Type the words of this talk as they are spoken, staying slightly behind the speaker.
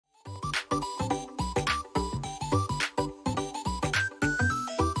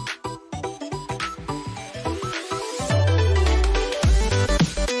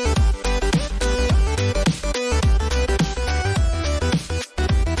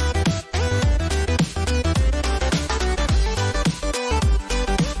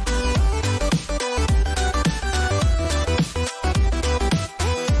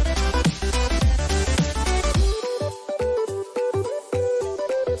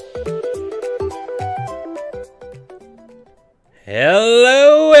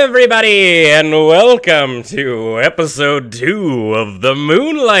Hello, everybody, and welcome to episode 2 of the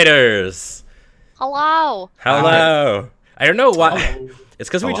Moonlighters. Hello. Hello. I don't know why. Hello. It's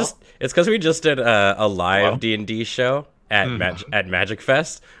because we just did a live D&D show at Magic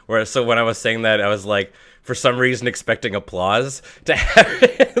Fest. So when I was saying that, I was like, for some reason, expecting applause to have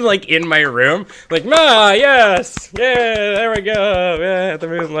it, like, in my room. Like, yes, yeah, there we go, yeah, the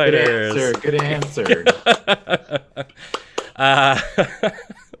Moonlighters. Good answer.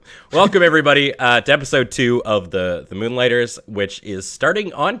 Welcome everybody to episode 2 of the Moonlighters, which is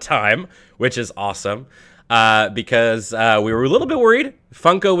starting on time, which is awesome. Because we were a little bit worried.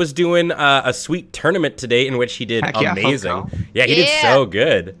 Funko was doing a sweet tournament today in which he did amazing. Yeah, he did so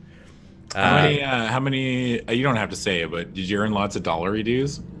good. How many? You don't have to say it, but did you earn lots of dollary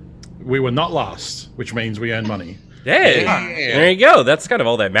dues? We were not last, which means we earned money. Hey, there you go. That's kind of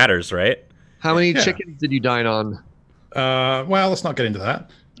all that matters, right? How many chickens did you dine on? Well, let's not get into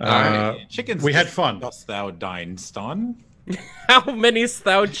that. Chickens. We had fun. Dost thou dine, Ston? How many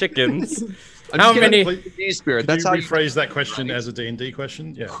thou chickens? How many? Spirit. That's how you rephrase that question as a D&D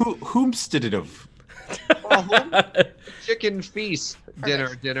question. Yeah. Whom's did it of? Chicken feast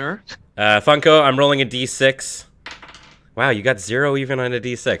dinner. Funko, I'm rolling a D6. Wow, you got 0 even on a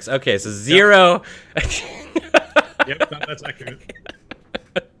D6. Okay, so 0. Yep, that's accurate.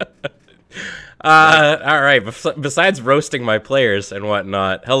 All right. Besides roasting my players and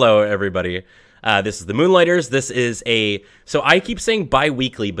whatnot, hello everybody. This is the Moonlighters. This is so I keep saying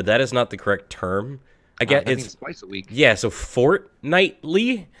bi-weekly, but that is not the correct term. I get it's twice a week. Yeah, so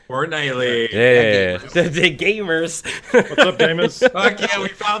fortnightly. Fortnightly. Yeah, the gamers. What's up, gamers? Fuck yeah, we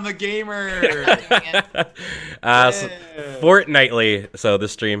found the gamer. So fortnightly. So the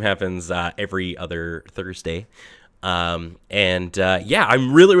stream happens every other Thursday. Yeah,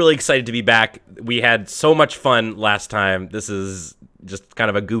 I'm really excited to be back. We had so much fun last time. This is just kind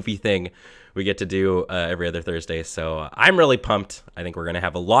of a goofy thing we get to do every other Thursday, so I'm really pumped. I think we're gonna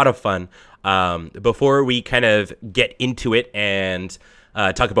have a lot of fun. Before we kind of get into it and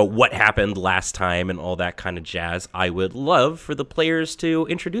talk about what happened last time and all that kind of jazz, I would love for the players to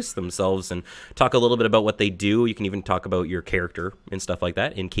introduce themselves and talk a little bit about what they do. You can even talk about your character and stuff like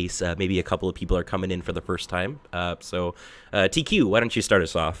that in case maybe a couple of people are coming in for the first time. So TQ, why don't you start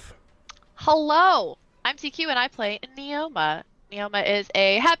us off? Hello. I'm TQ and I play Neoma. Neoma is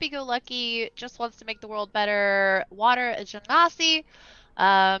a happy-go-lucky, just wants to make the world better, water genasi,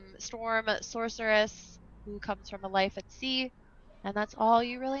 storm sorceress who comes from a life at sea. And that's all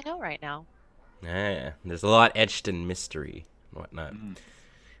you really know right now. Yeah, there's a lot etched in mystery and whatnot.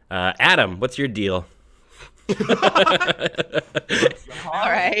 Adam, what's your deal? All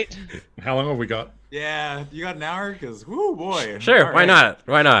right. How long have we got? Yeah, you got an hour? Because, whoo, boy. Sure, All why right. not?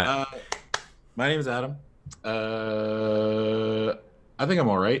 Why not? My name is Adam. I think I'm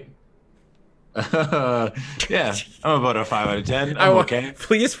all right. Yeah, I'm about a 5 out of 10. I'm okay.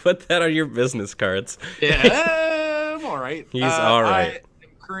 Please put that on your business cards. Yeah, I'm all right. He's all right. I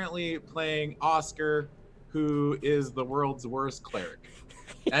am currently playing Oscar, who is the world's worst cleric,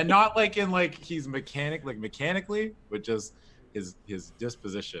 and not like in like he's mechanically, but just his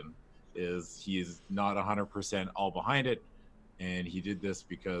disposition is he's not 100% all behind it, and he did this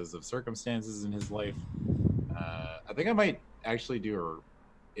because of circumstances in his life. I think I might actually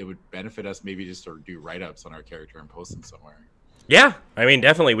it would benefit us maybe just to do write-ups on our character and post them somewhere. Yeah, I mean,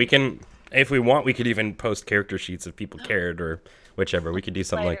 definitely. We can, if we want, we could even post character sheets if people cared or whichever. We could do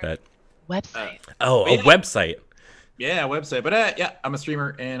something like that. Website. A website. Yeah, website. But yeah, I'm a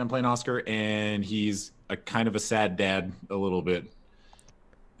streamer and I'm playing Oscar, and he's a kind of a sad dad a little bit,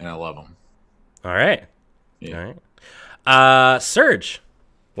 and I love him. All right. Yeah. All right. Serge,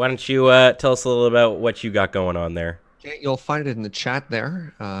 why don't you tell us a little about what you got going on there? Okay, you'll find it in the chat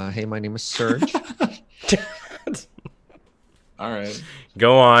there. Hey, my name is Serge. All right.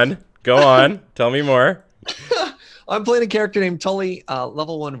 Go on. Tell me more. I'm playing a character named Tully,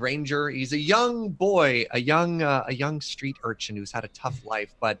 level 1 ranger. He's a young boy, a young street urchin who's had a tough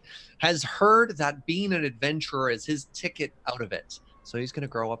life, but has heard that being an adventurer is his ticket out of it. So he's going to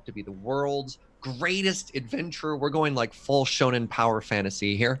grow up to be the world's greatest adventurer. We're going like full shonen power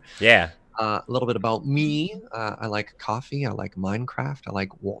fantasy here. Yeah. A little bit about me. I like coffee. I like Minecraft. I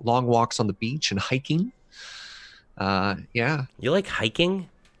like long walks on the beach and hiking. Yeah. You like hiking?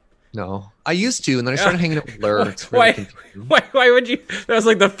 No, I used to, and then I started hanging out with Lur. It's Why? really confusing. Why would you? That was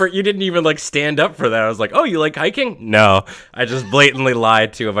like the first. You didn't even like stand up for that. I was like, oh, you like hiking? No, I just blatantly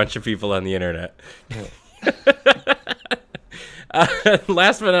lied to a bunch of people on the internet.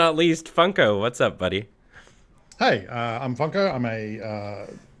 Last but not least, Funko, what's up, buddy? Hey, I'm Funko. I'm a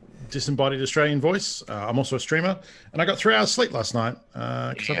disembodied Australian voice. I'm also a streamer, and I got 3 hours sleep last night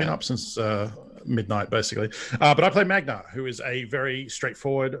because I've been up since midnight, basically. But I play Magnar, who is a very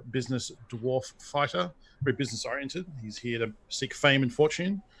straightforward business dwarf fighter, very business-oriented. He's here to seek fame and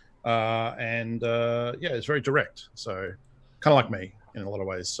fortune, and it's very direct. So kind of like me in a lot of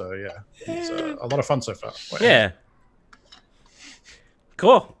ways. So yeah, it's a lot of fun so far. Yeah.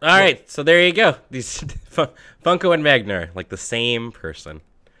 Cool. All right. So there you go. These Funko and Magnar, like the same person.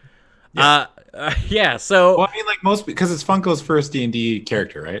 Yeah. So well, I mean, like most, because it's Funko's first D&D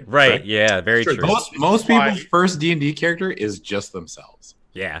character, right? Right. Yeah. Very true. Most people's first D&D character is just themselves.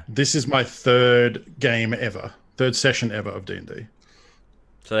 Yeah. This is my third session ever of D&D.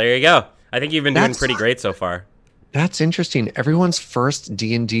 So there you go. I think you've been doing pretty great so far. That's interesting. Everyone's first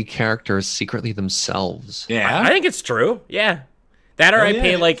D&D character is secretly themselves. Yeah. I think it's true. Yeah. That or I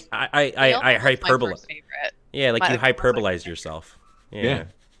pay like I hyperbole. Yeah, like you hyperbolize yourself. Yeah.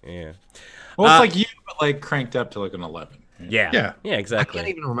 Well, it's like you, but like cranked up to like an 11. Yeah, exactly. I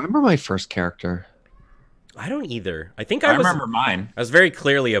can't even remember my first character. I don't either. I think I remember mine. I was very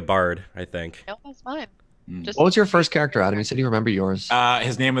clearly a bard, I think. No, that's mine. What was your first character, Adam? You said you remember yours.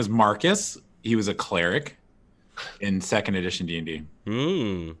 His name was Marcus. He was a cleric in 2nd edition D&D.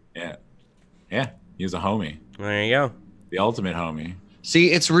 Yeah. He was a homie. There you go. The ultimate homie.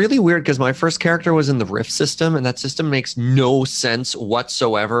 See, it's really weird because my first character was in the Rift system, and that system makes no sense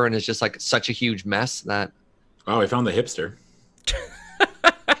whatsoever, and it's just like such a huge mess that... Oh, I found the hipster.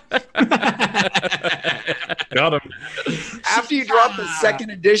 Got him. After you dropped the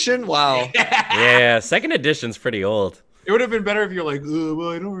 2nd edition? Wow. Yeah, 2nd edition's pretty old. It would have been better if you're like,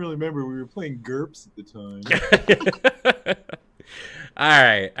 well, I don't really remember. We were playing GURPS at the time. All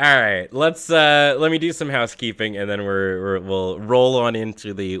right. Let me do some housekeeping, and then we'll roll on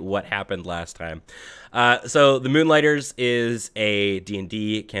into the what happened last time. So the Moonlighters is a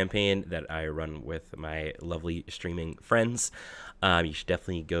D&D campaign that I run with my lovely streaming friends. You should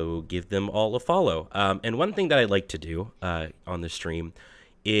definitely go give them all a follow. And one thing that I like to do on the stream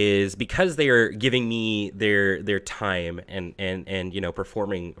is, because they are giving me their time and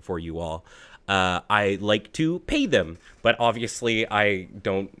performing for you all, I like to pay them, but obviously I'm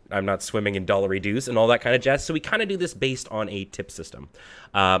not swimming in dollary dues and all that kind of jazz. So we kind of do this based on a tip system.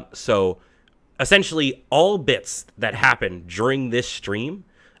 So essentially all bits that happen during this stream,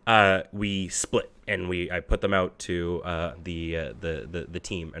 we split and I put them out to the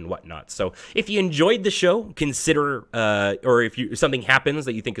team and whatnot. So if you enjoyed the show, consider, or if something happens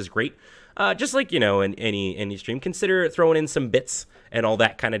that you think is great, just like, in any stream, consider throwing in some bits and all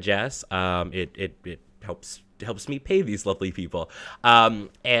that kind of jazz. It helps me pay these lovely people. If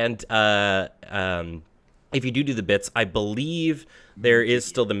you do the bits, I believe there is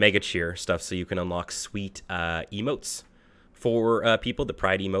still the mega cheer stuff, so you can unlock sweet emotes for people, the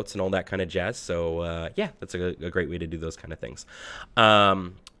pride emotes and all that kind of jazz. So that's a great way to do those kind of things.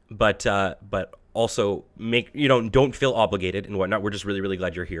 But also don't feel obligated and whatnot. We're just really, really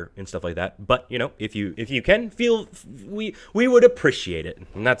glad you're here and stuff like that. But if you can we would appreciate it.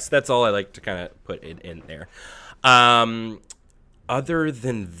 And that's all I like to kind of put it in there. Other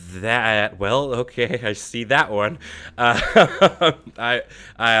than that, well, okay, I see that one.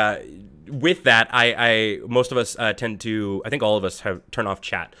 With that, most of us tend to, I think all of us have turn off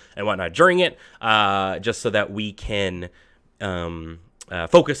chat and whatnot during it, just so that we can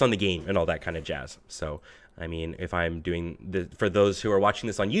focus on the game and all that kind of jazz. So, I mean, if I'm doing for those who are watching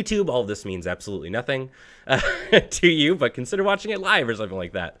this on YouTube, all of this means absolutely nothing to you, but consider watching it live or something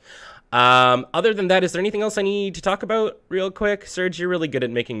like that. Other than that, is there anything else I need to talk about real quick? Serge, you're really good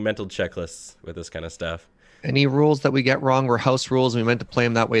at making mental checklists with this kind of stuff. Any rules that we get wrong were house rules, and we meant to play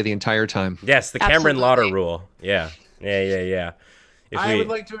them that way the entire time. Yes, the Cameron Lauder rule. Yeah. I would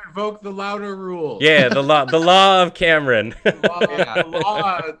like to invoke the Lauder rule. Yeah, the law of Cameron.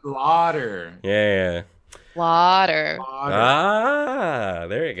 Lauder. Yeah. Lauder. Ah,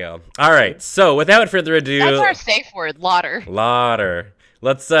 there you go. All right. So without further ado, that's our safe word, lauder. Lauder.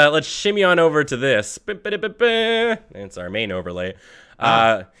 Let's shimmy on over to this. It's our main overlay.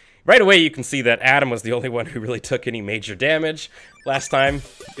 Right away, you can see that Adam was the only one who really took any major damage last time.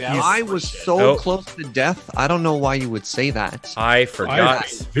 Yeah. I was so close to death. I don't know why you would say that. I forgot. I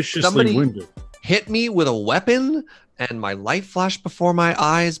was viciously wounded. Hit me with a weapon, and my life flashed before my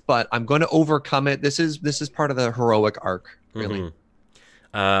eyes. But I'm going to overcome it. This is part of the heroic arc, really.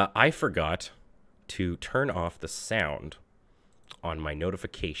 I forgot to turn off the sound on my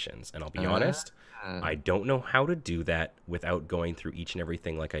notifications, and I'll be honest. I don't know how to do that without going through each and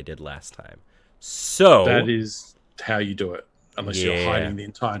everything like I did last time. So that is how you do it, unless you're hiding the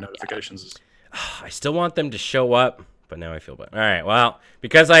entire notifications. I still want them to show up, but now I feel bad. All right, well,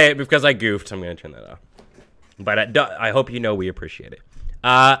 because I goofed, I'm gonna turn that off. But I hope you know we appreciate it.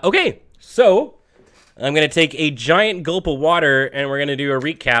 Okay, so I'm gonna take a giant gulp of water, and we're gonna do a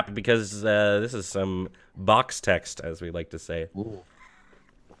recap because this is some box text, as we like to say,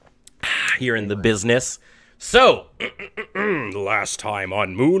 here in the business. So, last time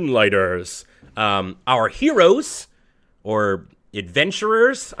on Moonlighters, our heroes, or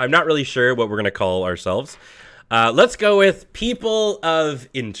adventurers, I'm not really sure what we're going to call ourselves. Let's go with people of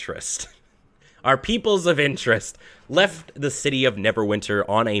interest. Our peoples of interest left the city of Neverwinter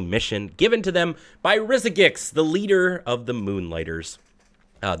on a mission given to them by Rizagix, the leader of the Moonlighters.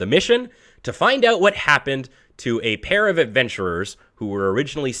 The mission, to find out what happened to a pair of adventurers who were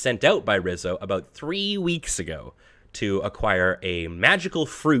originally sent out by Rizzo about 3 weeks ago to acquire a magical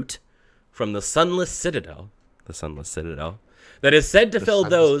fruit from the Sunless Citadel. The Sunless Citadel. That is said to fill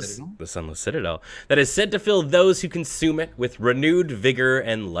those... The Sunless Citadel. That is said to fill those who consume it with renewed vigor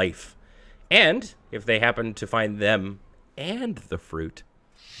and life. And if they happen to find them and the fruit,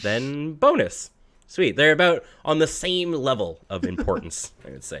 then bonus. Sweet. They're about on the same level of importance,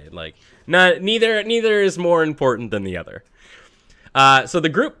 I would say. Like, neither is more important than the other. So the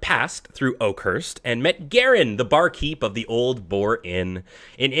group passed through Oakhurst and met Garen, the barkeep of the Old Boar Inn,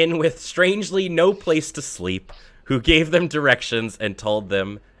 an inn with strangely no place to sleep, who gave them directions and told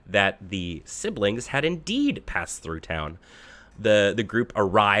them that the siblings had indeed passed through town. The group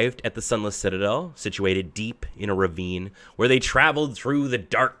arrived at the Sunless Citadel, situated deep in a ravine, where they traveled through the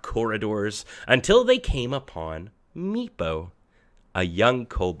dark corridors until they came upon Meepo, a young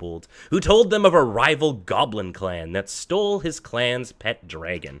kobold who told them of a rival goblin clan that stole his clan's pet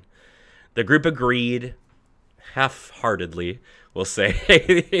dragon. The group agreed, half-heartedly, we'll say,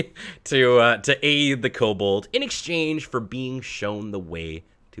 to aid the kobold in exchange for being shown the way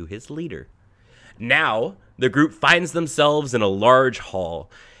to his leader. Now, the group finds themselves in a large hall,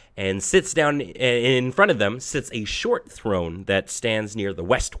 and sits down in front of them sits a short throne that stands near the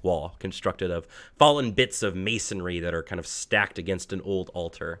west wall, constructed of fallen bits of masonry that are kind of stacked against an old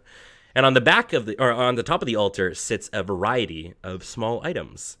altar. And on the back of on the top of the altar sits a variety of small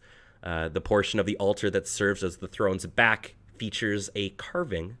items. The portion of the altar that serves as the throne's back features a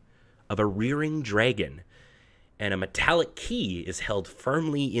carving of a rearing dragon, and a metallic key is held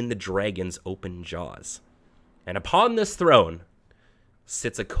firmly in the dragon's open jaws. And upon this throne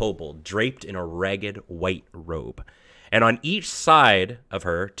sits a kobold draped in a ragged white robe. And on each side of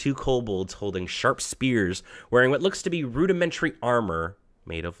her, 2 kobolds holding sharp spears, wearing what looks to be rudimentary armor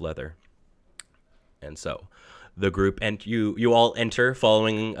made of leather. And so, the group, and you all enter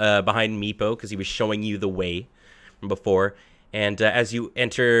following behind Meepo, because he was showing you the way from before. And as you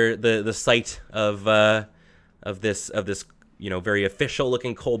enter the site of this very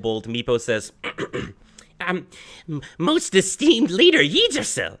official-looking kobold, Meepo says, most esteemed leader,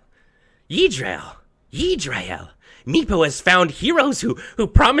 Ydrael, Meepo has found heroes who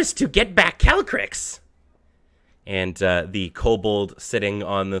promise to get back Calcrix. And the kobold sitting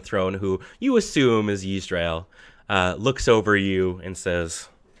on the throne, who you assume is Ydrael, looks over you and says,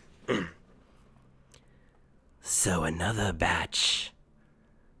 so another batch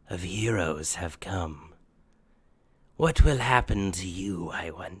of heroes have come. What will happen to you, I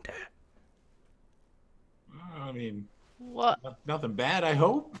wonder? I mean, What? nothing bad, I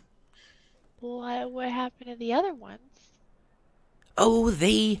hope. What happened to the other ones? Oh,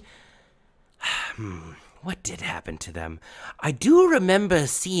 they... What did happen to them? I do remember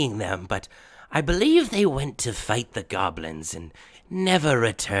seeing them, but I believe they went to fight the goblins and never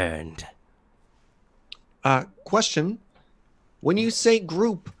returned. Question. When you say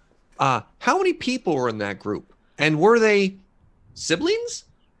group, how many people were in that group? And were they siblings?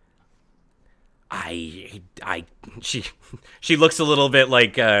 She looks a little bit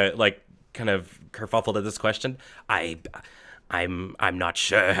like kind of kerfuffled at this question. I'm not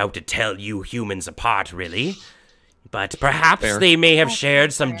sure how to tell you humans apart, really, but perhaps Fair. they may have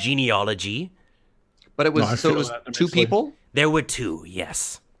shared some genealogy. But it was No, I so it feel was that 2 immensely. people. There were 2,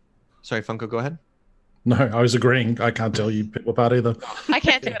 yes. Sorry, Funko, go ahead. No, I was agreeing. I can't tell you people apart either. I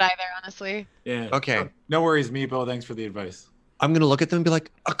can't do it either, honestly. Yeah. Okay. No worries, Meepo. Thanks for the advice. I'm gonna look at them and be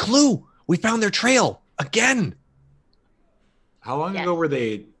like, a clue. We found their trail again. How long Yes. ago were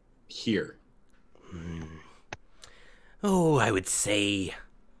they here? Oh, I would say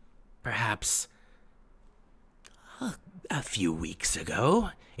perhaps a few weeks ago.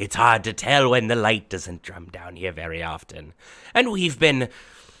 It's hard to tell when the light doesn't drum down here very often. And we've been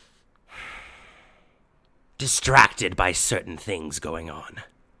distracted by certain things going on.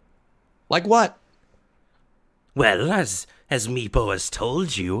 Like what? Well, as Meepo has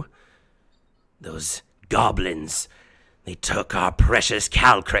told you, those goblins, They took our precious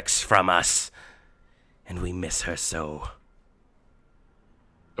Calcrix from us, and we miss her so.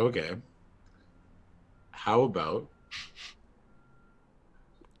 Okay. How about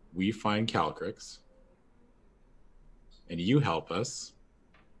we find Calcrix, and you help us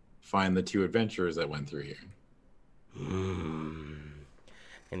find the 2 adventurers that went through here.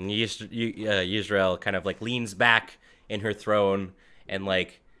 And Yisrael kind of like leans back in her throne and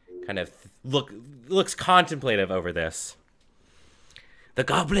like kind of looks contemplative over this. The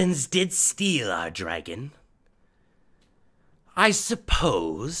goblins did steal our dragon. I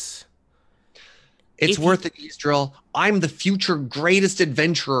suppose It's If worth it, Eastrel. I'm the future greatest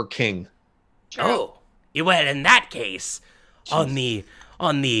adventurer king. True. Oh, well, in that case, on the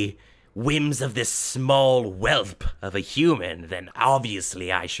whims of this small whelp of a human, then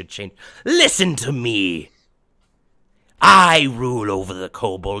obviously I should change. Listen to me. I rule over the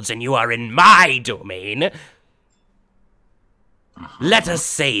kobolds, and you are in my domain. Let us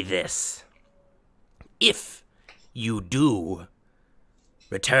say this. If you do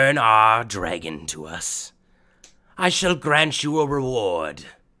return our dragon to us, I shall grant you a reward.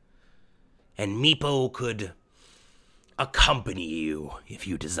 And Meepo could accompany you if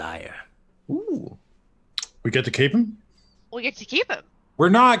you desire. Ooh. We get to keep him? We get to keep him. We're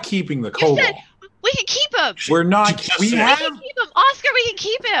not keeping the You kobold. said we can keep him. We're not. Just We say- We have. can keep him. Oscar, we can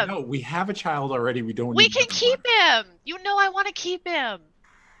keep him. No, we have a child already. We don't. We need can another keep one. him. You know I want to keep him.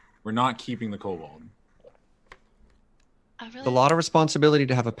 We're not keeping the kobold. I really. It's a lot of responsibility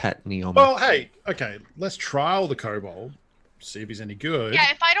to have a pet, Neoma. Well, hey, okay, let's trial the kobold, see if he's any good.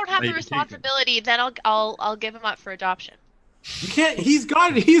 Yeah, if I don't have the Maybe keep him. responsibility, then I'll give him up for adoption. You can't. He's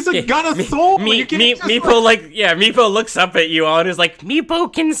got a soul. You can't just, Meepo looks up at you all and is like,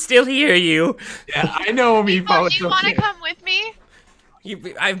 Meepo can still hear you. Yeah, I know, Meepo. Oh, it's do you want to okay. come with me?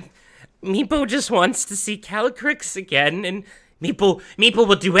 Meepo just wants to see Calcrix again, and Meepo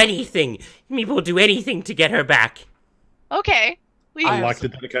will do anything. Meepo will do anything to get her back. Okay. I like the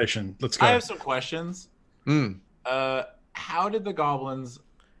dedication. Let's go. I have some questions. Mm. How did the goblins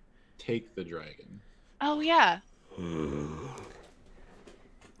take the dragon? Oh yeah.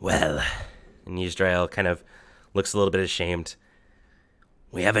 Well, and Yisrael kind of looks a little bit ashamed.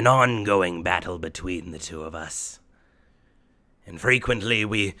 We have an ongoing battle between the two of us. And frequently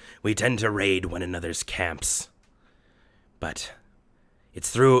we tend to raid one another's camps. But it's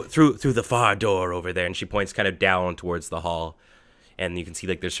through the far door over there, and she points kind of down towards the hall. And you can see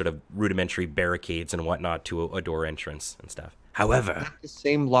like there's sort of rudimentary barricades and whatnot to a door entrance and stuff. However, The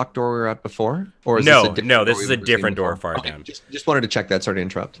same locked door we were at before? Or is no, this a different no, door this we is a were different seeing door before? far Okay, down. Just wanted to check that. Sorry to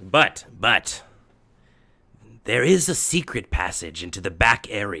interrupt. But there is a secret passage into the back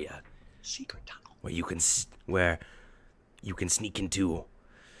area Secret tunnel. where you can sneak into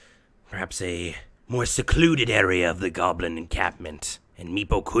perhaps a more secluded area of the goblin encampment, and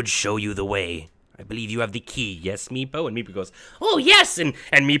Meepo could show you the way. I believe you have the key, yes, Meepo? And Meepo goes, oh, yes! And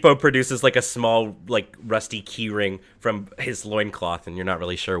Meepo produces like a small, like, rusty key ring from his loincloth, and you're not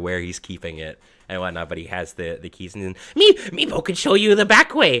really sure where he's keeping it and whatnot, but he has the keys. And then Meepo could show you the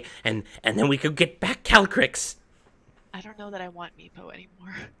back way, and then we could get back Calcrix. I don't know that I want Meepo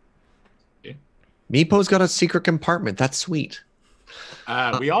anymore. Meepo's got a secret compartment. That's sweet.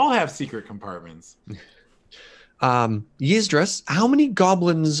 We all have secret compartments. Yzdris, how many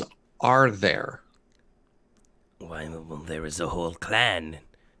goblins are there? Why, well, there is a whole clan.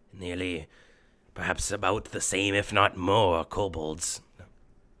 Nearly, perhaps about the same, if not more, kobolds.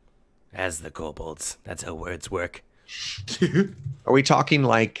 As the kobolds. That's how words work. Are we talking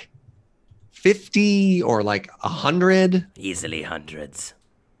like 50 or like 100? Easily hundreds.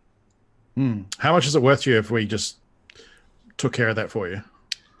 How much is it worth to you if we just took care of that for you?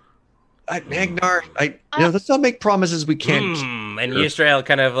 Magnar, let's not make promises we can't keep. And Yisrael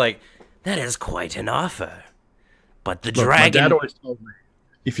kind of like, that is quite an offer. But the Look, dragon... my dad always told me,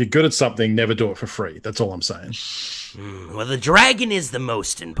 if you're good at something, never do it for free. That's all I'm saying. Well, the dragon is the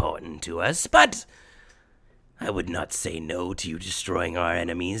most important to us, but I would not say no to you destroying our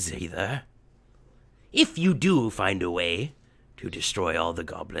enemies either. If you do find a way to destroy all the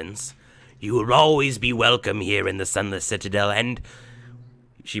goblins, you will always be welcome here in the Sunless Citadel, and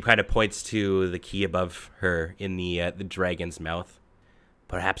she kind of points to the key above her in the dragon's mouth.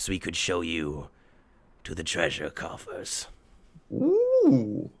 Perhaps we could show you to the treasure coffers.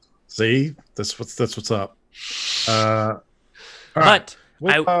 Ooh. See, that's what's up. All right. But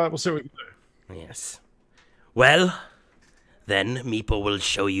We'll see what we can do. yes. Well, then Meepo will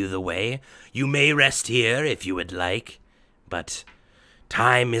show you the way. You may rest here if you would like, but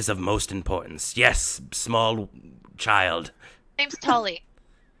time is of most importance. Yes, small child. Name's Tully.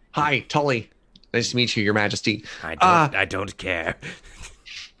 Hi, Tully. Nice to meet you, Your Majesty. I don't care.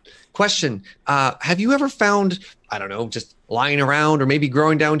 Question: have you ever found, I don't know, just lying around or maybe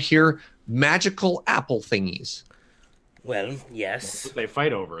growing down here, magical apple thingies? Well, That's yes. what they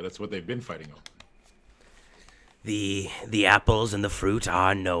fight over. That's what they've been fighting over. The apples and the fruit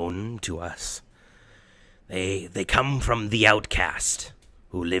are known to us. They come from the outcast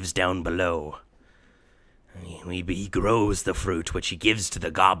who lives down below. He grows the fruit, which he gives to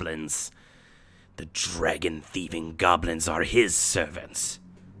the goblins. The dragon-thieving goblins are his servants.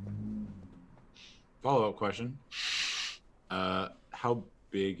 Follow-up question. How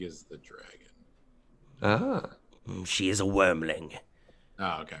big is the dragon? She is a wormling.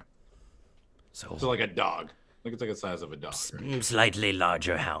 Oh, okay. So So like a dog. Like it's like the size of a dog. Right? slightly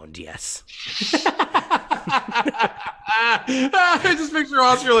larger hound, yes. I just picture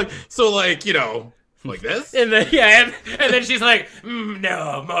Oscar like, so like, you know, like this? And then and then she's like,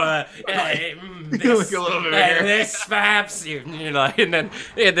 no more. Like a little bit bigger. This perhaps you know, and then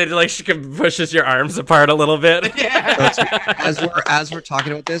like she pushes your arms apart a little bit. As we're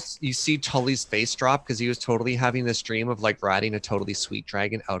talking about this, you see Tully's face drop because he was totally having this dream of like riding a totally sweet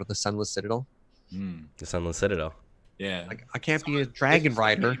dragon out of the Sunless Citadel. The Sunless Citadel. Yeah. Like, I can't be a dragon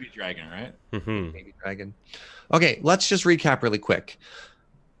rider. Baby dragon, right? Mm-hmm. Maybe dragon. Okay, let's just recap really quick.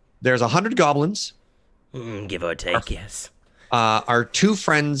 There's 100 goblins. Give or take, yes. Our two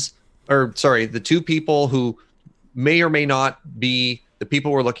friends, or sorry, the two people who may or may not be the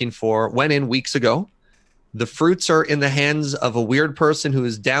people we're looking for, went in weeks ago. The fruits are in the hands of a weird person who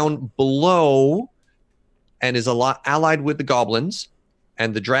is down below and is allied with the goblins,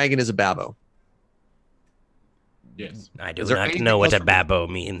 and the dragon is a babbo. Yes. I do Is there not anything know what a else? babbo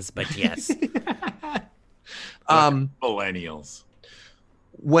means, but yes. Millennials.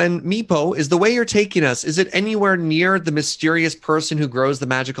 When Meepo, is the way you're taking us, is it anywhere near the mysterious person who grows the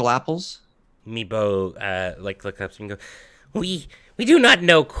magical apples? Meebo looks up and goes, We do not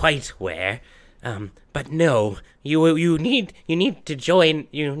know quite where. But no, you need to join.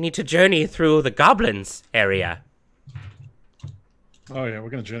 You need to journey through the goblins area. Oh yeah, we're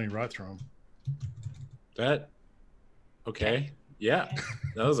gonna journey right through them. That okay. Yeah.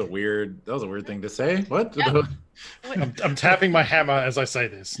 That was a weird thing to say. What? Yeah. I'm tapping my hammer as I say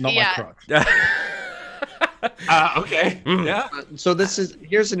this, not Yeah. my crotch. Okay. Yeah. So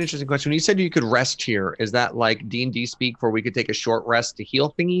here's an interesting question. When you said you could rest here, is that like D&D speak where we could take a short rest to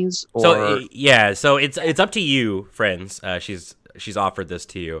heal thingies? Or So it's up to you, friends. She's offered this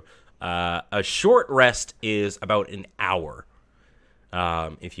to you. A short rest is about an hour.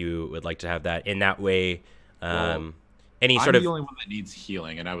 If you would like to have that in that way, any I'm sort of the only one that needs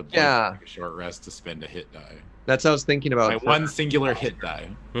healing, and I would like to take a short rest to spend a hit die. that's what I was thinking about. My one singular hit die.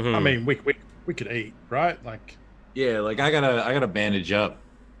 Mhm. I mean, we could eat, right? Like, Yeah, like I gotta bandage up.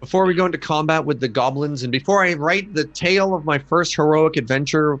 Before we go into combat with the goblins, and before I write the tale of my first heroic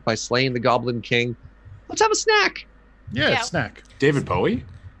adventure by slaying the Goblin King, let's have a snack. yeah, Yeah. snack. David Bowie.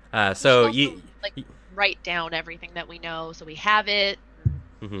 So Also, you. like write down everything that we know so we have it.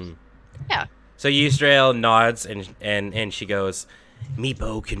 Mhm. Yeah. So Yusrael nods and she goes,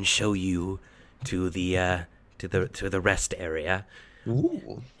 Meepo can show you to the rest area,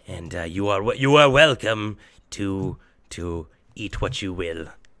 Ooh. and you are welcome to eat what you will,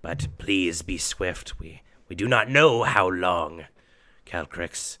 but please be swift. We do not know how long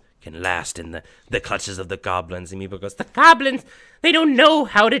Calcrix can last in the clutches of the goblins. And Meepo goes, the goblins, they don't know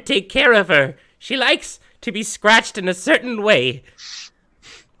how to take care of her. She likes to be scratched in a certain way.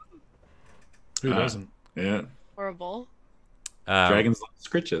 Who doesn't? Yeah. Horrible. Dragons love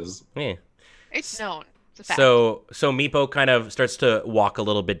scritches. Yeah. It's known. It's a fact. So Meepo kind of starts to walk a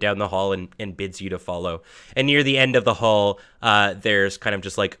little bit down the hall and bids you to follow. And near the end of the hall, there's kind of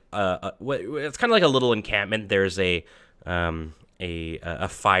just like it's kind of like a little encampment. There's a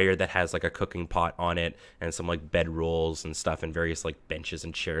fire that has like a cooking pot on it and some like bedrolls and stuff and various like benches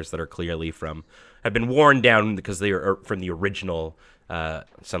and chairs that are clearly have been worn down because they are from the original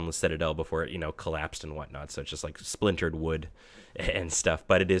Sunless Citadel before it collapsed and whatnot. So it's just like splintered wood and stuff,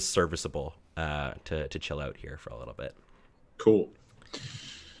 but it is serviceable to chill out here for a little bit. Cool.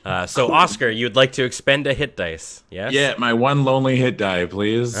 So Oscar, you'd like to expend a hit dice, yes? Yeah, my one lonely hit die,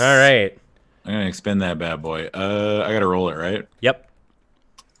 please. All right. I'm gonna expend that bad boy. I gotta roll it, right? Yep.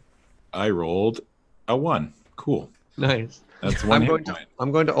 I rolled a 1. Cool. Nice. That's one hit point.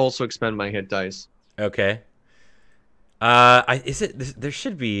 I'm going to also expend my hit dice. Okay. There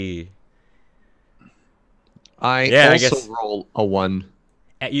should be. I I also guess- roll a 1.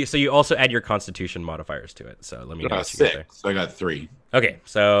 So you also add your Constitution modifiers to it. So let me know what you get 6. So I got 3. there. Okay.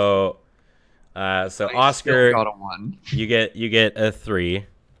 So I Oscar, still got a 1. you get a 3.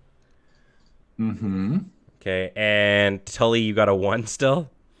 Mm-hmm. Okay, and Tully, you got a 1 still.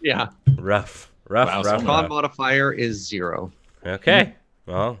 Yeah. Rough. Wow, so Con modifier is 0. Okay.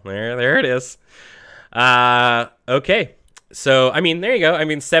 Well, there it is. Okay. So, I mean, there you go. I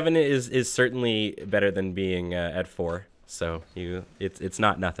mean, 7 is certainly better than being at 4. So it's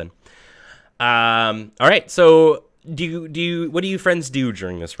not nothing. All right. So what do you friends do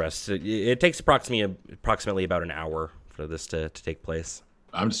during this rest? It takes approximately about an hour for this to take place.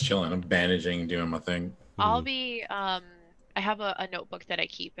 I'm just chilling. I'm bandaging, doing my thing. I'll be I have a notebook that I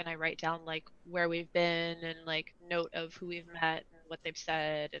keep and I write down like where we've been and like note of who we've met and what they've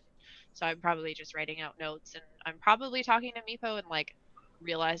said, and so I'm probably just writing out notes, and I'm probably talking to Meepo and like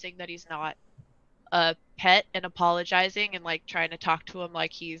realizing that he's not a pet and apologizing and like trying to talk to him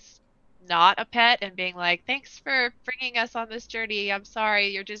like he's not a pet and being like, thanks for bringing us on this journey, I'm sorry,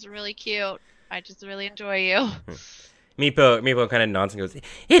 you're just really cute, I just really enjoy you. Meepo kind of nods and goes,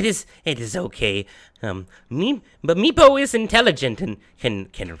 "It is okay. But Meepo is intelligent and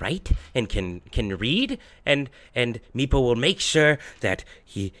can write and can read, and Meepo will make sure that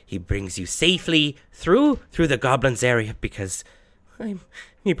he brings you safely through the goblins area, because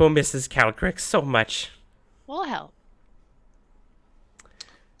Meepo misses Calcrix so much." We'll help.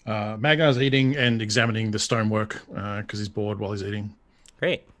 Magnar's eating and examining the stonework because he's bored while he's eating.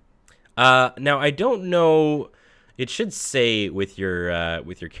 Great. Now I don't know. It should say with your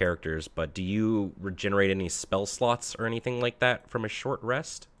characters, but do you regenerate any spell slots or anything like that from a short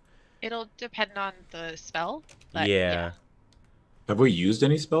rest? It'll depend on the spell, but Yeah. Have we used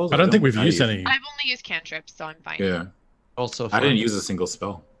any spells? I don't think we've used any. I've only used cantrips, so I'm fine. Yeah. Also, I didn't use a single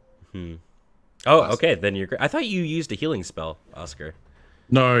spell. Oh, okay. Then you're great. I thought you used a healing spell, Oscar.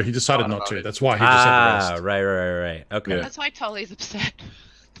 No, he decided not to. That's why he just had the rest. Right. Okay. Yeah. That's why Tully's upset.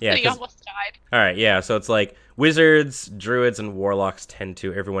 Yeah, He 'cause- almost died. All right, yeah. So it's like wizards, druids, and warlocks tend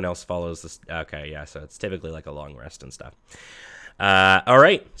to. Everyone else follows this. Okay, yeah. So it's typically like a long rest and stuff. All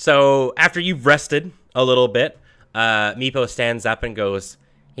right. So after you've rested a little bit, Meepo stands up and goes,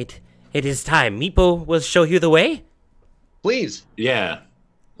 "It is time. Meepo will show you the way." Please. Yeah.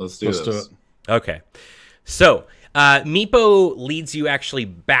 Let's do Let's this. do it. Okay. So Meepo leads you actually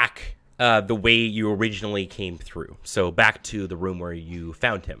back the way you originally came through. So back to the room where you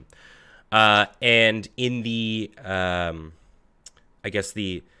found him. And in the, I guess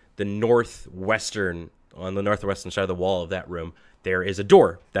the northwestern, on the northwestern side of the wall of that room, there is a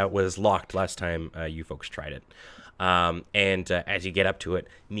door that was locked last time you folks tried it. And as you get up to it,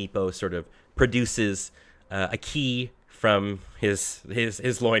 Meepo sort of produces a key from his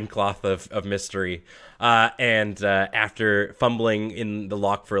loincloth of mystery. And after fumbling in the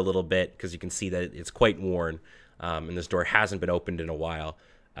lock for a little bit, because you can see that it's quite worn, and this door hasn't been opened in a while,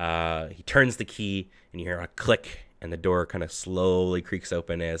 he turns the key, and you hear a click, and the door kind of slowly creaks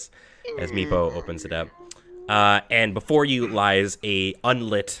open as Meepo opens it up. And before you lies a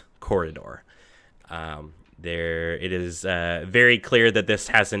unlit corridor. There, it is very clear that this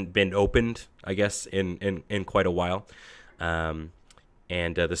hasn't been opened, I guess, in quite a while.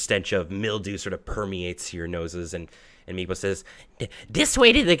 And the stench of mildew sort of permeates your noses, and Meepo says, "This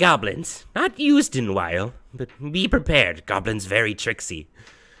way to the goblins. Not used in a while, but be prepared. Goblins very tricksy."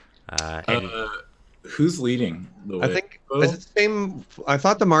 Who's leading the way? I think is it the same. I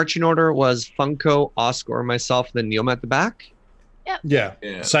thought the marching order was Funko, Oscar, myself, then Neoma at the back. Yeah.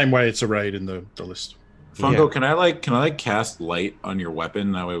 Yeah. Same way it's arrayed in the list. Funko, Yeah. can I cast light on your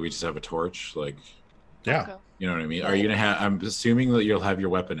weapon? That way we just have a torch. Like, Yeah. Okay. you know what I mean? Are you gonna have? I'm assuming that you'll have your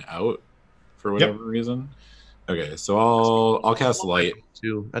weapon out for whatever reason. Okay, so I'll cast light.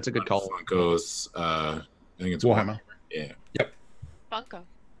 Too. That's a good call. Funko's. I think it's Warhammer. Yeah. Funko.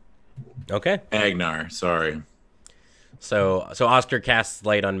 Okay. Agnar. Sorry. So Oscar casts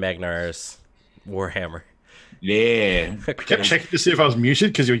light on Magnar's Warhammer. Yeah. I kept checking to see if I was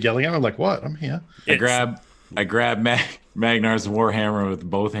muted because you were yelling at me. I'm like, what? I'm here. I grab Magnar's warhammer with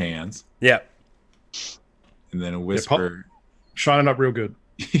both hands, Yeah. and then whisper. Shining up real good.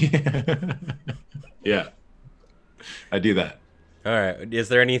 Yeah. I do that. All right. Is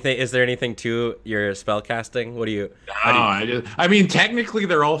there anything to your spell casting? What do you? I mean, technically,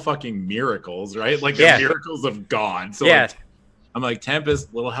 they're all fucking miracles, right? Like, the Yeah. miracles of God. So, Yeah. like, I'm like,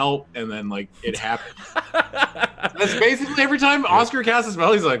 Tempest, little help, and then, like, it happens. That's basically every time Oscar casts a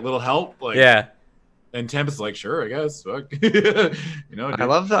spell, he's like, little help. Like, Yeah. And Tempest is like, sure, I guess. Fuck. You know, I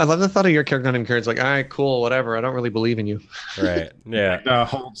love the thought of your character name cards. Like, all right, cool, whatever. I don't really believe in you. Right. Yeah.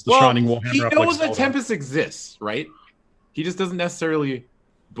 Holds the shining Warhammer he up knows like that Tempest exists, right? He just doesn't necessarily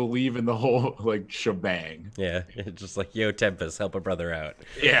believe in the whole, like, shebang. Yeah. It's just like, yo, Tempest, help a brother out.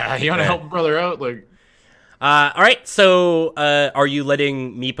 Yeah, you want to help a brother out? Like, All right. So, are you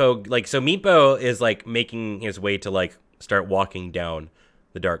letting Meepo like? So Meepo is like making his way to like start walking down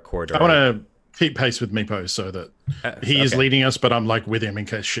the dark corridor. I want to keep pace with Meepo so that he is okay. leading us, but I'm like with him in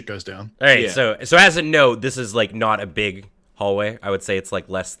case shit goes down. All right. Yeah. So as a note, this is like not a big hallway. I would say it's like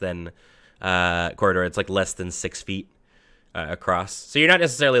less than corridor. It's like less than 6 feet across. So you're not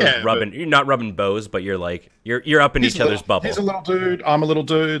necessarily like rubbing. You're not rubbing bows, but you're like you're up in each other's bubble. He's a little dude. I'm a little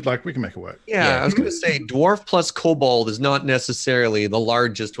dude. Like we can make it work. Yeah, I was going to say dwarf plus kobold is not necessarily the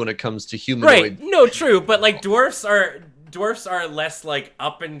largest when it comes to humanoid. Right. No, true. But like dwarfs are less like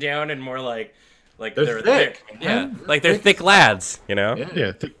up and down and more like they're thick. Yeah. Like they're thick lads. You know.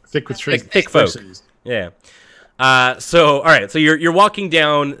 Yeah, thick with trees. Thick folk. Yeah. So all right. So you're walking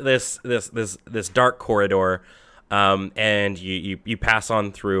down this dark corridor, and you pass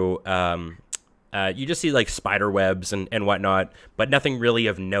on through. You just see like spider webs and whatnot, but nothing really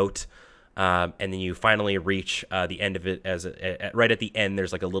of note. And then you finally reach the end of it. Right at the end,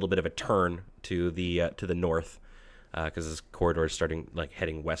 there's like a little bit of a turn to the north, because this corridor is starting like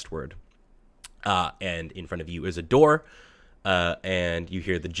heading westward. And in front of you is a door, and you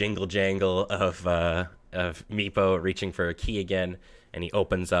hear the jingle jangle of Meepo reaching for a key again, and he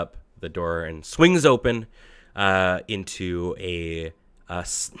opens up the door and swings open into a.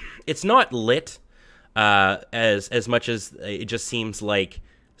 It's not lit as much as it just seems like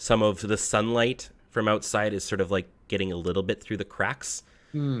some of the sunlight from outside is sort of like getting a little bit through the cracks.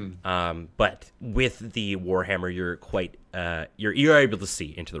 But with the Warhammer, you're quite you're able to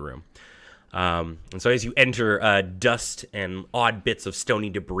see into the room. And so as you enter, dust and odd bits of stony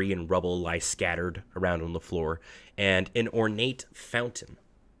debris and rubble lie scattered around on the floor, and an ornate fountain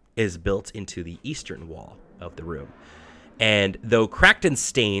is built into the eastern wall of the room. And though cracked and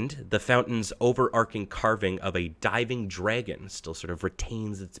stained, the fountain's overarching carving of a diving dragon still sort of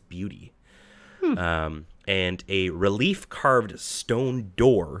retains its beauty. And a relief-carved stone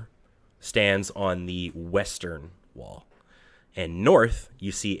door stands on the western wall. And north,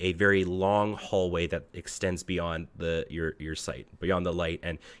 you see a very long hallway that extends beyond your sight, beyond the light,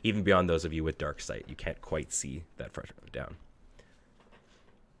 and even beyond those of you with dark sight. You can't quite see that far down.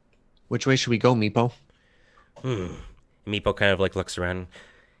 Which way should we go, Meepo? Meepo kind of like looks around.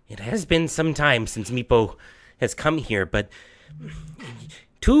 It has been some time since Meepo has come here, but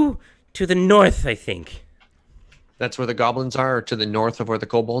to the north, I think. That's where the goblins are, or to the north of where the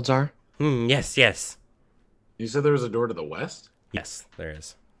kobolds are? Yes. You said there was a door to the west? Yes, there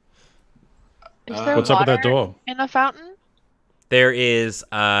is. Is there What's up with that water door? in the fountain? There is,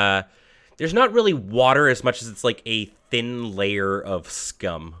 there's not really water as much as it's like a thin layer of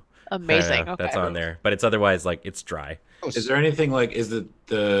scum. Amazing. Okay. That's on there, but it's otherwise like it's dry. Is there anything like, it's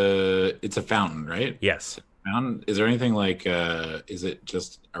a fountain, right? Yes. Fountain? Is there anything like, is it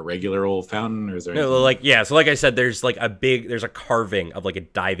just a regular old fountain, or is there anything? No, like, yeah, so like I said, there's a carving of like a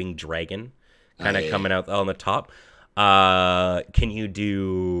diving dragon kind of coming out on the top. Can you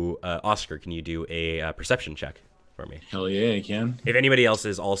do, Oscar, can you do a perception check for me? Hell yeah, I can. If anybody else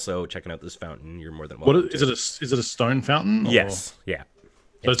is also checking out this fountain, you're more than welcome. What is it a stone fountain? Or? Yes, yeah.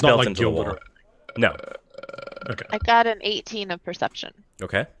 So it's not built like into the gilded. wall. No. Okay. I got an 18 of perception.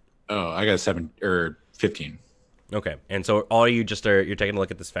 Okay. Oh, I got 15. Okay. And so all you're taking a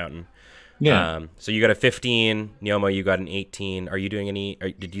look at this fountain. Yeah. So you got a 15. Neoma, you got an 18. Are you doing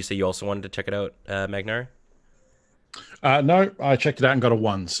did you say you also wanted to check it out, Magnar? No, I checked it out and got a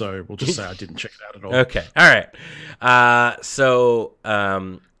 1, so we'll just say I didn't check it out at all. Okay. All right. So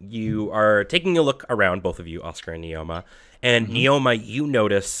you are taking a look around, both of you, Oscar and Neoma. And Neoma, you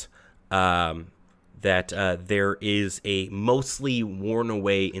notice that there is a mostly worn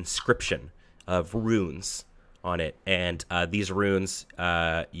away inscription of runes on it. And these runes,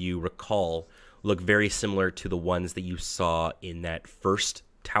 you recall, look very similar to the ones that you saw in that first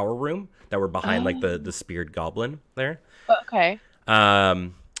tower room that were behind like the speared goblin there. Okay. So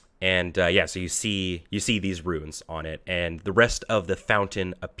you see these runes on it, and the rest of the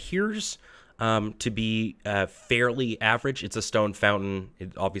fountain appears to be fairly average. It's a stone fountain.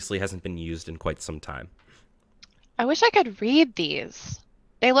 It obviously hasn't been used in quite some time. I wish I could read these.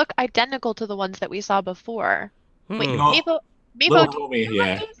 They look identical to the ones that we saw before. Wait, No, Meepo, Little do told me, you know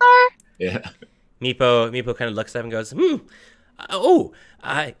yeah. what these are? Yeah. Meepo kind of looks up and goes,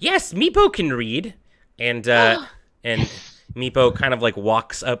 yes, Meepo can read. And Meepo kind of like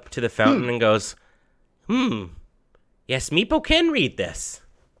walks up to the fountain and goes, yes, Meepo can read this.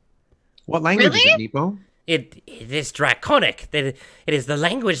 What language is Really? it, Meepo? It is Draconic. It is the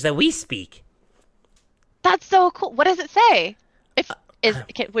language that we speak. That's so cool. What does it say?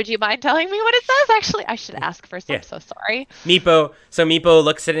 Would you mind telling me what it says? Actually, I should ask first. Yeah. I'm so sorry. Meepo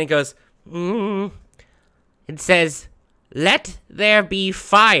looks at it and goes, It says, "Let there be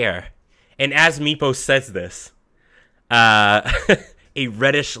fire." And as Meepo says this, a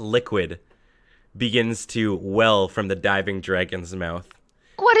reddish liquid begins to well from the diving dragon's mouth.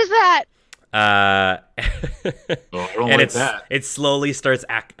 What is that? I don't And like that. it slowly starts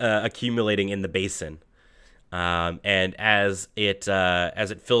accumulating in the basin. And as it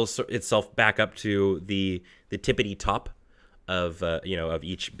fills itself back up to the tippity top of of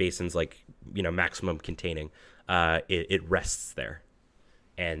each basin's maximum containing, it rests there,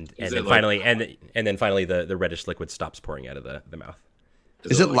 and then finally the reddish liquid stops pouring out of the mouth.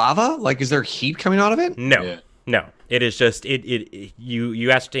 Is it lava? Like, is there heat coming out of it? No, it is just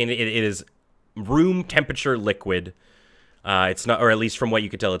you ascertain it is room temperature liquid. It's not, or at least from what you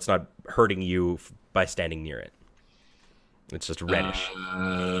could tell, it's not hurting you by standing near it. It's just reddish.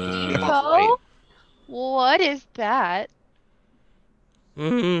 Meepo? What is that?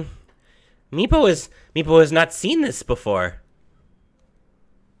 Meepo has not seen this before.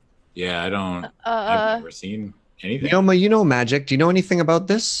 Yeah, I don't. I've never seen anything. Neoma, you know magic. Do you know anything about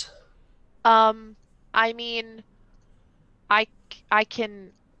this? I mean, I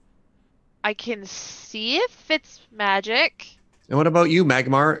can see if it's magic. And what about you,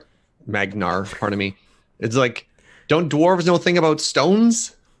 Magnar, pardon me. It's like, don't dwarves know a thing about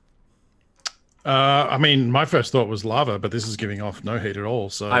stones? I mean, my first thought was lava, but this is giving off no heat at all.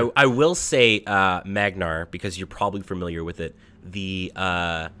 So I will say, Magnar, because you're probably familiar with it.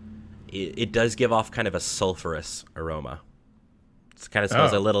 It does give off kind of a sulfurous aroma. It kind of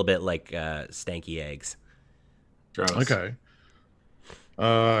smells a little bit like stanky eggs. Gross. Okay.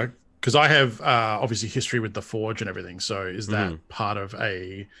 Because I have obviously history with the forge and everything. So is that part of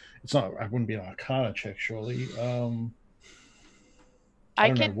a? It's not. I wouldn't be an Arcana check, surely. I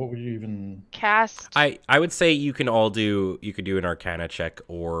don't know. What would you even cast? I would say you could do an Arcana check,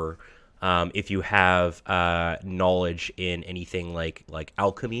 or if you have knowledge in anything like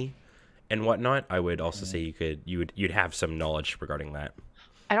alchemy and whatnot, I would also say you'd have some knowledge regarding that.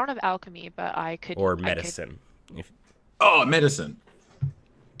 I don't have alchemy, but I could. Or medicine. Oh, medicine.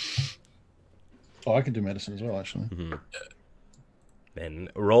 Oh, I can do medicine as well, actually. Then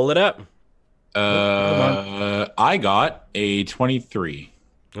roll it up. I got a 23.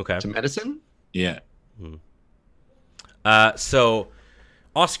 Okay. To medicine? Yeah. So,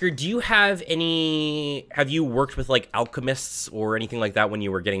 Oscar, do you have you worked with like alchemists or anything like that when you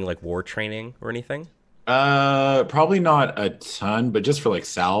were getting like war training or anything? Probably not a ton, but just for like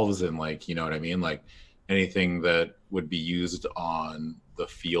salves and like, you know what I mean? Like anything that would be used on the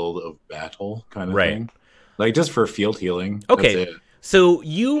field of battle kind of thing. Like just for field healing. Okay. That's it. So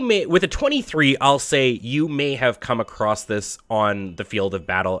you may, with a 23, I'll say you may have come across this on the field of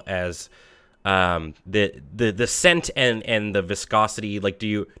battle as the scent and the viscosity. Like,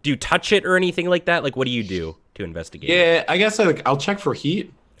 do you touch it or anything like that? Like, what do you do to investigate? Yeah, I guess I'll check for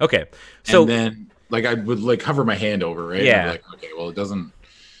heat. Okay, so and then like I would like cover my hand over, right? Yeah. And be like, okay, well it doesn't.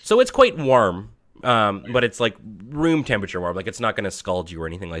 So it's quite warm. But it's like room temperature warm, like it's not going to scald you or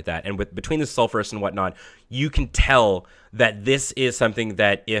anything like that. And between the sulfurous and whatnot, you can tell that this is something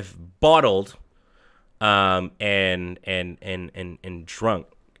that if bottled, and drunk,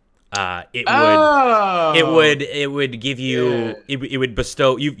 it would give you, it would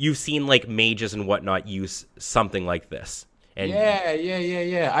bestow. You've seen like mages and whatnot use something like this. And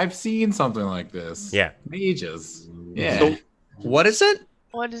Yeah. I've seen something like this. Yeah, mages. Yeah. So, what is it?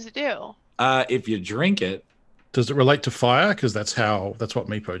 What does it do? If you drink it. Does it relate to fire? Because that's what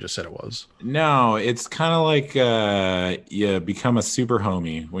Meepo just said it was. No, it's kind of like you become a super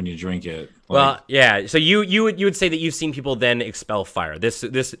homie when you drink it. Like, well, yeah. So you would say that you've seen people then expel fire. This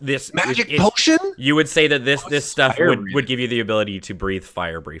magic potion. You would say that this stuff would give you the ability to breathe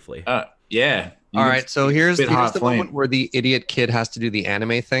fire briefly. Yeah. All right. So here's the flame. moment where the idiot kid has to do the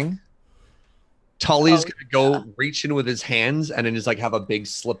anime thing. Tully's gonna go reach in with his hands and then just like have a big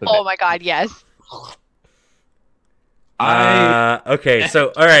slip of it. Oh my god, yes. Okay,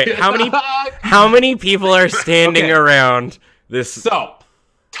 so all right, how many people are standing around this? So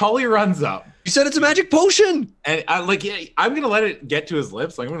Tully runs up. You said it's a magic potion, and I'm gonna let it get to his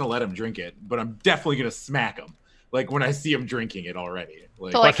lips. Like I'm gonna let him drink it, but I'm definitely gonna smack him. Like when I see him drinking it already.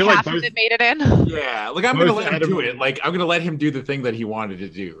 Like, so like half of it made it in. Yeah, like I'm gonna let him do it. Like I'm gonna let him do the thing that he wanted to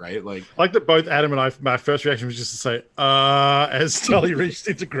do. Right? Like that both Adam and I. My first reaction was just to say, as Tully reached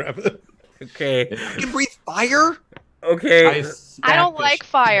in to grab it. Okay. You can breathe fire. Okay. I don't like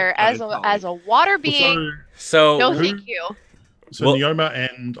fire as a water being. So no, thank you. So Neoma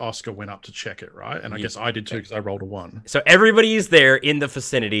and Oscar went up to check it, right? And I guess I did too because I rolled a 1. So everybody is there in the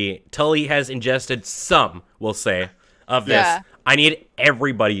vicinity. Tully has ingested some, we'll say, of this. Yeah. I need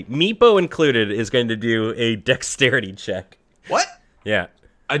everybody, Meepo included, is going to do a dexterity check. What? Yeah.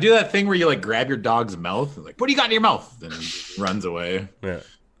 I do that thing where you like grab your dog's mouth, and, like, what do you got in your mouth? Then it runs away. Yeah.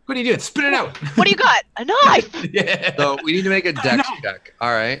 What are you doing? Spit it out. What do you got? A knife. Yeah. So we need to make a dex check.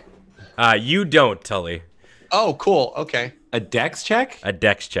 All right. You don't, Tully. Oh, cool. Okay. A dex check? A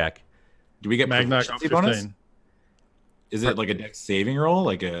dex check. Do we get Magna got proficiency 15. bonus? Is it like a dex saving roll?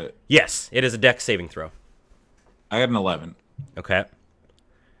 Like a? Yes, it is a dex saving throw. I got an 11. Okay.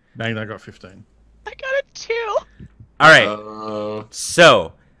 Magna got 15. I got a 2. All right.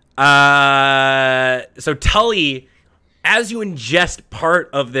 So Tully, as you ingest part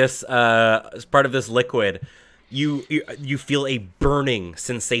of this liquid, you feel a burning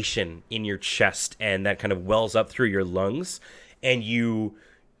sensation in your chest, and that kind of wells up through your lungs, and you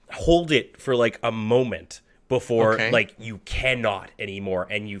hold it for like a moment before like you cannot anymore,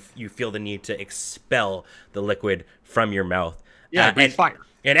 and you feel the need to expel the liquid from your mouth. Yeah, breathe fire.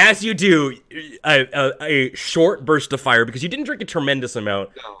 And as you do, a short burst of fire, because you didn't drink a tremendous amount,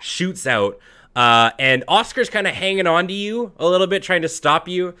 shoots out. And Oscar's kind of hanging on to you a little bit, trying to stop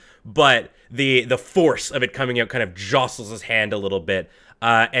you. But the force of it coming out kind of jostles his hand a little bit.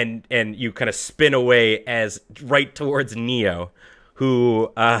 And you kind of spin away as right towards Neo,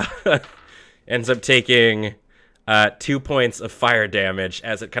 who ends up taking 2 points of fire damage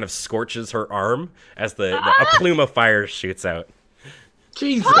as it kind of scorches her arm as a plume of fire shoots out.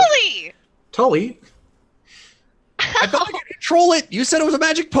 Jesus. Tully. I thought I could control it. You said it was a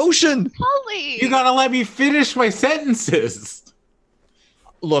magic potion. Tully. You gotta let me finish my sentences.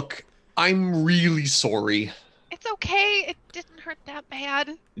 Look, I'm really sorry. It's okay. It didn't hurt that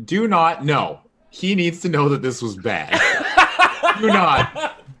bad. Do not. No. He needs to know that this was bad. Do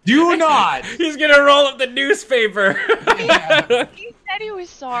not. Do not. He's gonna roll up the newspaper. Yeah. He said he was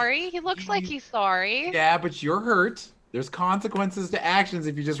sorry. He looks like he's sorry. Yeah, but you're hurt. There's consequences to actions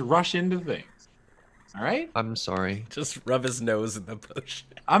if you just rush into things. All right? I'm sorry. Just rub his nose in the potion.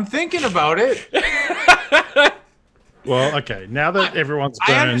 I'm thinking about it. Well, okay. Now that everyone's I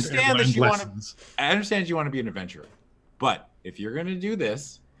burned understand and that learned you want lessons, to. I understand you want to be an adventurer, but if you're going to do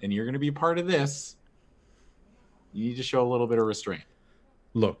this and you're going to be part of this, you need to show a little bit of restraint.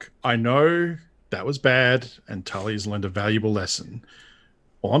 look, I know that was bad, and Tully's learned a valuable lesson.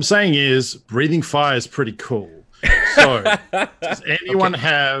 All I'm saying is, breathing fire is pretty cool. So, does anyone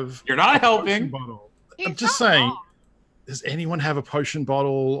have? You're not a potion helping. bottle? He's I'm just not saying. wrong. Does anyone have a potion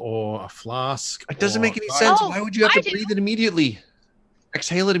bottle or a flask? It doesn't or- make any sense. Oh, Why would you have I to do. breathe it immediately?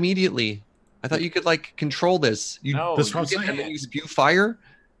 Exhale it immediately. I thought you could like control this. You No, That's what I'm you saying. and then you spew fire.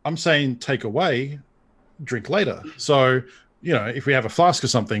 I'm saying take away, drink later. So, if we have a flask or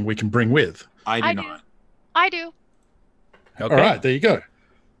something, we can bring with. I do I do. not. I do. Okay. All right, there you go.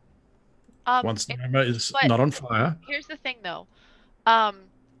 Once it- Noma is but- not on fire. Here's the thing, though.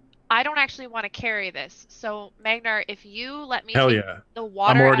 I don't actually want to carry this. So, Magnar, if you let me Hell take yeah. the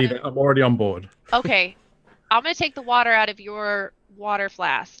water I'm already on board. Okay. I'm going to take the water out of your water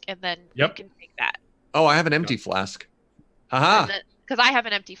flask, and then Yep. you can take that. Oh, I have an empty flask. Haha. Because I have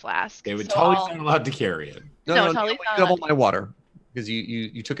an empty flask. They would so totally I'll- not allowed to carry it. No, Tully's not double allowed my water because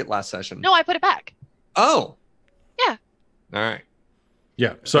you took it last session. No, I put it back. Oh. Yeah. All right.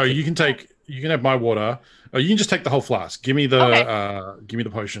 Yeah. So you can have my water, or you can just take the whole flask. Give me the Okay.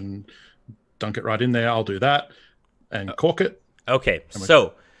 potion, dunk it right in there. I'll do that and cork it. Okay,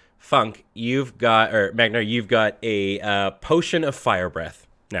 so Funk, Magnar, you've got a potion of fire breath.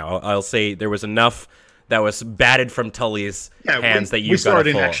 Now, I'll say there was enough that was batted from Tully's hands that we you've saw got it a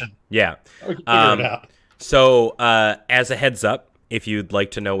in full. action. Yeah. We can figure it out. So, as a heads up, if you'd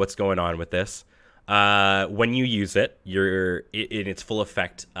like to know what's going on with this, when you use it, in its full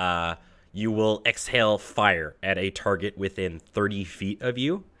effect, you will exhale fire at a target within 30 feet of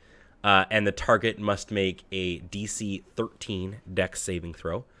you, and the target must make a DC 13 Dex saving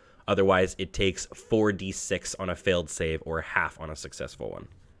throw. Otherwise, it takes 4d6 on a failed save or half on a successful one.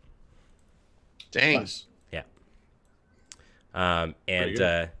 Dang. Nice. Yeah. Pretty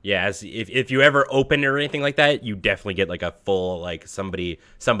good. If you ever open it or anything like that, you definitely get like a full somebody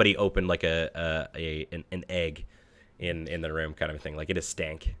opened like an egg in the room kind of thing. Like it is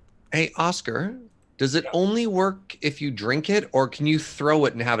stank. Hey, Oscar, does it only work if you drink it, or can you throw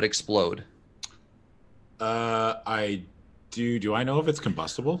it and have it explode? I do. Do I know if it's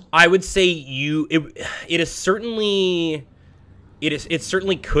combustible? I would say it certainly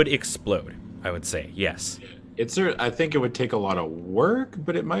could explode. I would say yes. I think it would take a lot of work,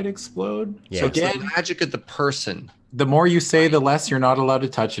 but it might explode. Yeah. So So it's the again, magic of the person. the more you say, the less you're not allowed to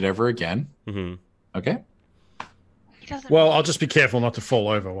touch it ever again. Mm-hmm. Okay. He doesn't. Well, I'll just be careful not to fall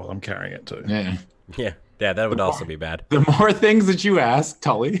over while I'm carrying it too. Yeah. Yeah. Yeah, that would also be bad. The more things that you ask,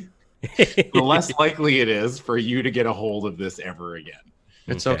 Tully, the less likely it is for you to get a hold of this ever again.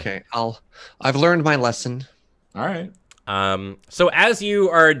 It's okay. I've learned my lesson. All right. So as you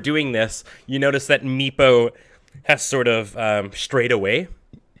are doing this, you notice that Meepo has sort of strayed away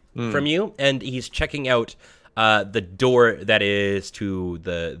from you, and he's checking out the door that is to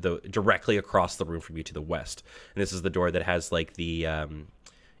the directly across the room from you to the west. And this is the door that has like the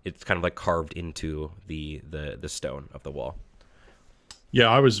it's kind of like carved into the stone of the wall. Yeah,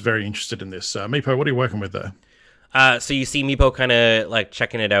 I was very interested in this. Meepo, what are you working with there? So you see Meepo kind of like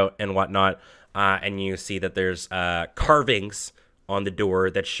checking it out and whatnot, and you see that there's carvings on the door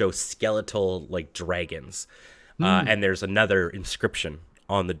that show skeletal like dragons, and there's another inscription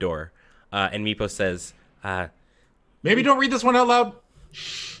on the door. And Meepo says, Maybe don't read this one out loud.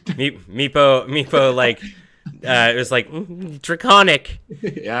 Meepo like it was like draconic.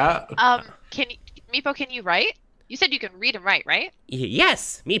 Yeah. Meepo, can you write? You said you can read and write, right?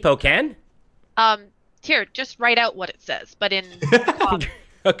 Yes, Meepo can. Here, just write out what it says, but in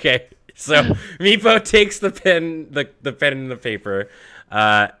Okay, so Meepo takes the pen, the pen and the paper,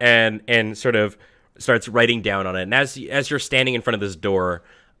 and sort of starts writing down on it. And as you're standing in front of this door,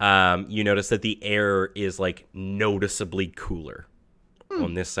 you notice that the air is like noticeably cooler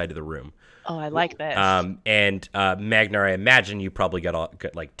on this side of the room. Oh, I like this. And Magnar, I imagine you probably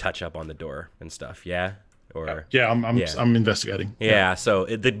got like touch up on the door and stuff, yeah? Or Yeah, I'm investigating. yeah. So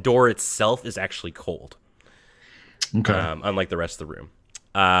the door itself is actually cold. Okay. Unlike the rest of the room.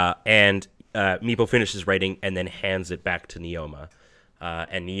 And Meepo finishes writing and then hands it back to Neoma.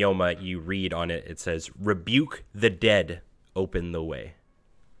 And Neoma, you read on it, it says, "Rebuke the dead, open the way."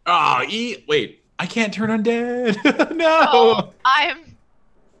 Oh, wait. I can't turn undead. No.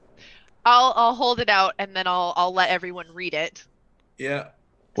 Oh, I'll hold it out and then I'll let everyone read it. Yeah.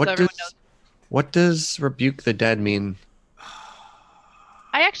 What does rebuke the dead mean?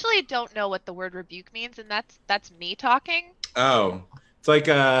 I actually don't know what the word rebuke means, and that's me talking. Oh, it's like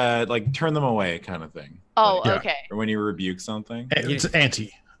turn them away kind of thing. Oh, Yeah. okay. Or when you rebuke something. It's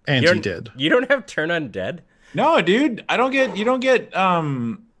anti You don't- dead. You don't have turn undead? No, dude, you don't get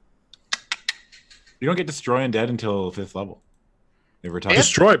destroy undead until 5th level. They were talking.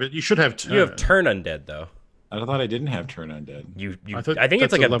 Destroy, but you should have turn. You have turn undead though. I thought I didn't have turn undead. I think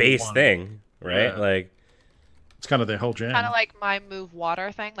it's that's like a a level base 1. thing, right? Yeah. Like It's kind of their whole jam. Kind of like my move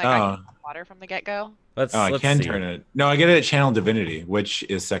water thing. Like I can move water from the get go. let's I let's can see. turn it. No, I get it at channel divinity, which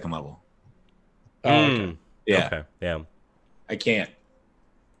is 2nd level. Mm, Yeah, Okay. Yeah. I can't.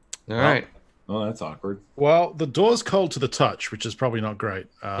 All right. Oh, that's awkward. Well, the door's cold to the touch, which is probably not great.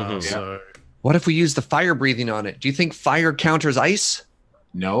 So What if we use the fire breathing on it? Do you think fire counters ice?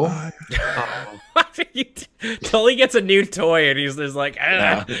 No. Tully gets a new toy and he's like,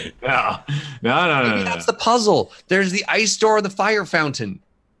 No. No. Maybe that's the puzzle. There's the ice door or the fire fountain.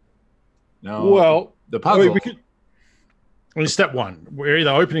 No. well, the puzzle. we could. I mean, step one, we're either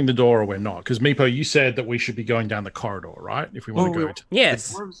opening the door or we're not. Because Meepo, you said that we should be going down the corridor, right? If we want to go.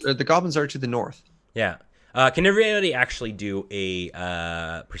 Yes. The goblins are to the north. Yeah. Can everybody actually do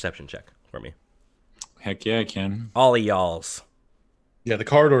a perception check for me? Heck yeah, I can. All of y'all's. Yeah, the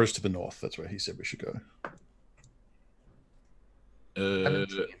corridor is to the north. That's where he said we should go.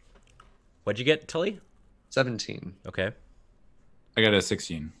 What'd you get, Tully? 17. Okay. I got a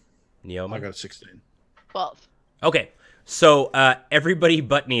 16. Neoma? I got a 16. 12. Okay. So everybody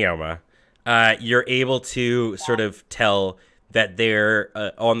but Neoma, you're able to sort of tell that they're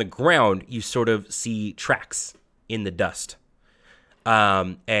on the ground. You sort of see tracks in the dust.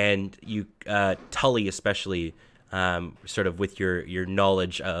 And you, Tully especially, sort of with your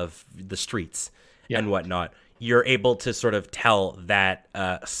knowledge of the streets and whatnot, you're able to sort of tell that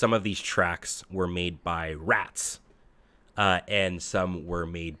some of these tracks were made by rats, and some were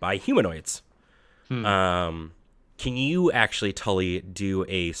made by humanoids. Can you actually, Tully, do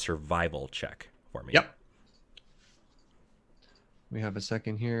a survival check for me? Yep. We have a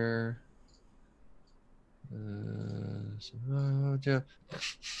second here.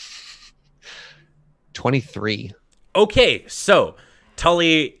 23. Okay, so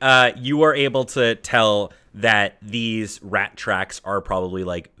Tully, you are able to tell that these rat tracks are probably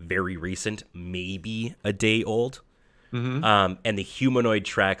like very recent, maybe a day old. Mm-hmm. And the humanoid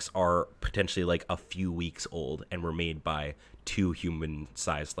tracks are potentially like a few weeks old and were made by 2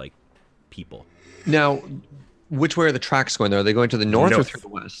 human-sized like people. Now, which way are the tracks going? Are they going to the north or North. through the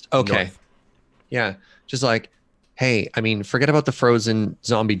west? Okay. North. Yeah. Just like, hey, I mean, forget about the frozen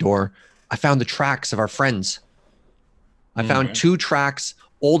zombie door. I found the tracks of our friends. I found 2 tracks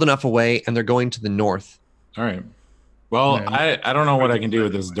old enough away, and they're going to the north. All right. Well, Yeah. I don't know what I can do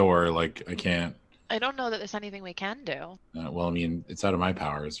with this door. Like, I can't. I don't know that there's anything we can do. Well, I mean, it's out of my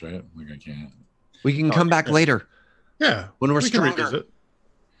powers, right? Like I can't. We can come back later Yeah, when we're we can stronger. revisit.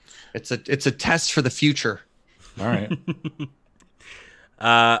 It's a test for the future. All right.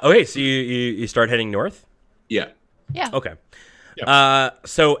 Okay, so you start heading north. Yeah. Yeah. Okay. Yep.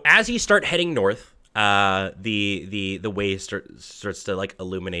 So as you start heading north, the way starts to like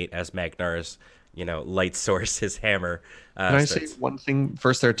illuminate as Magnar's light source, his hammer. Can I say one thing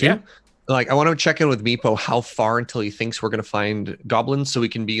first there too? Yeah. Like, I want to check in with Meepo how far until he thinks we're going to find goblins so we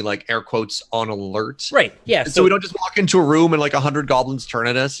can be, like, air quotes, on alert. Right, yeah. So we don't just walk into a room and, like, 100 goblins turn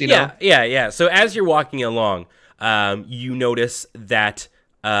at us, you know? Yeah. So as you're walking along, you notice that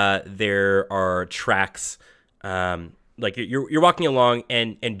there are tracks. Like, you're walking along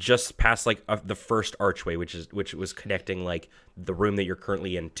and just past, like, the first archway, which was connecting, like, the room that you're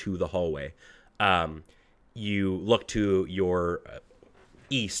currently in to the hallway. You look to your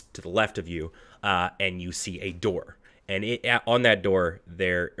east, to the left of you, and you see a door. And on that door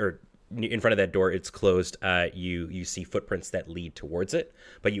there, or in front of that door, it's closed. You see footprints that lead towards it,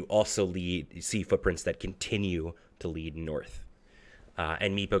 but you also see footprints that continue to lead north.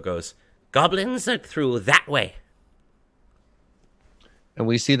 And Meepo goes, "Goblins are through that way." And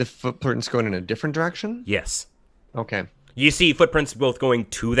we see the footprints going in a different direction? Yes. Okay. You see footprints both going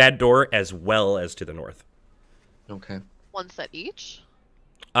to that door as well as to the north. Okay. One set each?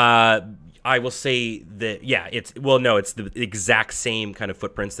 I will say that it's the exact same kind of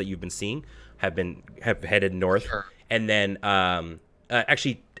footprints that you've been seeing have headed north. Sure. And then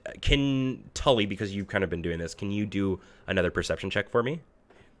actually, can Tully, because you've kind of been doing this, can you do another perception check for me?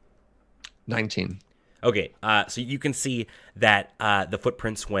 19. Okay, so you can see that the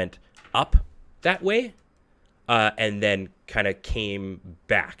footprints went up that way, and then kind of came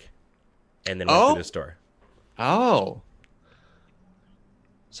back, and then went through this door. Oh.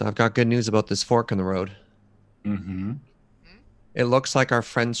 So I've got good news about this fork in the road. Mm-hmm. It looks like our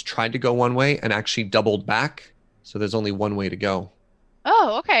friends tried to go one way and actually doubled back. So there's only one way to go.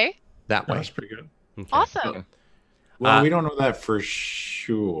 Oh, okay. That way. That's pretty good. Okay. Awesome. Well, we don't know that for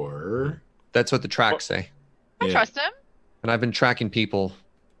sure. That's what the tracks say. I trust him. And I've been tracking people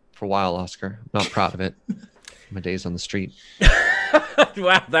for a while, Oscar. I'm not proud of it. My days on the street.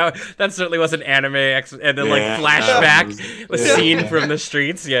 Wow, that certainly was an anime and then like flashback the scene from the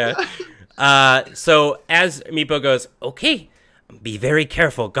streets. Yeah. So as Meepo goes, "Okay, be very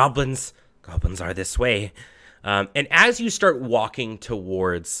careful. Goblins are this way." And as you start walking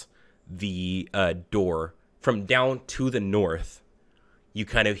towards the door from down to the north, you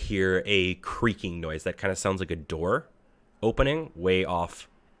kind of hear a creaking noise that kind of sounds like a door opening way off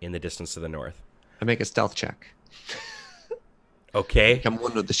in the distance to the north. I make a stealth check. Okay. I'm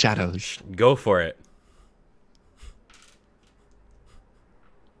one of the shadows. Go for it.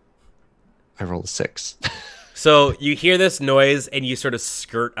 I roll a 6. So you hear this noise and you sort of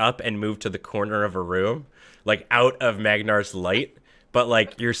skirt up and move to the corner of a room, like out of Magnar's light. But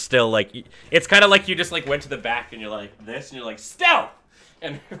like you're still like, it's kind of like you just like went to the back and you're like this and you're like stealth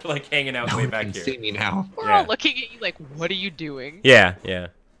and like hanging out No way one back can here. see me now. We're all looking at you like, what are you doing? Yeah.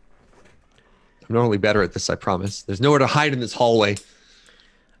 I'm normally better at this, I promise. There's nowhere to hide in this hallway.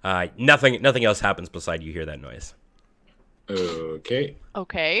 Nothing else happens beside you hear that noise. Okay.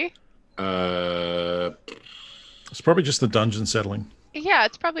 Okay. It's probably just the dungeon settling. Yeah,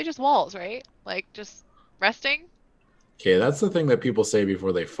 it's probably just walls, right? Like just resting. Okay, that's the thing that people say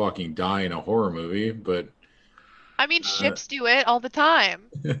before they fucking die in a horror movie, but I mean, ships do it all the time.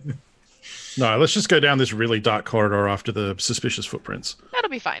 No, let's just go down this really dark corridor after the suspicious footprints. That'll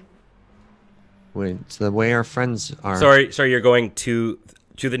be fine. Wait, it's the way our friends are. Sorry, you're going to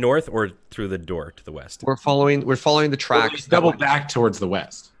the north or through the door to the west? We're following the tracks. double back towards the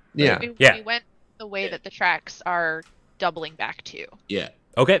west. Yeah. We went the way that the tracks are doubling back to. Yeah.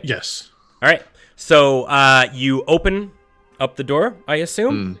 Okay. Yes. All right. So you open up the door, I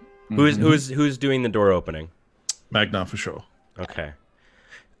assume. Who's doing the door opening? Magnar for sure. Okay.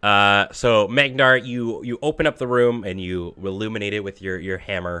 So Magnar, you open up the room and you illuminate it with your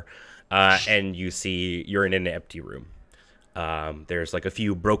hammer, and you see you're in an empty room. There's like a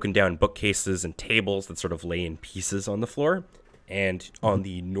few broken down bookcases and tables that sort of lay in pieces on the floor, and on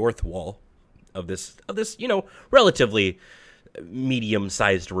the north wall of this relatively medium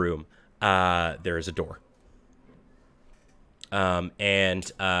sized room, there is a door.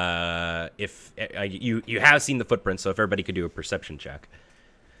 If you have seen the footprints, so if everybody could do a perception check.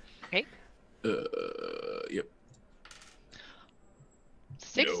 Okay. Yep.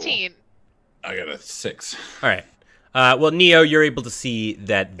 16. I got a 6. All right. Well, Neo, you're able to see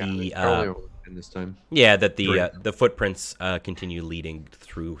that Earlier in this time. the footprints continue leading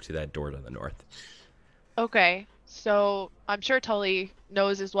through to that door to the north. Okay, so I'm sure Tully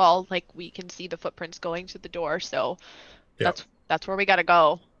knows as well. Like we can see the footprints going to the door, so Yeah. that's where we gotta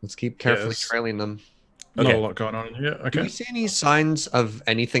go. Let's keep carefully Yes. trailing them. Not Okay. a lot going on in here. Do Okay. we see any signs of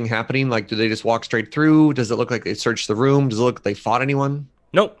anything happening? Like, do they just walk straight through? Does it look like they searched the room? Does it look like they fought anyone?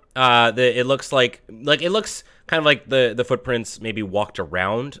 Nope. It looks like it looks kind of like the footprints maybe walked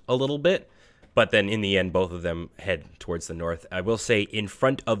around a little bit, but then in the end, both of them head towards the north. I will say, in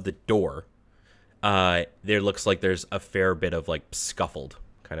front of the door, there looks like there's a fair bit of like scuffled,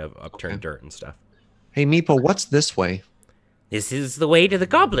 kind of upturned dirt and stuff. Hey, Meepo, what's this way? This is the way to the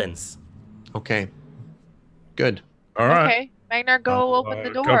goblins. Okay. Good. All right. Okay, Magnar, go open the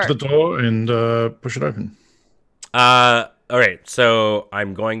door. Go up to the door and push it open. All right. So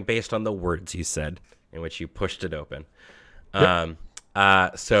I'm going based on the words you said, in which you pushed it open. Yep.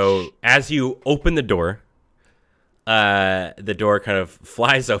 So as you open the door kind of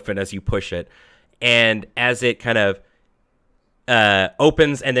flies open as you push it, and as it kind of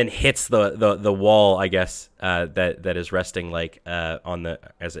opens and then hits the wall, I guess, that is resting like on the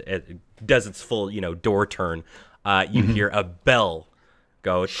as it does its full door turn. You hear a bell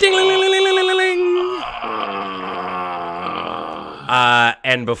go ding ling ling ling ling ling ling ling.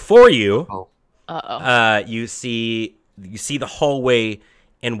 And before you, you see the hallway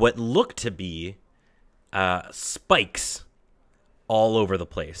and what look to be spikes all over the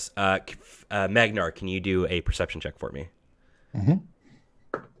place. Magnar, can you do a perception check for me?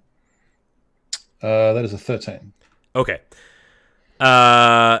 That is a 13. Okay.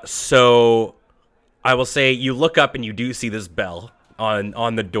 So I will say you look up and you do see this bell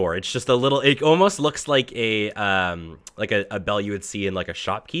on the door. It's just a little. It almost looks like a bell you would see in like a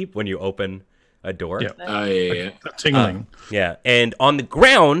shopkeep when you open a door. Yeah. Yeah. Tingling. Yeah, and on the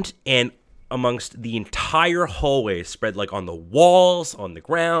ground and amongst the entire hallway, spread like on the walls, on the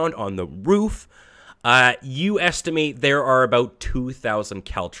ground, on the roof, you estimate there are about 2,000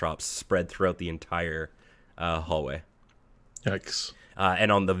 caltrops spread throughout the entire hallway. Yikes.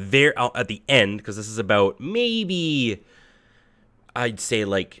 And on the at the end, because this is about maybe, I'd say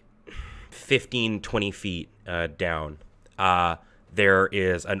like 15, 20 feet down, there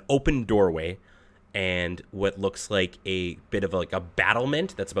is an open doorway and what looks like a bit of like a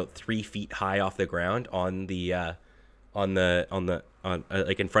battlement that's about 3 feet high off the ground on like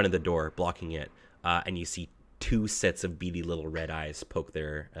in front of the door, blocking it. And you see two sets of beady little red eyes poke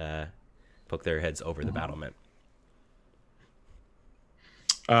their heads over the battlement.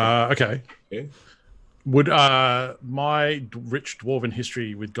 Okay. Okay. Would my rich dwarven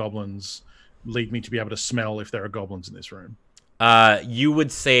history with goblins lead me to be able to smell if there are goblins in this room? You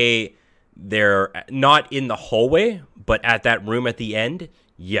would say they're not in the hallway, but at that room at the end,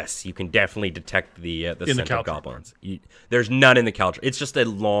 yes, you can definitely detect the scent of goblins. There's none in the caltrop. It's just a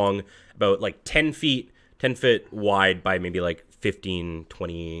long, about like 10 feet wide by maybe like 15,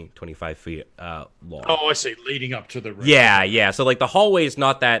 20, 25 feet long. Oh, I see. Leading up to the room. Yeah. So like the hallway is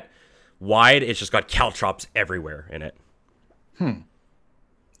not that wide. It's just got caltrops everywhere in it.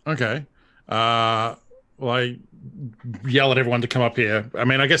 Okay. Well, I yell at everyone to come up here. I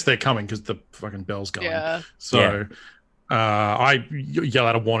mean, I guess they're coming because the fucking bell's going. Yeah. So I yell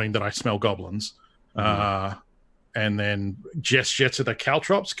out a warning that I smell goblins. And then gesture to the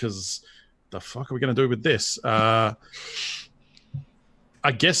caltrops because the fuck are we going to do with this? I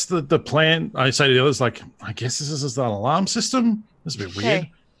guess the plan, I say to the others, like, I guess this is an alarm system. This is a bit weird.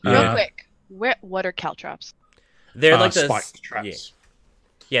 Okay, real quick. What are caltrops? They're like the spiked traps.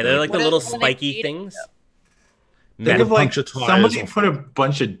 Yeah, they're like the What little is- what are spiky they things. Think Metal. of like Bunch of tires somebody or- put a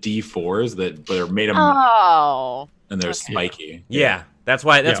bunch of D4s that are made of Oh. and they're Okay. spiky. Yeah, that's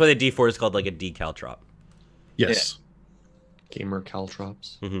why Yeah. the D4 is called like a decaltrop. Yes. Gamer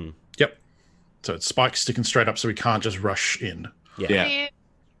caltrops. Mm-hmm. Yep. So it's spikes sticking straight up so we can't just rush in. Yeah.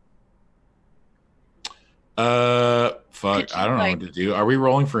 Fuck. Could you, I don't know like- what to do. Are we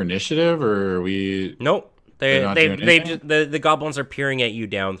rolling for initiative or are we? Nope. They're not doing anything? The goblins are peering at you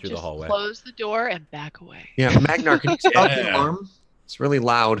down through Just the hallway. close the door and back away. Yeah, Magnar, can you stop the Yeah. alarm? It's really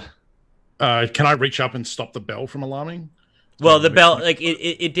loud. Can I reach up and stop the bell from alarming? Well, the bell, like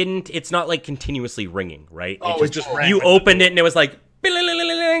it didn't. It's not like continuously ringing, right? Oh, it just rang you when the opened it and it was like,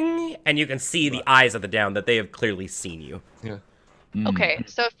 "Bling," and you can see the eyes at the down that they have clearly seen you. Yeah. Okay,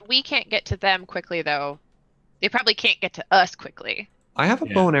 so if we can't get to them quickly, though, they probably can't get to us quickly. I have a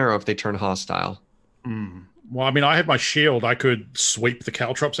bow and arrow if they turn hostile. Well, I mean, I have my shield. I could sweep the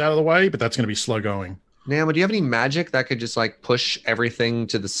caltrops out of the way, but that's going to be slow going. Nama, do you have any magic that could just like push everything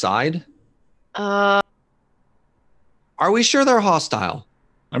to the side? Uh, Are we sure they're hostile?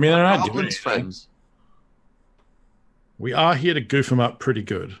 I mean, they're not doing Goblins anything. friends. We are here to goof them up pretty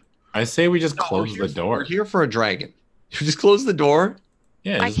good. I say we just close We're the door. We're here for a dragon. You just close the door.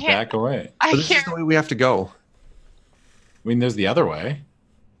 Yeah, I just can't- back away. I But this is can't. the way we have to go. I mean, there's the other way.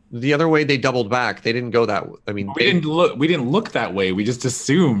 The other way they doubled back. They didn't go that. I mean, We didn't look. We didn't look that way. We just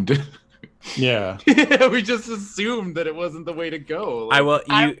assumed. Yeah. We just assumed that it wasn't the way to go. I will.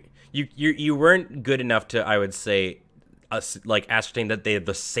 You weren't good enough to, I would say, like ascertain that they have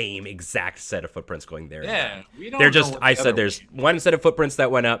the same exact set of footprints going there. and Yeah, back. we don't. They're know just. what I the said other there's way- one set of footprints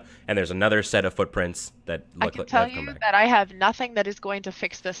that went up, and there's another set of footprints that I look can like tell have come you back. that I have nothing that is going to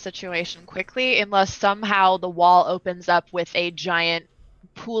fix this situation quickly unless somehow the wall opens up with a giant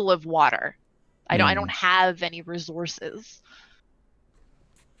pool of water. I don't have any resources.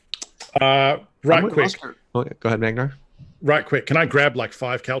 I'm Right with quick. Oscar. Oh, yeah, go ahead, Magnar. Right quick. Can I grab like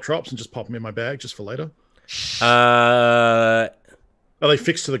 5 caltrops and just pop them in my bag just for later? Uh, Are they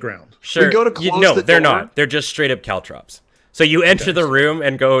fixed to the ground? sure. go to close no, the they're door. not. They're just straight up caltrops. So you enter the room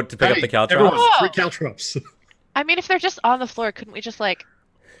and go to pick up the caltrops. Everyone, Oh. 3 caltrops. I mean, if they're just on the floor, couldn't we just like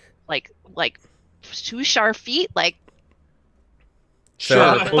swoosh our feet? Like, So-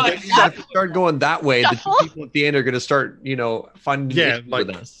 Sure. Well, then you have to start going that way. The two Shuffle? people at the end are going to start, finding Yeah, issues like-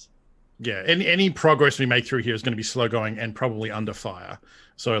 with us. Yeah, any progress we make through here is going to be slow going and probably under fire.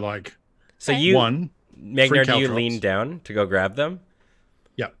 So like So you, one, Magnar, do you caltrops. lean down to go grab them?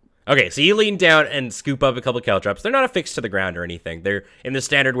 Yep. Okay, so you lean down and scoop up a couple caltrops. They're not affixed to the ground or anything. They're in the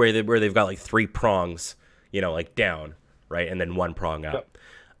standard way where they've got like 3 prongs, like down, right, and then 1 prong up.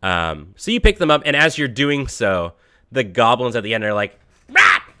 So you pick them up, and as you're doing so, the goblins at the end are like,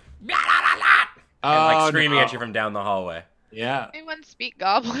 "Rat! Blah, blah, blah, blah," and like screaming at you from down the hallway. Yeah. anyone speak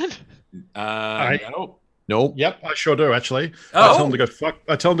Goblin? Nope. Nope. yep, I sure do actually. Oh. I tell them to go fuck.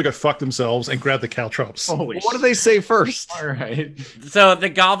 I tell them to go fuck themselves and grab the caltrops. Holy What do they say first? All right. So the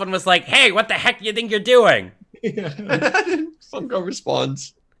goblin was like, "Hey, what the heck do you think you're doing?" Funko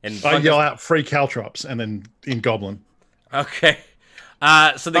responds. And I yell out free caltrops and then in goblin okay.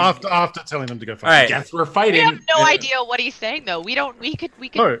 So the after telling them to go fuck. All right. Guess we're We fighting. have no idea what he's saying though. We could.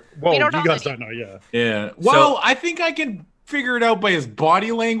 No, well, We don't you know guys that don't know, yeah. Yeah. Well, I think I can figure it out by his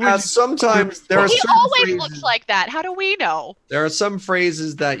body language. Sometimes there are He certain always phrases, looks like that. How do we know? there are some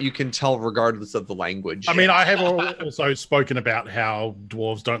phrases that you can tell regardless of the language. I mean, I have also spoken about how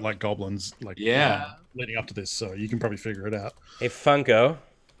dwarves don't like goblins, like Yeah. leading up to this, so you can probably figure it out. hey Funko,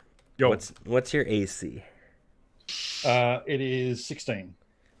 Yo, what's your AC? it is 16.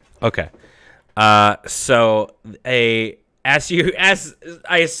 Okay. So as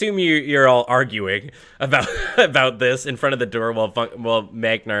I assume you're all arguing about this in front of the door while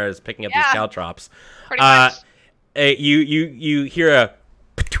Magnar is picking up these Yeah. caltrops. Pretty much. You hear a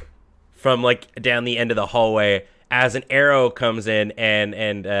from like down the end of the hallway as an arrow comes in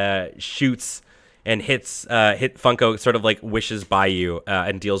and shoots and hit Funko, sort of like wishes by you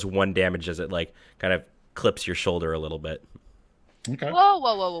and deals 1 damage as it like kind of clips your shoulder a little bit. Okay. Whoa,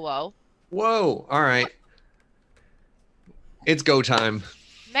 whoa, whoa, whoa, whoa. Whoa. All right. It's go time.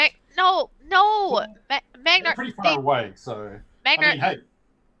 No. Magnar, pretty far away, so Magnar, I mean, hey,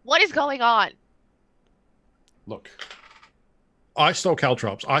 what is going on? look. I stole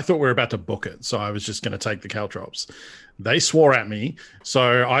caltrops. I thought we were about to book it, so I was just going to take the caltrops. They swore at me,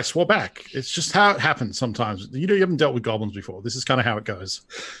 so I swore back. It's just how it happens sometimes. You haven't dealt with goblins before. This is kind of how it goes.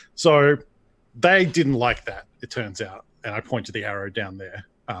 So they didn't like that, it turns out. And I point to the arrow down there.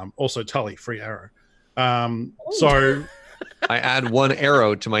 Also, Tully, free arrow. So I add 1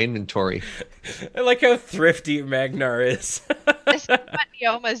 arrow to my inventory. I like how thrifty Magnar is. This is what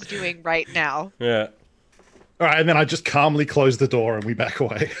Neoma's doing right now. Yeah. all right, and then I just calmly close the door and we back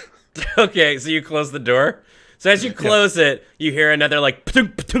away. Okay, so you close the door. So as you close it, you hear another like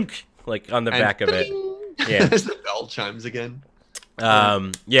patunk, patunk, like on the And back of it. Yeah. As the bell chimes again.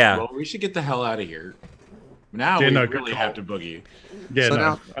 Yeah. Well, we should get the hell out of here. Now Yeah, we no, good really call. have to boogie. Yeah, So no,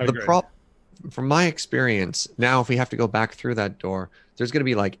 now I the agree. from my experience, now if we have to go back through that door, there's going to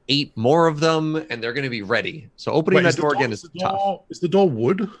be like 8 more of them, and they're going to be ready. So opening Wait, that door again is tough. Is the door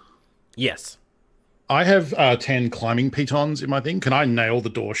wood? Yes. I have 10 climbing pitons in my thing. Can I nail the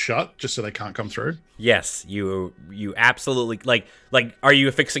door shut just so they can't come through? Yes. You absolutely like. Are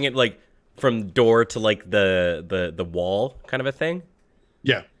you fixing it like from door to like the wall kind of a thing?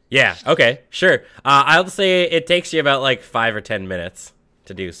 Yeah. Yeah. Okay. Sure. I'll say it takes you about like 5 or 10 minutes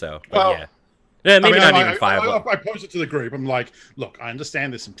to do so. But Well, yeah. Maybe I mean, not I, even 5. I pose it to the group. I'm like, look, I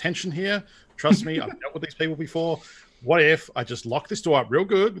understand there's some tension here. Trust me, I've dealt with these people before. What if I just lock this door up real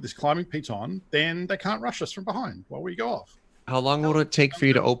good with this climbing piton? Then they can't rush us from behind while we go off. How long will it take for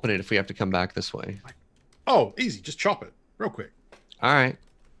you to open it if we have to come back this way? Oh, easy. Just chop it real quick. All right.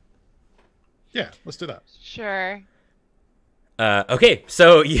 Yeah, let's do that. Sure. Okay,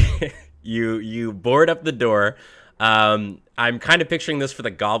 so you board up the door. I'm kind of picturing this for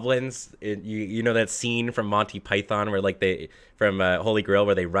the goblins. You know that scene from Monty Python where like they from Holy Grail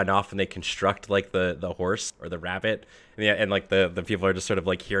where they run off and they construct like the horse or the rabbit, and like the people are just sort of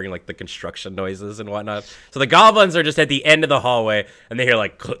like hearing like the construction noises and whatnot. So the goblins are just at the end of the hallway and they hear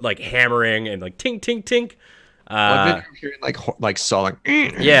like hammering and like tink tink tink. I'm hearing like sawing.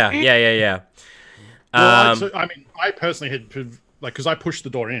 Yeah. Well, I mean, I personally had because I pushed the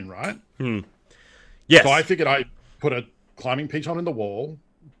door in, right? Yes. So I figured I put a climbing pigeon in the wall,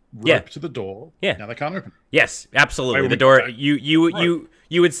 rope to the door. Yeah. Now they can't open it. Yes, absolutely. The door.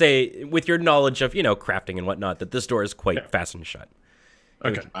 You would say with your knowledge of crafting and whatnot that this door is quite fastened shut.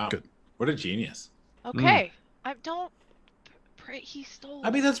 Okay. Wow. Good. What a genius. Okay. I don't. He stole.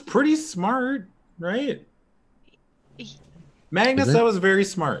 I mean, that's pretty smart, right? He- Magnus, Is it? that was very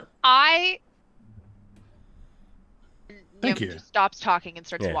smart. Thank Nim you. just stops talking and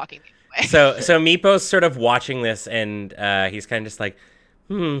starts walking the other way. So Meepo's sort of watching this, and he's kind of just like,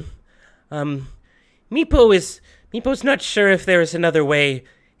 Meepo's not sure if there is another way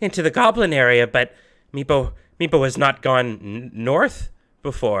into the goblin area, but Meepo has not gone north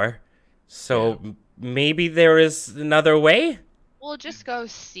before, so maybe there is another way. We'll just go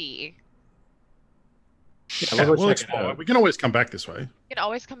see. Yeah, We'll explore. We can always come back this way. You can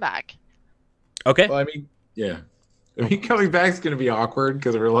always come back. Okay. Well, I mean, yeah. I mean, coming back is going to be awkward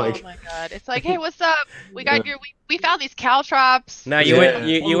because we're like, Oh my god! It's like, hey, what's up? We got we found these caltrops. Now Yeah.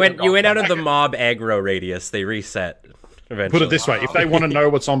 you went out of the mob aggro radius. They reset eventually. Put it this way: if they want to know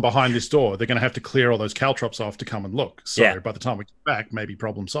what's on behind this door, they're going to have to clear all those caltrops off to come and look. So by the time we get back, maybe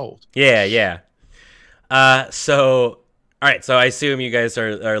problem solved. Yeah. So all right. So I assume you guys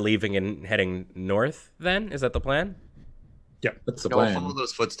are leaving and heading north. Then is that the plan? that's the No, plan. follow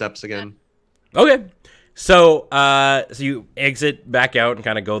those footsteps again. Okay. So so you exit back out and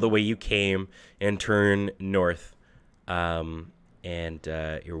kind of go the way you came and turn north, and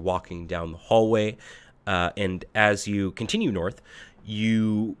you're walking down the hallway, and as you continue north,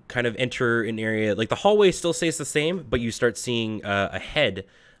 you kind of enter an area like the hallway still stays the same, but you start seeing ahead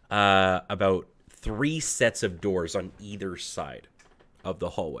about 3 sets of doors on either side of the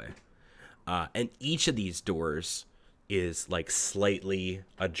hallway, and each of these doors is like slightly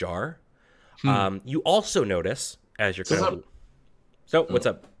ajar. You also notice as you're kind of. So what's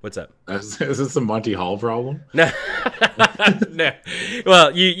up? What's up? Is this a Monty Hall problem? No. No.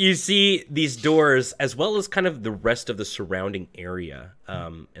 Well, you see these doors as well as kind of the rest of the surrounding area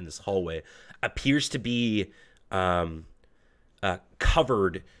in this hallway appears to be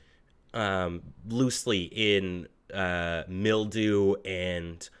covered loosely in mildew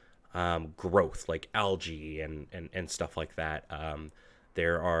and growth, like algae and stuff like that.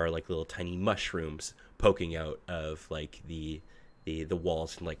 There are like little tiny mushrooms poking out of like the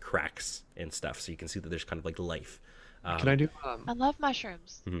walls and like cracks and stuff, so you can see that there's kind of like life. Can I do? I love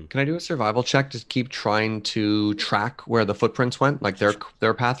mushrooms. Can I do a survival check to keep trying to track where the footprints went, like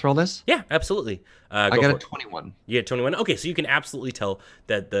their path through all this? Yeah, absolutely. I Go got for a it. 21. You had 21. Okay, so you can absolutely tell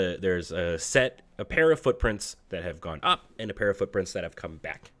that there's a pair of footprints that have gone up and a pair of footprints that have come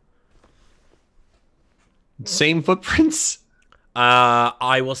back. Same footprints?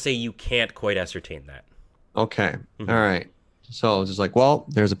 I will say you can't quite ascertain that. Okay. All right. So it's just like, well,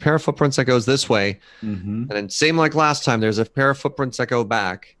 there's a pair of footprints that goes this way, Mm-hmm. and then same like last time, there's a pair of footprints that go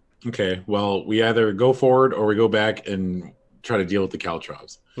back. Okay, well, we either go forward or we go back and try to deal with the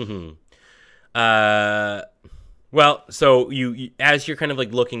caltrops. Well, so you as you're kind of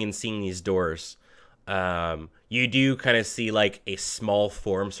like looking and seeing these doors, you do kind of see like a small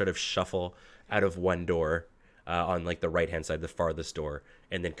form sort of shuffle out of one door on like the right hand side, the farthest door,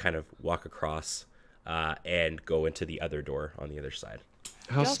 and then kind of walk across and go into the other door on the other side.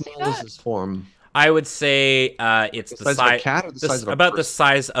 How Y'all see small is that? this form? I would say it's The the size of a size cat or the size of a about the person?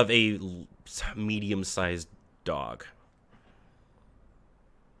 size of a medium-sized dog.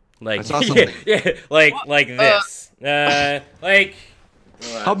 Like I saw something. like this. Like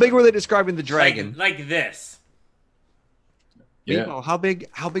How big were they describing the dragon? like this. Yeah. Meepo, how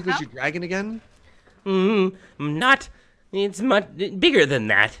big was your dragon again? Not. It's much bigger than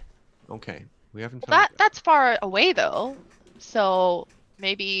that. Okay. We haven't Well, found that's far away though, so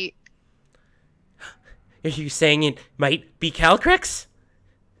maybe. Are you saying it might be Calcrix?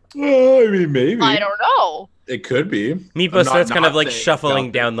 Well, I mean, maybe. I don't know. It could be. Meepo I'm starts kind of not like saying shuffling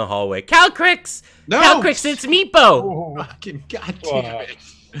Calcrix. down the hallway. Calcrix! No! Calcrix, it's Meepo! Fucking goddamn it.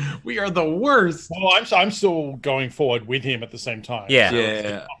 We are the worst. Well, I'm still going forward with him at the same time. Yeah. So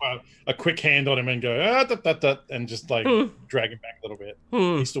Yeah. pop a quick hand on him and go and just like drag him back a little bit.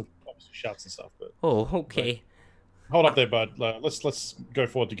 He still obviously shouts and stuff, but Oh, okay. hold up there, bud. Let's go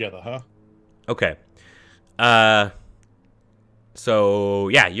forward together, huh? Okay. So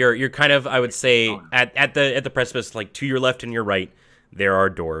yeah, you're kind of, I would say, at the precipice, like to your left and your right, there are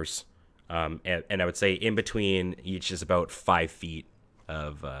doors. And I would say in between each is about 5 feet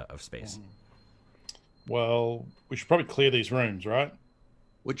of space. Well, we should probably clear these rooms, right?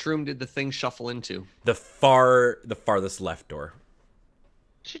 Which room did the thing shuffle into? The farthest left door.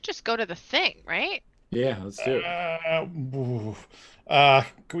 Should just go to the thing, right? Yeah, let's do it.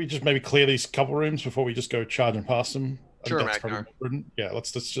 Can we just maybe clear these couple rooms before we just go charging past them? I think Sure, that's probably Magnar. more prudent. Yeah,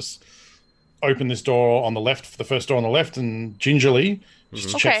 let's just open this door on the left, the first door on the left, and gingerly just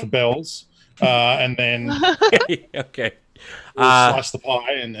to check Okay. for bells, and then Okay. we'll slice the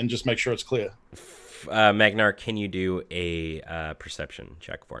pie and just make sure it's clear. Magnar, can you do a perception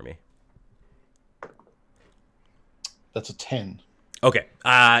check for me? That's a 10. Okay.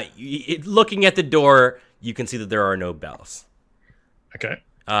 Looking at the door, you can see that there are no bells. Okay.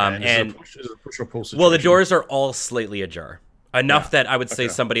 And is it a push or pull situation? well, the doors are all slightly ajar. Enough that I would say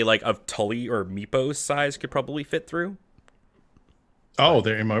Okay. somebody like of Tully or Meepo's size could probably fit through. Oh,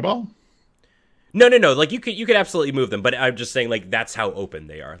 they're immobile? No. Like you could absolutely move them, but I'm just saying like that's how open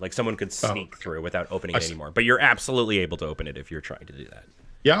they are. Like someone could sneak through without opening it see. anymore. But you're absolutely able to open it if you're trying to do that.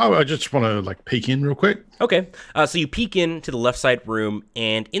 Yeah, I just want to like peek in real quick. Okay. So you peek into the left side room,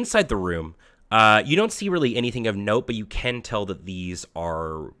 and inside the room, you don't see really anything of note, but you can tell that these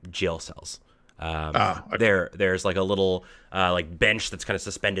are jail cells. Okay. There's like a little like bench that's kind of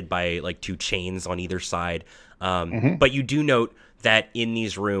suspended by like 2 chains on either side. But you do note that in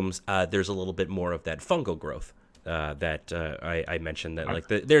these rooms, there's a little bit more of that fungal growth that I mentioned. That like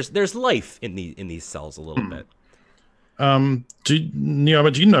there's life in these cells a little bit. Do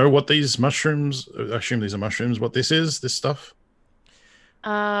you know what these mushrooms? I assume these are mushrooms. What this is? This stuff?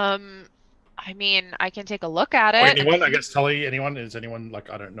 I mean, I can take a look at Or it. anyone? I guess Tully. Anyone? Is anyone like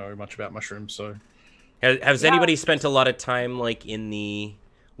I don't know much about mushrooms, so Has anybody spent a lot of time like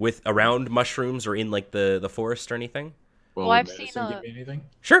around mushrooms or in like the forest or anything? Well, Well, I've would seen medicine a- give me anything?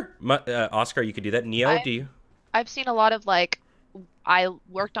 Sure, Oscar, you could do that. Neo, do you? I've seen a lot of I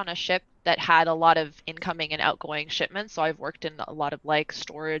worked on a ship that had a lot of incoming and outgoing shipments, so I've worked in a lot of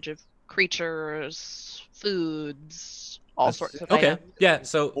storage of creatures, foods, all That's- sorts of Okay, items. yeah.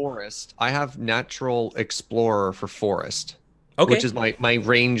 So Forest. I have Natural Explorer for Forest, okay, which is my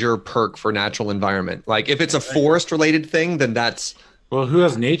Ranger perk for natural environment. Like if it's a forest related thing, then that's Well, who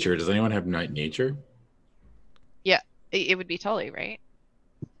has nature? Does anyone have nature? It would be Tully, right?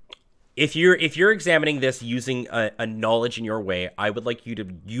 if you're examining this using a knowledge in your way, I would like you to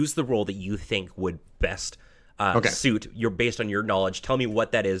use the role that you think would best suit based on your knowledge. Tell me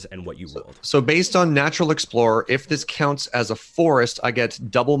what that is and what you rolled. so based on Natural Explorer. If this counts as a forest, I get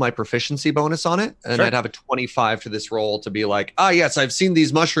double my proficiency bonus on it, and Sure. I'd have a 25 to this roll to be like, yes, I've seen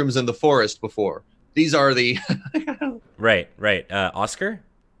these mushrooms in the forest before. These are the Right. Oscar.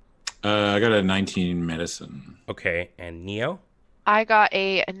 I got a 19 medicine. Okay, and Neo. I got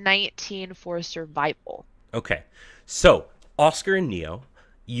a 19 for survival. Okay, so Oscar and Neo,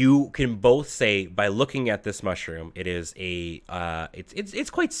 you can both say by looking at this mushroom, it is it's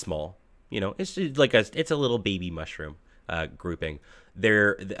quite small. You know, it's just like it's a little baby mushroom grouping.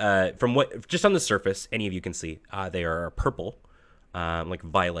 They're from what just on the surface, any of you can see, they are purple, like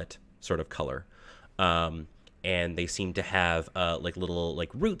violet sort of color, and they seem to have like little like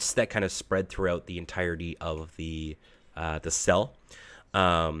roots that kind of spread throughout the entirety of the cell.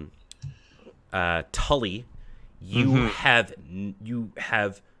 Tully, you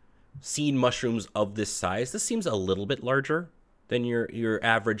have seen mushrooms of this size. This seems a little bit larger than your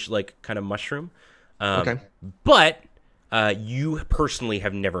average like kind of mushroom. Okay. But you personally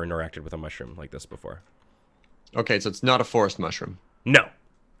have never interacted with a mushroom like this before. Okay, so it's not a forest mushroom. No.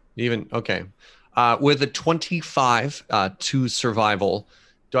 Even okay. With a 25 to survival,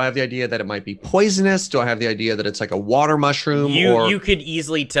 do I have the idea that it might be poisonous? Do I have the idea that it's like a water mushroom? You could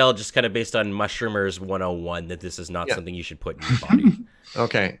easily tell just kind of based on Mushroomers 101 that this is not something you should put in your body.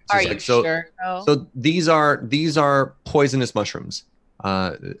 Okay. So Are it's you like, so, sure? though? So these are poisonous mushrooms.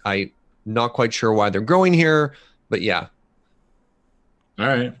 I not quite sure why they're growing here, but yeah. All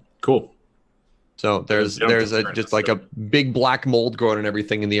right, cool. So there's They don't get a friends, just like so- a big black mold growing and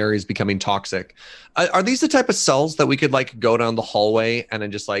everything, and the area is becoming toxic. Are these the type of cells that we could like go down the hallway and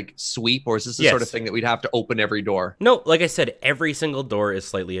then just like sweep, or is this the sort of Yes. thing that we'd have to open every door? No, like I said, every single door is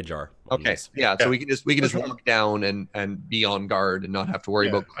slightly ajar. on Okay, this. yeah. So we can just That's walk down and be on guard and not have to worry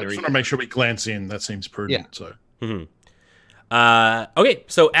Yeah, about I just clearing. want to make sure we glance in. That seems prudent. So Okay,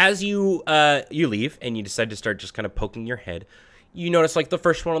 so as you leave and you decide to start just kind of poking your head, you notice like the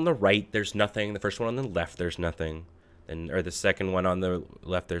first one on the right, there's nothing. The first one on the left, there's nothing. and or the second one on the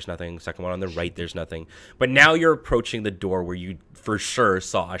left, there's nothing. Second one on the right, there's nothing. But now you're approaching the door where you for sure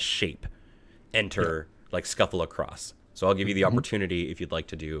saw a shape enter, like scuffle across. So I'll give you the opportunity if you'd like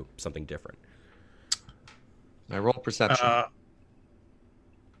to do something different. I roll perception. I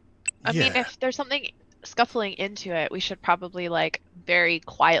mean, if there's something scuffling into it, we should probably like very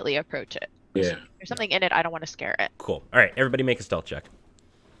quietly approach it. Yeah. If there's something in it, I don't want to scare it. Cool. All right, everybody make a stealth check.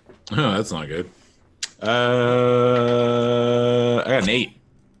 Oh, that's not good. I got an 8.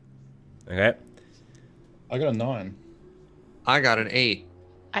 Okay. I got a 9. I got an 8.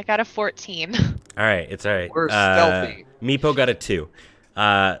 I got a 14. All right, it's all right. We're stealthy. Meepo got a 2.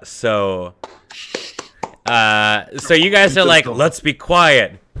 So you guys are like, let's be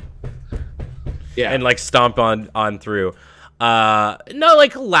quiet. Yeah. And like stomp on through. Not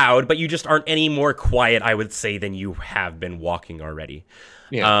like loud, but you just aren't any more quiet, I would say, than you have been walking already.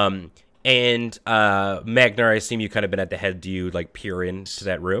 Yeah. And Magnar, I assume you kind of been at the head. Do you like peer into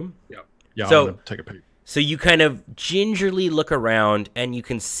that room? Yeah, So- I'm gonna take a peek. So you kind of gingerly look around, and you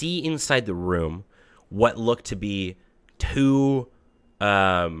can see inside the room what look to be two.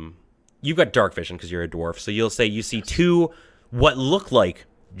 You've got dark vision because you're a dwarf, so you'll say you see two what look like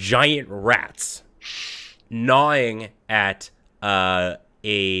giant rats gnawing at like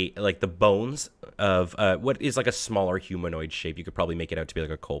the bones of what is like a smaller humanoid shape. You could probably make it out to be like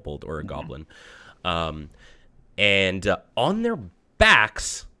a kobold or a goblin. And on their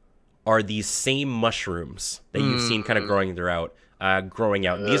backs are these same mushrooms that you've seen kind of growing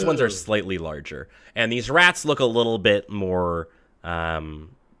out. These ones are slightly larger, and these rats look a little bit more The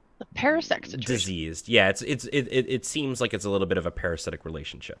parasect situation. diseased. Yeah, it seems like it's a little bit of a parasitic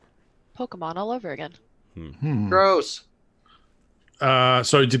relationship. Pokemon all over again. Gross.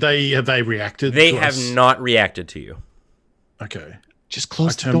 So have they reacted? They to have us? not reacted to you. Okay. Just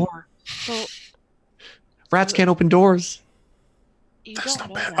close the turn- door. Well, Rats can't open doors. you That's don't not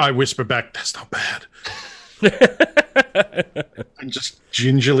know bad. that. I whisper back, that's not bad. And just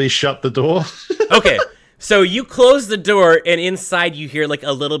gingerly shut the door. Okay, so you close the door, and inside you hear like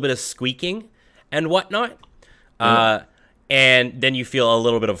a little bit of squeaking and whatnot. And then you feel a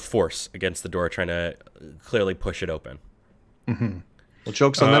little bit of force against the door, trying to clearly push it open. Well,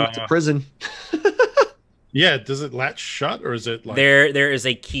 joke's on them. It's a prison. Yeah, does it latch shut or is it like There is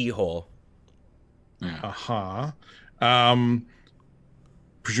a keyhole.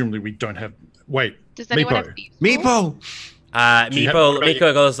 presumably we don't have wait. Does anyone Meepo. have thieves' tools? Meepo. Do you have-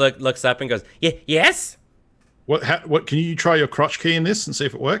 Meepo looks up and goes, yes? What can you try your crotch key in this and see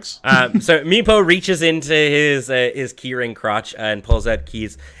if it works? So Meepo reaches into his keyring crotch and pulls out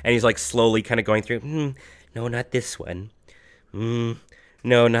keys, and he's like slowly kind of going through. No, not this one.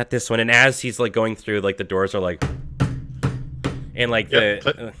 No, not this one. And as he's like going through, like the doors are like, and like Yep,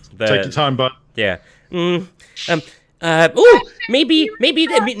 the take your time, bud. yeah. Maybe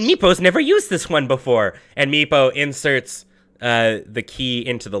Meepo's never used this one before. And Meepo inserts the key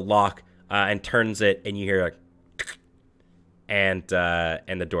into the lock and turns it, and you hear a and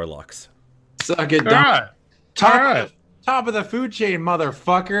the door locks. Suck it All down. right. Top, All right. top of the food chain,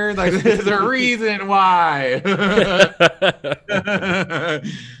 motherfucker. Like, there's a reason why.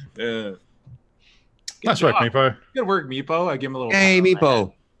 Yeah. Nice work, Meepo. Good work, Meepo. I give him a little. Hey, pat on the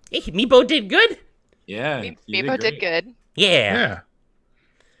Meepo. head. Hey, Meepo did good. Yeah. you Meepo did great. good. Yeah.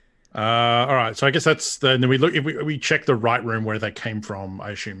 All right. So I guess that's then we look if we check the right room where they came from.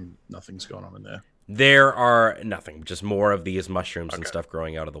 I assume nothing's going on in there. There are nothing, just more of these mushrooms and Okay. stuff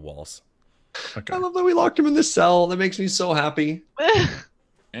growing out of the walls. Okay. I love that we locked him in the cell. That makes me so happy.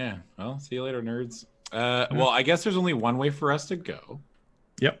 Yeah. Well, see you later, nerds. Well, I guess there's only one way for us to go.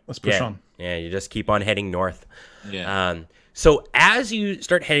 Yep. Let's push Yeah. on. Yeah, you just keep on heading north. Yeah. So as you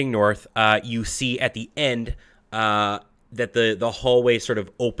start heading north, you see at the end that the hallway sort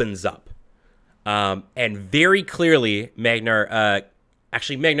of opens up. And very clearly, Magnar,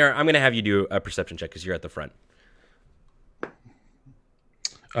 Magnar, I'm going to have you do a perception check because you're at the front.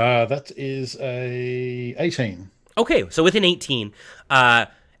 That is a 18. Okay, so within 18,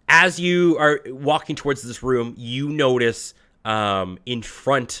 as you are walking towards this room, you notice in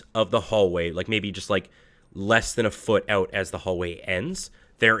front of the hallway, like maybe just like less than a foot out as the hallway ends,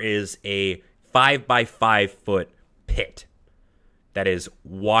 there is a 5 by 5 foot pit that is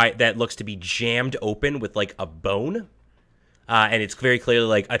wide, that looks to be jammed open with like a bone, and it's very clearly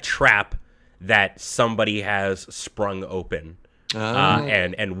like a trap that somebody has sprung open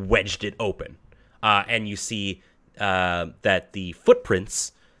and wedged it open, and you see that the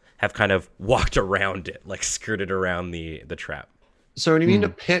footprints have kind of walked around it, like skirted around the trap. So when you mean a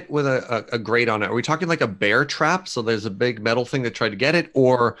pit with a grate on it, are we talking like a bear trap? So there's a big metal thing that tried to get it,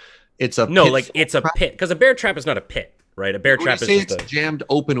 or it's a No, pit like it's a pit, because a bear trap is not a pit. right? A bear When trap you is say just it's jammed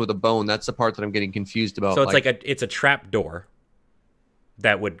open with a bone, that's the part that I'm getting confused about. So it's a trap door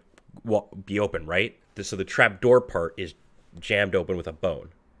that would be open, right? So the trap door part is jammed open with a bone.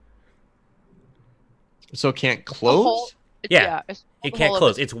 So it can't The hole- close? Yeah. it's It the can't hole of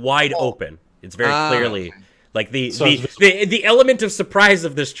close. it. It's wide hole. open. It's very Ah, clearly okay. like So it's the element of surprise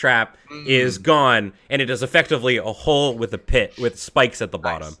of this trap is gone, and it is effectively a hole with a pit with spikes at the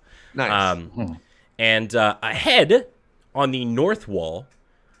bottom. Nice. And ahead on the north wall,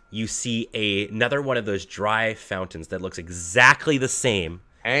 you see another one of those dry fountains that looks exactly the same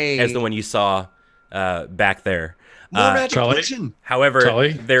Hey. as the one you saw back there. More magic Charlie? potion. However,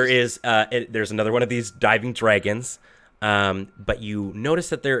 Tully? there's another one of these diving dragons, but you notice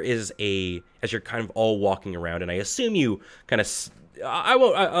that there is as you're kind of all walking around, and I assume you kind of,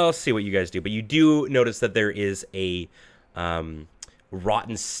 I'll see what you guys do, but you do notice that there is a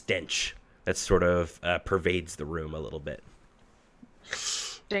rotten stench that sort of pervades the room a little bit.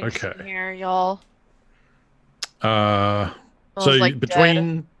 Stinks Okay. in here, y'all. So Smells like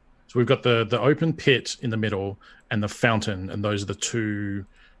between, so we've got the open pit in the middle and the fountain, and those are the two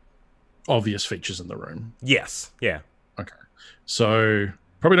obvious features in the room. Yes. Yeah. Okay. So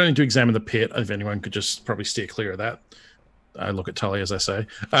probably don't need to examine the pit. If anyone could just probably steer clear of that. I look at Tully as I say.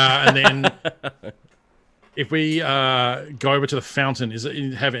 And then if we go over to the fountain, does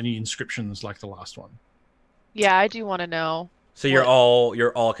it have any inscriptions like the last one? Yeah, I do want to know. So you're all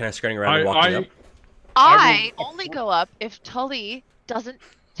kind of skirting around and walking up. I only go up if Tully doesn't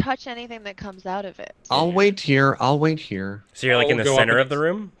touch anything that comes out of it. I'll wait here. I'll wait here. So you're like in the I'll go center up of the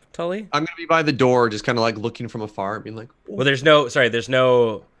room, Tully? I'm gonna be by the door, just kind of like looking from afar, being like, Well, there's no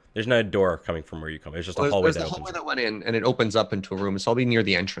door coming from where you come. It's just a hallway there's that the opens. hallway that went in, and it opens up into a room. So I'll be near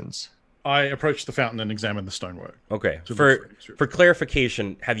the entrance. I approach the fountain and examine the stonework. Okay. So For that's- for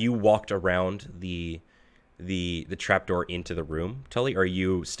clarification, have you walked around the trapdoor into the room, Tully? Or are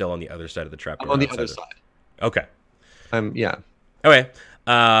you still on the other side of the trapdoor? I'm on the outside other of it? side. Okay. Yeah. Okay.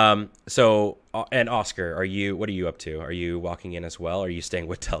 So and Oscar, what are you up to? Are you walking in as well? Or are you staying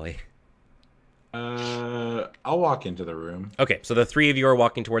with Tully? I'll walk into the room. Okay. So the three of you are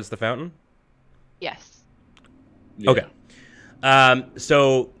walking towards the fountain. Yes. Yeah. Okay.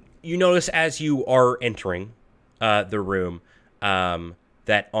 So you notice as you are entering the room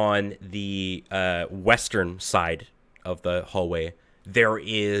that on the western side of the hallway there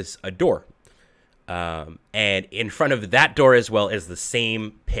is a door. And in front of that door as well is the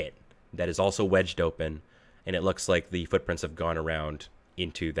same pit that is also wedged open, and it looks like the footprints have gone around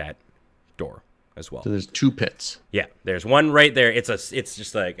into that door as well. So there's two pits. Yeah, there's one right there. It's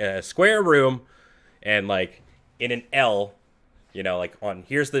just like a square room, and like in an L, like on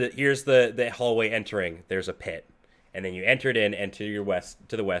here's the hallway entering. There's a pit, and then you entered in, and to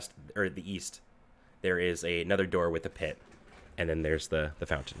the west or the east, there is another door with a pit, and then there's the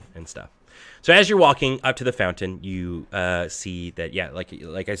fountain and stuff. So as you're walking up to the fountain, you see that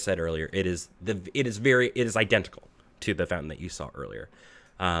like I said earlier, it is identical to the fountain that you saw earlier.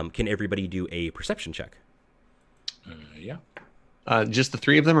 Can everybody do a perception check? Yeah. Just the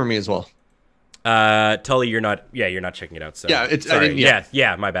three of them, or me as well? Tully, you're not checking it out. So Yeah, it's- I sorry. didn't-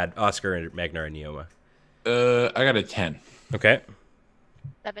 Yeah, my bad. Oscar and Magnar and Neoma. I got a 10. Okay.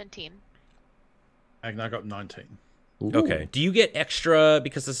 17. Agna got 19. Ooh. Okay. Do you get extra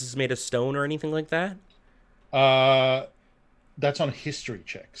because this is made of stone or anything like that? That's on history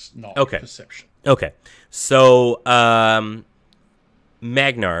checks, not Okay. perception. Okay. So,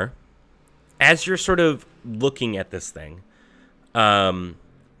 Magnar, as you're sort of looking at this thing,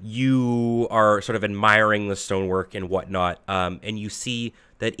 you are sort of admiring the stonework and whatnot, and you see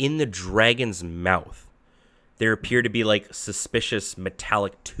that in the dragon's mouth, there appear to be like suspicious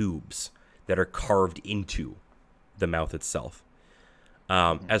metallic tubes that are carved into the mouth itself,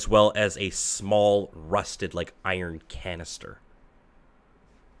 as well as a small rusted like iron canister.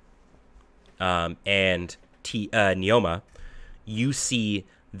 And Neoma, you see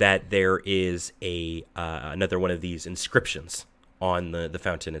that there is another one of these inscriptions on the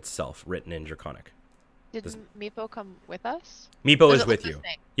fountain itself, written in Draconic. Did Meepo come with us? Meepo Does is it with look the you.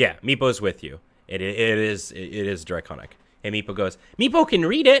 same? Yeah, Meepo is with you. It is Draconic. And Meepo goes, Meepo can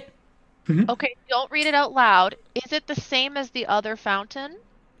read it. Okay, don't read it out loud. Is it the same as the other fountain?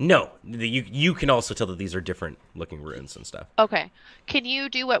 No, you can also tell that these are different looking runes and stuff. Okay. Can you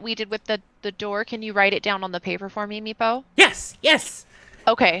do what we did with the door? Can you write it down on the paper for me, Meepo? Yes.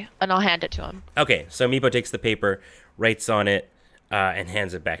 Okay, and I'll hand it to him. Okay, so Meepo takes the paper, writes on it, and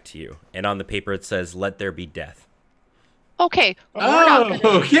hands it back to you. And on the paper it says, "Let there be death." Okay. we're not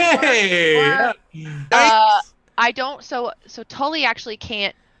gonna- Okay. we're- I don't. So Tully actually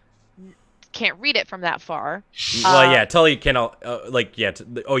can't can't read it from that far. Well, yeah, Tully can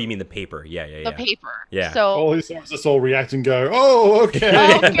oh, you mean the paper? Yeah. The paper. Yeah. So All he saw is us all react and go, "Oh, okay."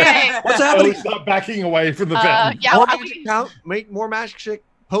 okay. What's And happening? we start backing away from the fountain. Yeah. More I magic mean, count? Make more magic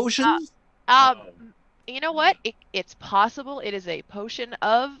potions? you know what? It's possible it is a potion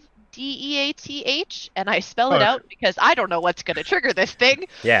of DEATH, and I spell it Oh. out because I don't know what's going to trigger this thing.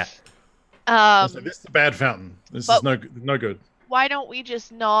 Yeah. Listen, this is a bad fountain. This is but- no good. Why don't we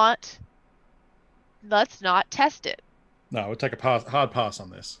just not? Let's not test it. No, we'll take a hard pass on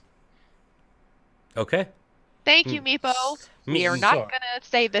this. Okay. Thank you, Meepo. We are Me- not Sorry. gonna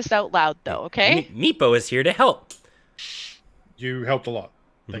say this out loud, though. Okay. Meepo is here to help. You helped a lot.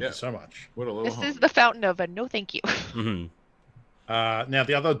 Thank Yeah. you so much. What a little This home. is the fountain of a no, thank you. Hmm. Now,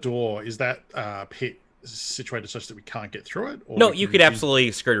 the other door, is that pit situated such that we can't get through it? Or No, we you can could use-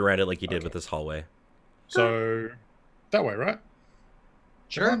 absolutely skirt around it like you did Okay. with this hallway. So, that way, right?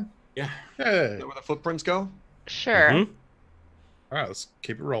 Sure. Yeah. Is Yeah. that where the footprints go? Sure. Mhm. All right, let's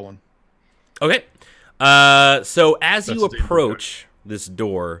keep it rolling. Okay. So as you That's a deep approach this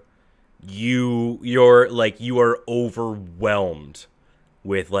door, you are overwhelmed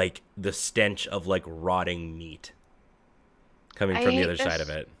with like the stench of like rotting meat coming I from the hate other side this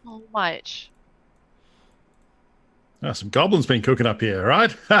of it. So much. Some goblins been cooking up here,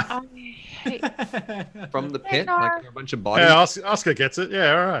 right? I hate. From the pit? Ragnar. Like a bunch of bodies? Yeah, Oscar gets it.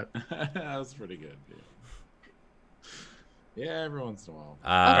 Yeah, all right. That was pretty good. Yeah, every once in a while.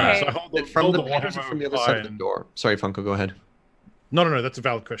 All right, Okay. so hold Is it from hold the water pit or is it from the over other side of the fire. door? Sorry, Funko, go ahead. No, that's a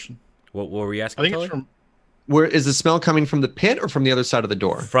valid question. What were we I asking? think Tully? it's from. Where is the smell coming from the pit or from the other side of the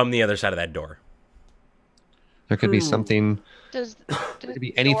door? From the other side of that door. There could be Ooh. something. Does There does could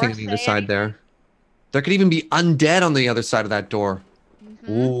be the anything door on the other say side there. There could even be undead on the other side of that door.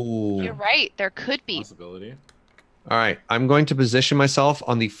 anything? Mhm. Ooh. You're right. There could be. Possibility. All right, I'm going to position myself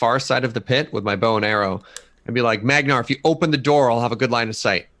on the far side of the pit with my bow and arrow, and be like, Magnar, if you open the door, I'll have a good line of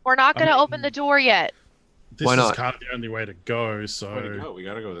sight. We're not I gonna mean- open the door yet. This Why is not? kind of the only way to go. So Way to go. We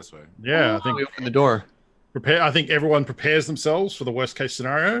gotta go this way. yeah, I We think open the door. I think everyone prepares themselves for the worst case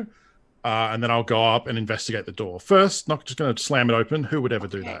scenario, and then I'll go up and investigate the door first. Not just going to slam it open. Who would ever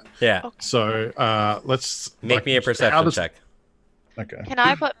do that? Yeah. Okay. So let's Make me a how perception does- check. Okay. Can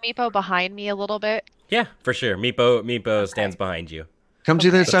I put Meepo behind me a little bit? Yeah, for sure. Meepo stands behind you. Come to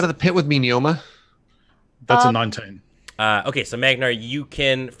the other Okay. side of the pit with me, Neoma. That's a Um, 19. Okay, so Magnar, you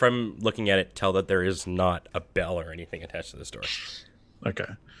can, from looking at it, tell that there is not a bell or anything attached to this door. Okay.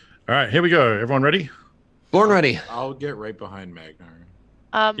 All right, here we go. Everyone ready? Born ready. I'll get right behind Magnar.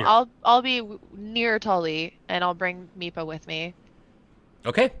 Yeah. I'll be near Tully, and I'll bring Meepo with me.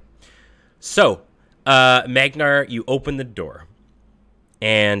 Okay. So, Magnar, you open the door.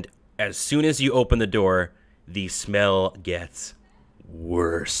 And as soon as you open the door, the smell gets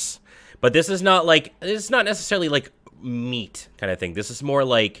worse. But this is not not necessarily like meat kind of thing. This is more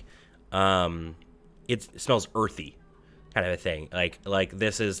like, it smells earthy kind of a thing. Like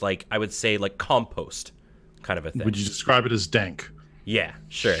this is like, I would say like compost kind of a thing. Would you describe it as dank? Yeah,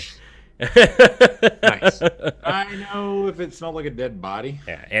 sure. Nice. I know if it smelled like a dead body.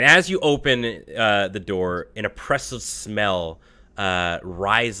 Yeah, and as you open the door, an oppressive smell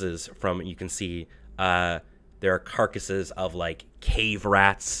rises from. You can see there are carcasses of like cave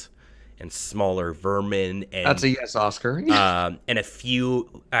rats and smaller vermin, and That's a yes, Oscar. and a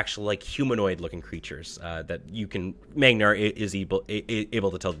few actual like humanoid-looking creatures that you can. Magnar is able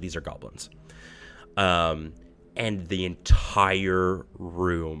to tell that these are goblins. And the entire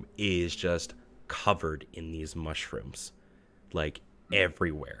room is just covered in these mushrooms, like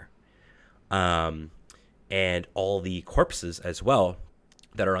everywhere. And all the corpses as well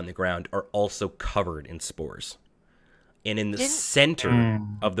that are on the ground are also covered in spores. And in the center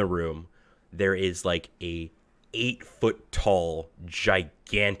of the room, there is like a 8-foot tall,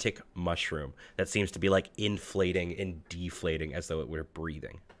 gigantic mushroom that seems to be like inflating and deflating as though it were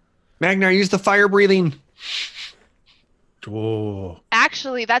breathing. Magnar, use the fire breathing. Oh,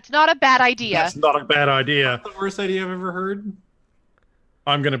 Actually, that's not a bad idea. that's not a bad idea. The worst idea I've ever heard.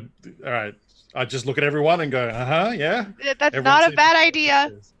 I'm gonna. All right. I just look at everyone and go, yeah. That's Everyone not a seems- bad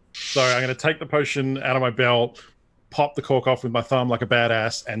idea. So I'm gonna take the potion out of my belt, pop the cork off with my thumb like a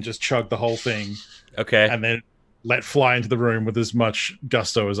badass, and just chug the whole thing, Okay. and then let fly into the room with as much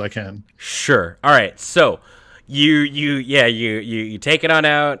gusto as I can. Sure. All right. So you take it on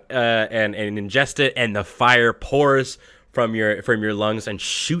out and ingest it, and the fire pours from your lungs and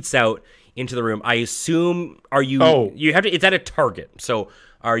shoots out into the room. I assume you have to. It's at a target. So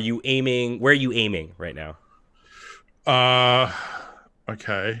are you aiming? Where are you aiming right now?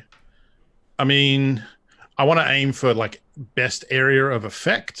 Okay. I mean, I want to aim for like best area of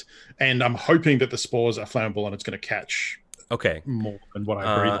effect, and I'm hoping that the spores are flammable and it's going to catch Okay. more than what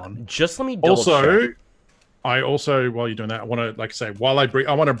I breathe on. Just let me double check. Also, I also, while you're doing that, I want to, like I say, while I breathe,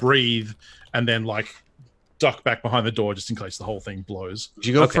 I want to breathe and then like duck back behind the door just in case the whole thing blows. Did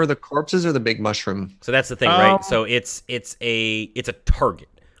you go for the corpses or the big mushroom? So that's the thing, right? So it's a target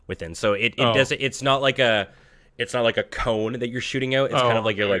within. So it does it's not like a cone that you're shooting out. It's kind of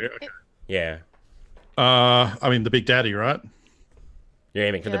like you're like yeah. I mean the Big Daddy, right? You're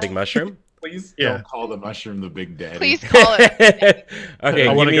aiming for the big mushroom? Please don't call the mushroom the Big Daddy. Please call it. Okay,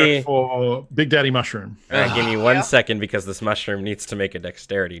 I want to go for Big Daddy mushroom. All right, give me 1 second because this mushroom needs to make a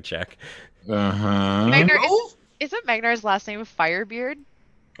dexterity check. Magnar, isn't Magnar's last name Firebeard?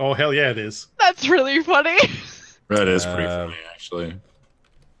 Oh hell yeah, it is. That's really funny. That is pretty funny, actually.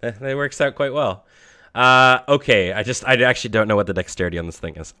 That works out quite well. Okay, I actually don't know what the dexterity on this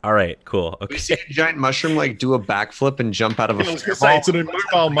thing is. All right, cool. Okay. We see a giant mushroom like do a backflip and jump out of a I was gonna say it's an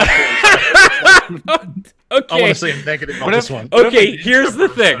immobile mushroom. Okay. I want to see a negative on this one. Okay, here's the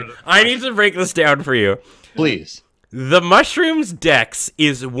thing. I need to break this down for you. Please. The mushroom's dex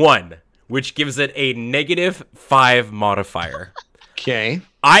is 1, which gives it a -5 modifier. Okay.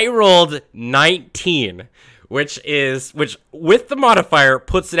 I rolled 19, which with the modifier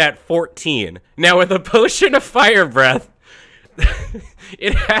puts it at 14. Now with a potion of fire breath,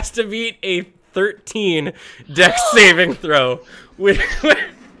 it has to beat a 13 dex saving throw.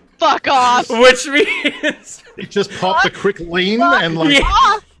 Fuck off. Which means It just popped a quick lean and like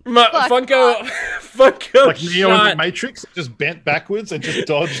Funko like Neo in shot. the Matrix, it just bent backwards and just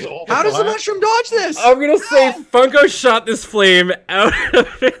dodged all the How does the fire. mushroom dodge this? I'm gonna say Funko shot this flame out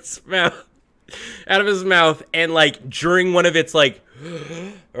of his mouth, and like during one of its like,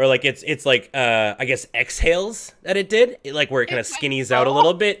 or like it's like I guess exhales that it did, like where it kind of skinnies out a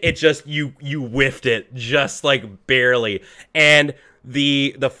little bit. It just you whiffed it just like barely, and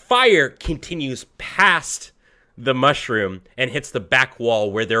the fire continues past the mushroom and hits the back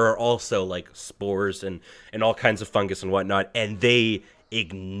wall where there are also like spores and all kinds of fungus and whatnot, and they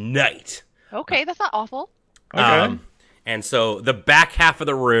ignite. Okay, that's not awful. Okay. And so the back half of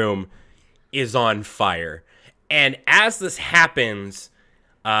the room is on fire. And as this happens,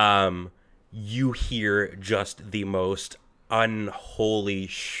 you hear just the most unholy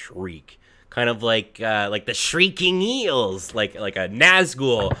shriek. Kind of like the shrieking eels, like a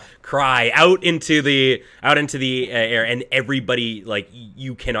Nazgul cry out into the air, and everybody like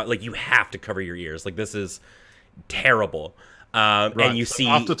you cannot, like you have to cover your ears. Like this is terrible. Right, And you so see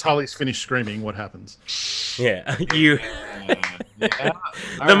after Tully's finished screaming, what happens? The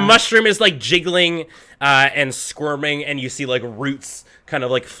mushroom is like jiggling and squirming, and you see like roots kind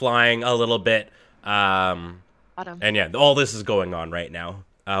of like flying a little bit. And yeah, all this is going on right now.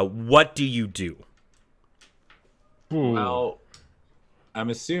 What do you do? Well, I'm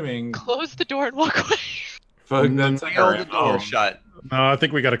assuming. Close the door and walk away. Fuck, that's like Nail the door shut. No, I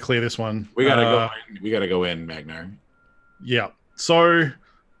think we got to clear this one. We gotta go. We gotta go in, Magnar. Yeah. So,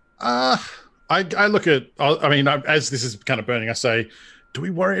 I look at. I mean, as this is kind of burning, I say, do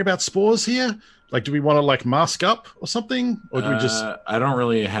we worry about spores here? Like, do we want to like mask up or something, or do we just? I don't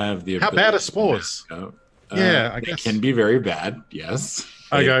really have the. How bad are spores? Yeah, I guess they can be very bad. Yes.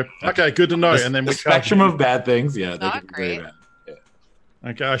 Okay, good to know. And then the we spectrum of bad things. Yeah, they Not can be very great. bad. Yeah.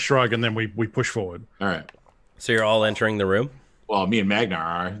 Okay, I shrug, and then we push forward. All right. So you're all entering the room? Well, me and Magnar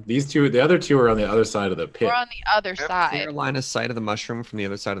are. These two, the other two are on the other side of the pit. We're on the other Clear side. line of sight of the mushroom from the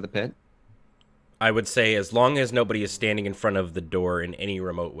other side of the pit. I would say as long as nobody is standing in front of the door in any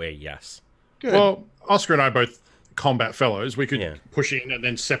remote way, yes. Good. Well, Oscar and I both combat fellows. We could Yeah. push in and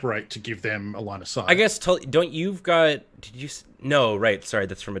then separate to give them a line of sight. I guess, don't you've got, did you, no, right, sorry,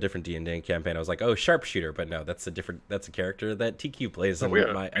 that's from a different D&D campaign. I was like, oh, sharpshooter, but no, that's a character that TQ plays. we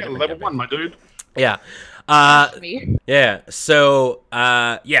are level 1, my dude. Yeah. Me. Yeah, so,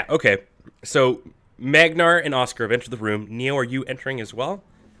 yeah, okay. So, Magnar and Oscar have entered the room. Neo, are you entering as well?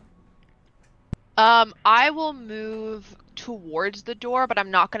 I will move towards the door, but I'm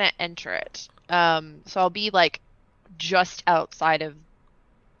not gonna enter it. So I'll be like just outside of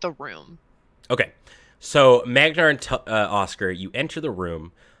the room. Okay. So, Magnar and Oscar, you enter the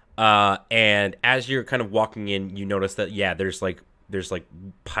room, and as you're kind of walking in, you notice that, yeah, there's like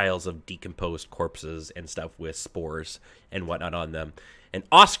piles of decomposed corpses and stuff with spores and whatnot on them. And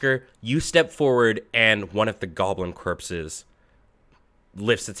Oscar, you step forward, and one of the goblin corpses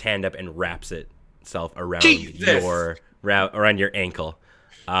lifts its hand up and wraps itself around around your ankle.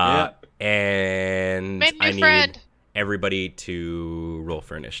 And Made new I need friend. everybody to roll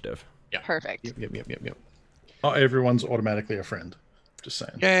for initiative. Perfect. Yep. Not everyone's automatically a friend. Just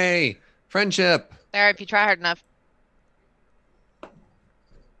saying. Yay! Friendship. There, if you try hard enough.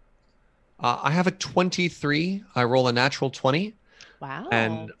 I have a 23. I roll a natural 20, Wow.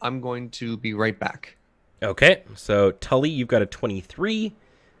 and I'm going to be right back. Okay, so Tully, you've got a 23.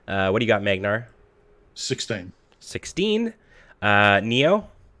 What do you got, Magnar? 16. 16. Neo?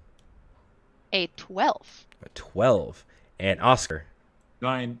 A 12. A 12. And Oscar?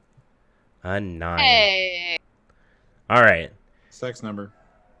 9. A 9. Hey. All right. Sex number.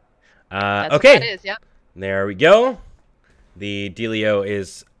 That's Okay. what that is, yep. There we go. The dealio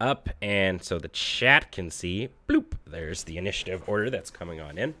is up, and so the chat can see. Bloop. There's the initiative order that's coming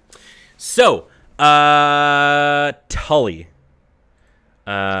on in. So, Tully.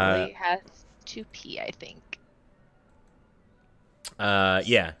 Tully has 2p, I think.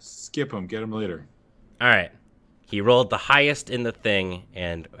 Yeah. Skip him. Get him later. All right. He rolled the highest in the thing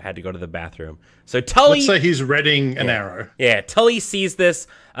and had to go to the bathroom. So Tully... Let's say he's readying an arrow. Yeah, Tully sees this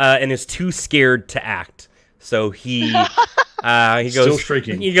and is too scared to act. So he goes... Still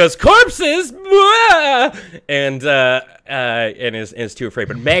shrieking. He goes, corpses! Blah! And is too afraid.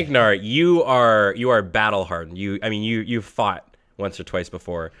 But Magnar, you are battle hardened. You've fought once or twice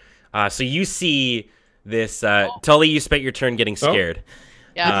before. So you see this... Tully, you spent your turn getting scared.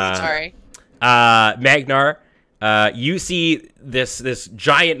 Yeah, sorry. Magnar... you see this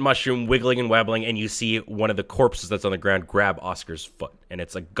giant mushroom wiggling and wobbling, and you see one of the corpses that's on the ground grab Oscar's foot, and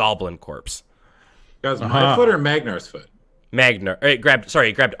it's a goblin corpse. Guys, my foot or Magnar's foot? Magnar, it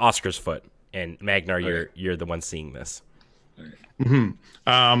grabbed Oscar's foot, and Magnar, you're the one seeing this. Mm-hmm.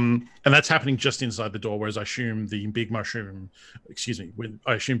 And that's happening just inside the door, whereas I assume the big mushroom,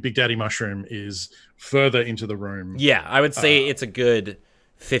 I assume Big Daddy Mushroom is further into the room. Yeah, I would say it's a good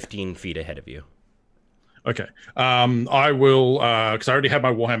 15 feet ahead of you. Okay. I will, because I already have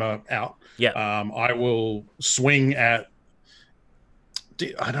my Warhammer out. Yeah. I will swing at,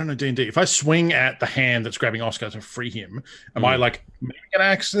 I don't know, D&D. If I swing at the hand that's grabbing Oscar to free him, am I maybe going to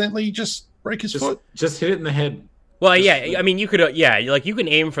accidentally just break his foot? Just hit it in the head. Well, yeah, I mean, you could, you can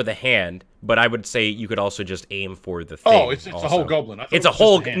aim for the hand, but I would say you could also just aim for the thing. Oh, it's a whole goblin. I thought It's it a was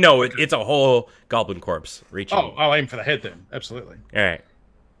whole, just the hand. no, it's a whole goblin corpse reaching. Oh, I'll aim for the head then. Absolutely. All right.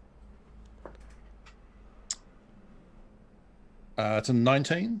 It's a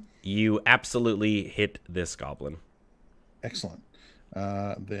 19. You absolutely hit this goblin. Excellent.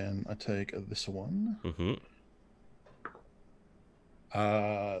 Then I take this one. Mm-hmm.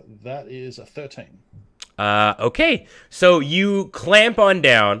 That is a 13. Okay, so you clamp on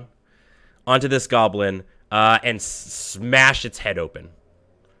down onto this goblin and smash its head open.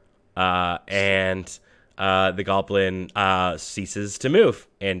 And the goblin ceases to move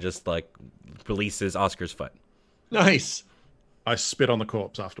and just releases Oscar's foot. Nice. I spit on the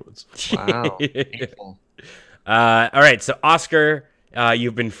corpse afterwards. Wow. Painful. All right, so Oscar,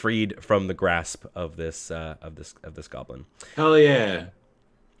 you've been freed from the grasp of this goblin. Hell yeah.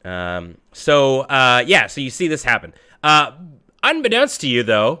 So you see this happen. Unbeknownst to you,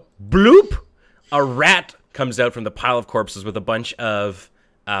 though, bloop, a rat comes out from the pile of corpses with a bunch of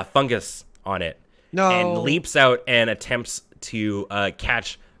fungus on it. No. And leaps out and attempts to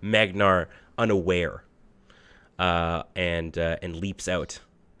catch Magnar unaware. And leaps out.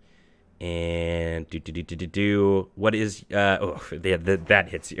 And what is that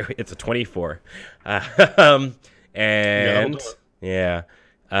hits you? It's a 24.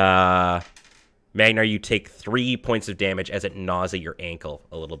 Magnar, you take 3 points of damage as it gnaws at your ankle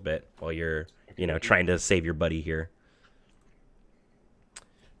a little bit while you're trying to save your buddy here.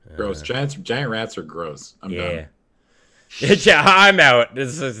 Gross. Giant rats are gross. I'm done. Yeah, I'm out.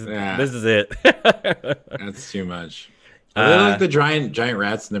 This is it. That's too much. Are they like the giant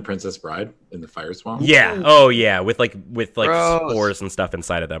rats in the Princess Bride in the fire swamp? Yeah. Oh yeah, with Gross. spores and stuff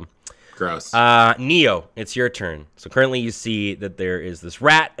inside of them. Gross. Neo, it's your turn. So currently you see that there is this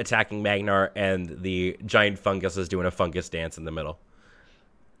rat attacking Magnar, and the giant fungus is doing a fungus dance in the middle.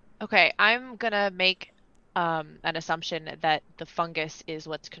 Okay, I'm gonna make an assumption that the fungus is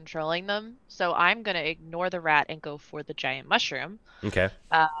what's controlling them. So I'm gonna ignore the rat and go for the giant mushroom. Okay.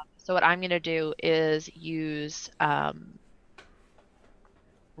 So what I'm gonna do is use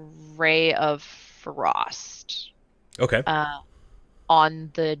Ray of Frost. Okay.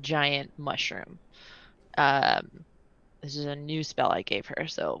 On the giant mushroom. This is a new spell I gave her,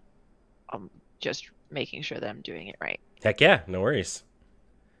 so I'm just making sure that I'm doing it right. Heck yeah, no worries.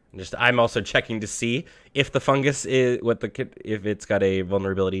 I'm also checking to see if the fungus is if it's got a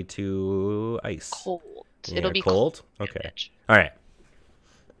vulnerability to ice. Cold. Yeah, It'll be cold. cold. Okay. All right.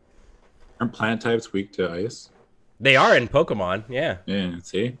 Aren't plant types weak to ice? They are in Pokemon. Yeah. Yeah.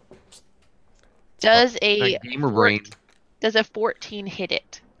 See. Does My gamer brain. Does a 14 hit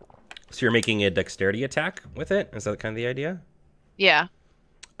it? So you're making a dexterity attack with it? Is that kind of the idea? Yeah.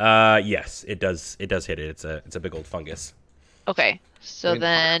 Yes, it does. It does hit it. It's a big old fungus. Okay. So Green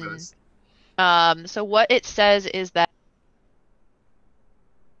then, fungus. so what it says is that,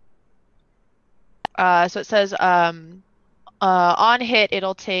 so it says, on hit,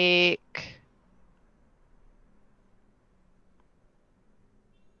 it'll take,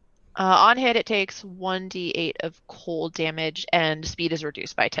 on hit, it takes 1d8 of cold damage, and speed is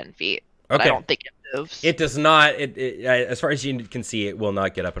reduced by 10 feet. But I Okay. don't think it moves. It does not. As far as you can see, it will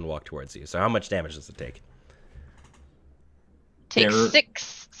not get up and walk towards you. So how much damage does it take? takes There-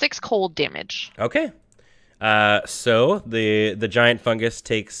 six cold damage. Okay. So the giant fungus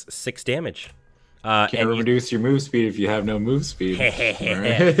takes 6 damage. Can't And you- reduce your move speed if you have no move speed.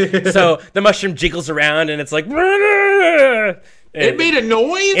 so the mushroom jiggles around and it's like. It made a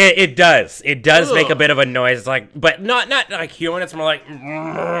noise. It does. It does make a Ugh. bit of a noise. It's like, but not like human. It's more like.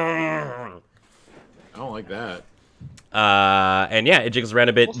 I don't like that. And yeah, it jiggles around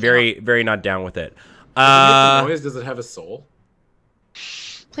a bit. We'll see very not down with it. Does it make the noise? Does it have a soul?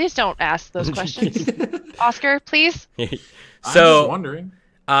 Please don't ask those questions. Oscar, please. I'm just So wondering.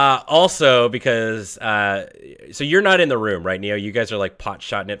 also because so you're not in the room, right, Neo? You guys are like pot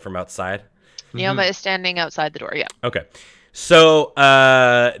shotting it from outside. Neoma is standing outside the door. Yeah. Okay. So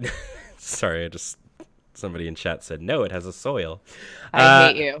sorry, somebody in chat said no, it has a soil.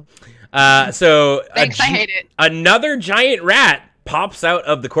 I hate you. So Thanks, I hate it. Another giant rat pops out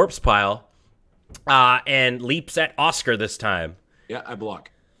of the corpse pile and leaps at Oscar this time. Yeah, I block.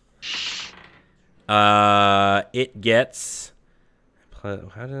 It gets.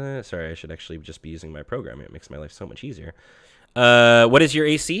 Sorry, I should actually just be using my program. It makes my life so much easier. What is your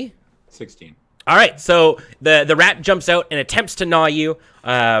AC? 16. All right, so the rat jumps out and attempts to gnaw you,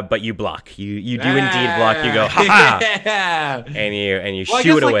 but you block. You do indeed block. You go, ha ha, Yeah. and you Well, I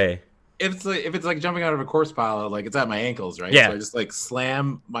shoo guess, it like, away. If it's like jumping out of a corpse pile, like it's at my ankles, right? Yeah. So I just like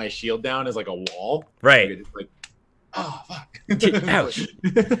slam my shield down as like a wall. Right. Like, it's like, oh fuck. Ouch.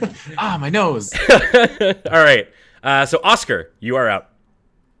 Ah, my nose. All right, so Oscar, you are out.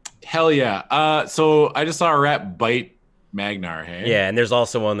 Hell yeah. So I just saw a rat bite Magnar. Hey. Yeah, and there's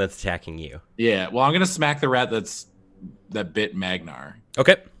also one that's attacking you. Yeah. Well, I'm gonna smack the rat that bit Magnar.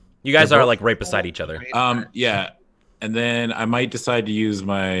 Okay, you guys They're are both- like right beside each other. Yeah. And then I might decide to use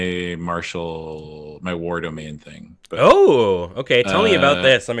my my war domain thing. But Oh, okay. Tell me about Uh,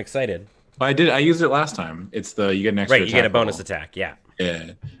 this. I'm excited. I used it last time. It's you get an extra Right, you get a attack bonus roll. attack. Yeah.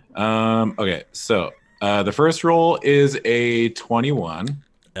 Yeah. Okay. So the first roll is a 21.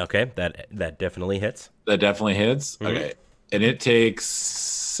 Okay, that definitely hits. That definitely hits. Mhm. Okay. And it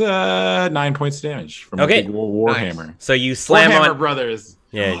takes 9 points of damage from Okay. a big Warhammer. So you slam Warhammer on. Brothers.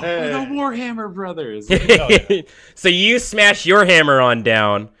 Yeah. The Warhammer Brothers. So you smash your hammer on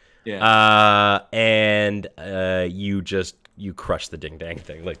down, Yeah. and you crush the ding dang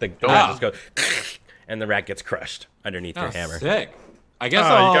thing. Like the rat just goes, and the rat gets crushed underneath your Oh, hammer. Sick. I guess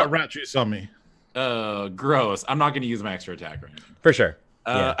Oh, I'll. you got rat juice on me. Gross. I'm not going to use my extra attack or anything. For sure.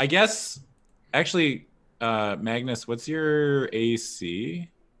 Yeah. I guess. Actually, Magnus, what's your AC?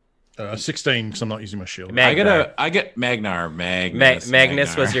 16 because I'm not using my shield. Magnar. I get Magnar. Magnus. Magnus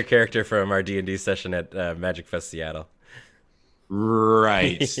was Magnar. your character from our D&D session at Magic Fest Seattle.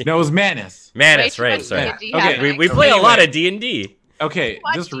 Right. No, it was Manus. Manus, Way too right? much Sorry. D&D Okay, happening. We play a Anyway. lot of D&D. Okay,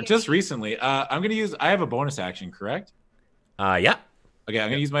 What just do you just mean? recently, I'm gonna use. I have a bonus action, correct? Yeah. Okay, I'm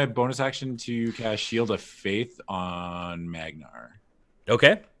gonna use my bonus action to cast Shield of Faith on Magnar.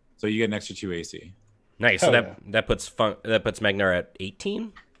 Okay. So you get an extra 2 AC. Nice. So Hell that puts Magnar at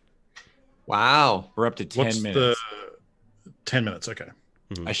 18. Wow. For up to 10 What's minutes. the 10 minutes? Okay.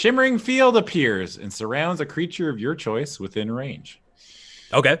 A shimmering field appears and surrounds a creature of your choice within range.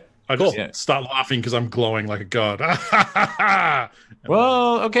 Okay. I Cool. just Yeah. start laughing because I'm glowing like a god.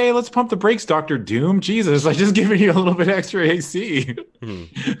 Well, okay, let's pump the brakes, Doctor Doom. Jesus, I just given you a little bit extra AC. Hmm.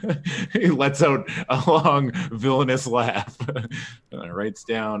 He lets out a long, villainous laugh. And writes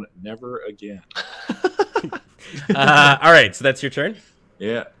down, never again. All right. So that's your turn.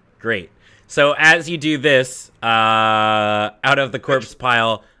 Yeah. Great. So as you do this, out of the corpse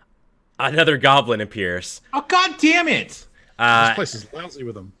pile, another goblin appears. Oh, God damn it! this Uh, place is lousy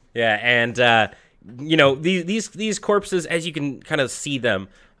with them. yeah, and you know these corpses, as you can kind of see them,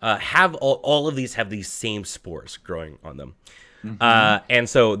 have all of these have these same spores growing on them, and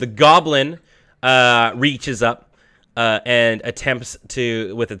so the goblin reaches up and attempts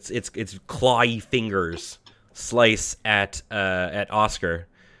to with its clawy fingers slice at Oscar.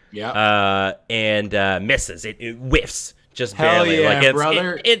 Yeah. And misses. It whiffs just Hell barely. yeah, Like it's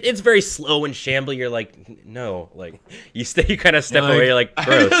brother. it's very slow and shambly. You're like, no, like you kind of step Like, away. You're like, I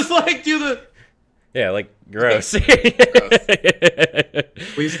gross. just like do the. Yeah, like gross.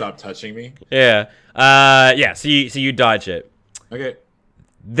 Please stop touching me. Yeah. Yeah. So you dodge it. Okay.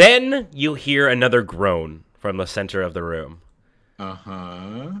 Then you hear another groan from the center of the room.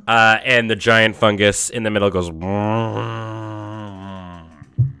 And the giant fungus in the middle goes.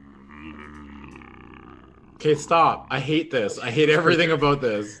 Okay, stop. I hate this. I hate everything about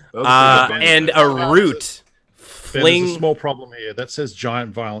this. And a root Ben, there's a small problem here. That says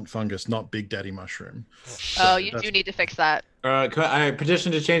giant violent fungus, not Big Daddy mushroom. Oh, you do need to fix that. I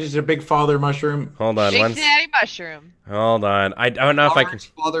petition to change it to Big Father Mushroom. Hold on. Big Daddy Mushroom. Hold on. I don't know if I can.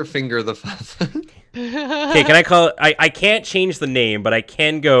 Father finger the father. Okay, can I call it? I can't change the name, but I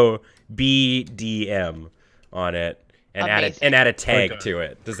can go BDM on it and add a tag to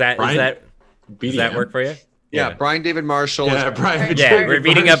it. Does that work for you? Yeah, Brian David Marshall. Yeah, Brian. Yeah, we're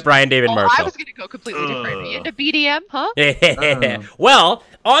beating up Brian David Marshall. I was gonna go completely different. Into BDM, huh? Well,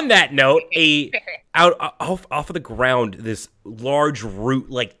 on that note, off of the ground, this large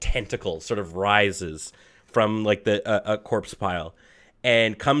root-like tentacle sort of rises from like a corpse pile,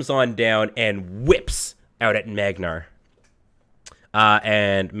 and comes on down and whips out at Magnar.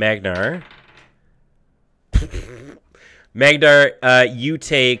 And Magnar, you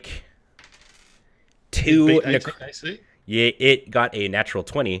take 2. Yeah, it got a natural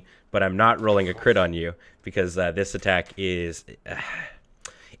 20, but I'm not rolling a crit on you because this attack is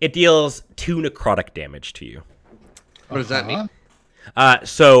it deals 2 necrotic damage to you. What does that mean?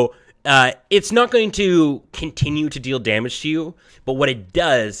 So it's not going to continue to deal damage to you, but what it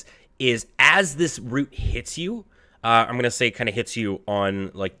does is as this root hits you, I'm gonna say kind of hits you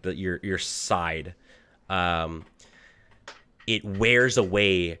on like your side, it wears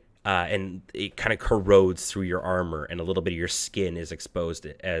away. And it kind of corrodes through your armor, and a little bit of your skin is exposed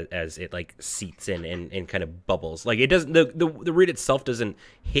as it like seeps in and kind of bubbles. Like it doesn't, the root itself doesn't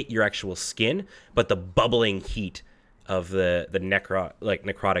hit your actual skin, but the bubbling heat of the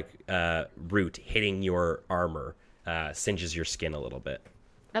necrotic root hitting your armor singes your skin a little bit.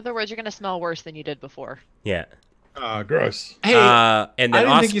 In other words, you're gonna smell worse than you did before. Yeah. Gross. Hey, and then I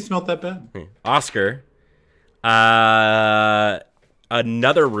didn't think you smelled that bad. Oscar.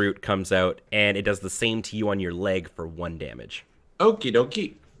 Another root comes out, and it does the same to you on your leg for 1 damage. Okie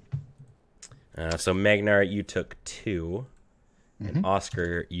dokie. So Magnar, you took 2, and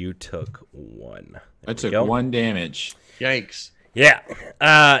Oscar, you took 1. I took 1 damage. Yikes. Yeah,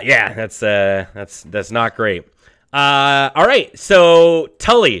 that's not great. All right, so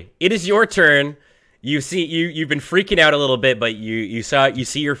Tully, it is your turn. You've been freaking out a little bit, but you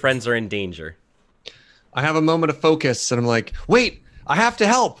see your friends are in danger. I have a moment of focus, and I'm like, wait. I have to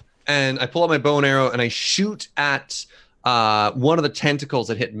help. And I pull out my bow and arrow and I shoot at one of the tentacles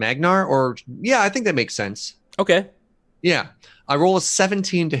that hit Magnar. I think that makes sense. Okay. Yeah. I roll a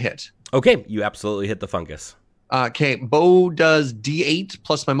 17 to hit. Okay. You absolutely hit the fungus. Okay. Bow does D8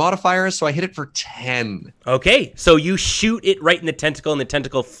 plus my modifier, so I hit it for 10. Okay. So you shoot it right in the tentacle, and the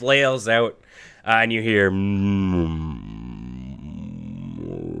tentacle flails out, and you hear...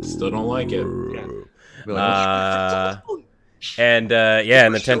 Still don't like it. Yeah. And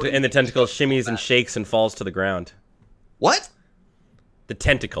the tentacle shimmies and shakes and falls to the ground. What? The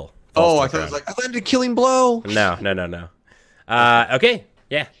tentacle. I thought it was like I landed a killing blow. No. Okay.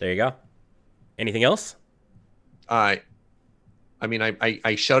 Yeah. There you go. Anything else? I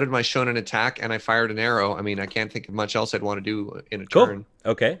shouted my shonen attack and I fired an arrow. I mean, I can't think of much else I'd want to do in a turn.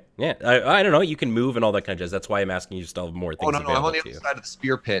 Okay. Yeah. I don't know. You can move and all that kind of jazz. That's why I'm asking you to still have more things. No. I'm on the other side of the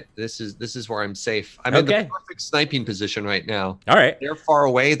spear pit. This is where I'm safe. I'm in the perfect sniping position right now. All right. They're far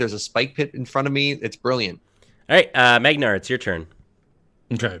away. There's a spike pit in front of me. It's brilliant. All right, Magnar, it's your turn.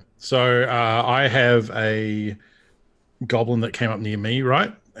 Okay. So I have a goblin that came up near me,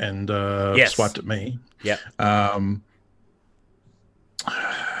 right? And swiped at me. Yeah.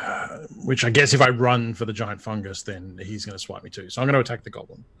 Which I guess if I run for the giant fungus, then he's going to swipe me too. So I'm going to attack the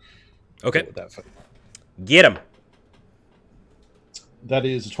goblin. Okay. Get him. That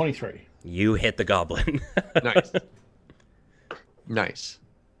is a 23. You hit the goblin. Nice.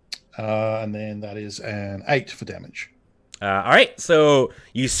 And then that is an 8 for damage. All right. So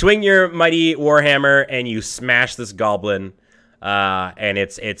you swing your mighty warhammer and you smash this goblin, and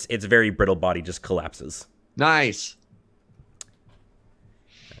its very brittle body just collapses. Nice.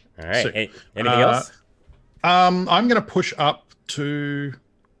 All right. Anything else? I'm going to push up to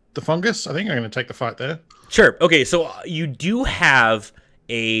the fungus. I think I'm going to take the fight there. Sure. Okay. So you do have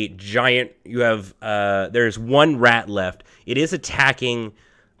a giant. You have. There's one rat left. It is attacking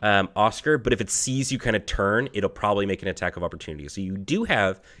Oscar, but if it sees you kind of turn, it'll probably make an attack of opportunity. So you do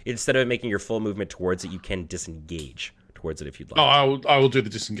have, instead of making your full movement towards it, you can disengage towards it if you'd like. Oh, I will do the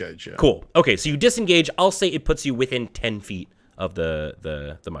disengage. Yeah. Cool. Okay, so you disengage. I'll say it puts you within 10 feet of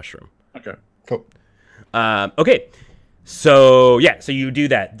the mushroom. Okay. Cool. Okay. So yeah, so you do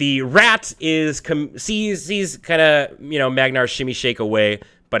that. The rat sees kind of Magnar shimmy shake away,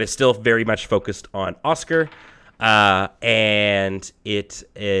 but it's still very much focused on Oscar. And it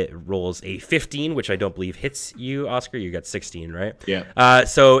rolls a 15, which I don't believe hits you, Oscar. You got 16, right? Yeah.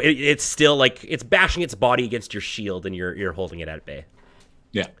 So it's still like it's bashing its body against your shield, and you're holding it at bay.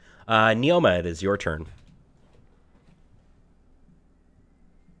 Yeah. Neoma, it is your turn.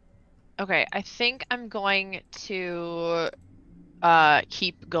 Okay, I think I'm going to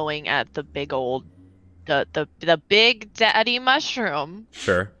keep going at the big old the big daddy mushroom,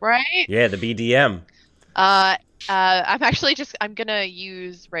 Sure. right? Yeah, the BDM. I'm gonna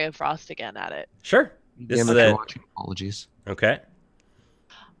use Ray of Frost again at it. Sure. This Yeah, is if you're a, watching, apologies. okay.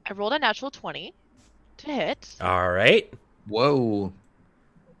 I rolled a natural 20 to hit. All right. Whoa.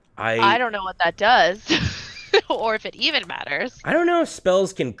 I don't know what that does, or if it even matters. I don't know if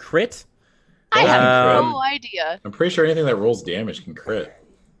spells can crit. I have Um, no idea. I'm pretty sure anything that rolls damage can crit.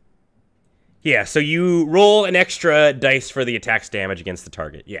 Yeah, so you roll an extra dice for the attack's damage against the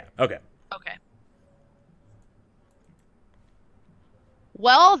target. Yeah, okay. Okay.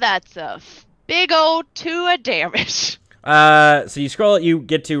 Well, that's a big old 2 of damage. So you scroll, you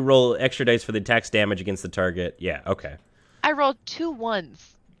get to roll extra dice for the attack's damage against the target. Yeah, okay. I rolled 2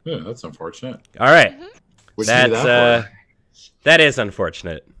 1s. Yeah, that's unfortunate. All right. What'd you do That's that for? that is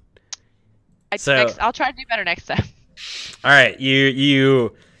unfortunate. So- I'll try to do better next time. All right,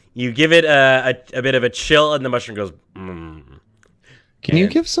 you give it a bit of a chill, and the mushroom goes. Can you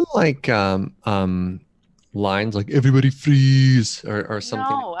And- give some like lines like "everybody freeze" or something?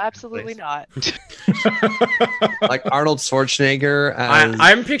 No, absolutely not. Like Arnold Schwarzenegger as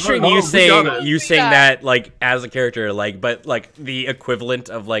I'm picturing Oh, you we saying got it. that like as a character, like, but like the equivalent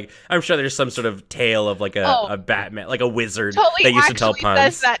of like I'm sure there's some sort of tale of like a Batman, like a wizard Totally that used to tell actually puns.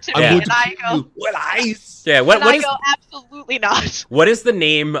 says that to me, Yeah. and I go, what ice? Yeah, and what I is go, absolutely not. what is the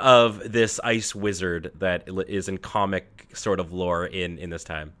name of this ice wizard that is in comic sort of lore in this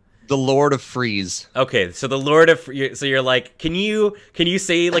time? The Lord of Freeze. Okay, so the Lord of so you're like, can you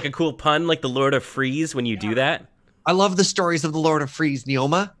say like a cool pun like the Lord of Freeze when you do that? I love the stories of the Lord of Freeze,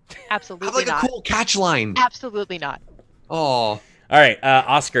 Neoma. Absolutely Have like not. a cool catch line. Absolutely not. Oh, All right,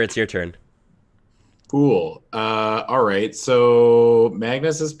 Oscar, it's your turn. Cool. All right. So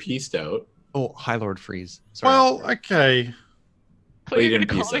Magnus is pieced out. oh, High Lord Freeze. Sorry. Well, okay. What are you you going didn't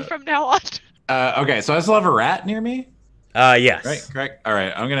to call piece me out. from now on? Okay, so I still have a rat near me. Yes. Right, correct. All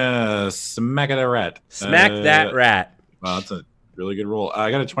right, I'm gonna smack at a rat. Smack that rat. Wow, that's a really good roll.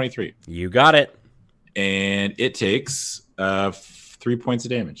 I got a 23, You got it. and it takes 3 points of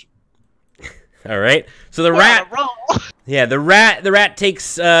damage. All right. So the We're rat, on a roll. yeah, the rat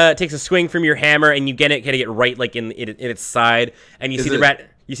takes a swing from your hammer, and you get it right like in its side, and you Is see the it- rat.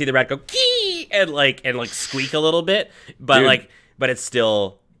 You see the rat go kee and like squeak a little bit, but Dude. but it's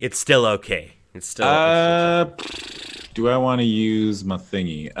still okay. It's still. Do I want to use my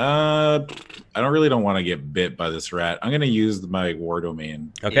thingy? I don't want to get bit by this rat. I'm gonna use my war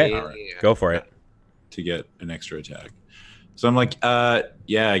domain okay. Yeah. All right. Go for it. to get an extra attack. So I'm like,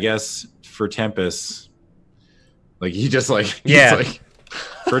 yeah, I guess for Tempest, like he just like he's Yeah. like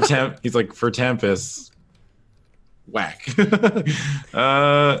he's like for Tempest, whack.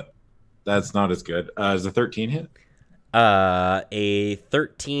 That's not as good. Is a 13 hit? A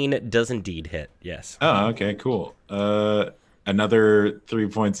 13 does indeed hit. Yes. Oh, okay, cool. Another 3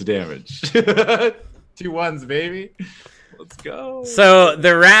 points of damage. 2 1s, baby. Let's go. So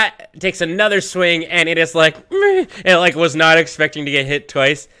the rat takes another swing, and it is like, meh. It like was not expecting to get hit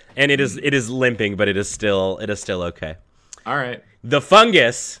twice, and it is limping, but it is still okay. All right. The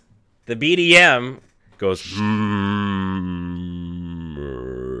fungus, the BDM, goes,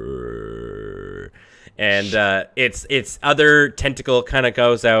 and its other tentacle kind of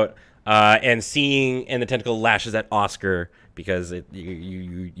goes out, and the tentacle lashes at Oscar because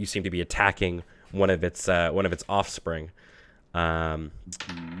you seem to be attacking one of its offspring.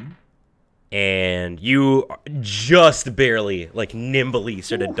 And you just barely, like nimbly,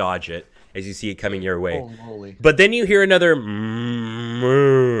 sort of dodge it as you see it coming your way. Oh, holy. But then you hear another,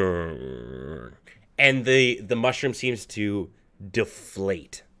 and the mushroom seems to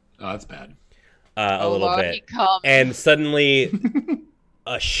deflate Oh, that's bad. a little Lord, bit, he comes. and suddenly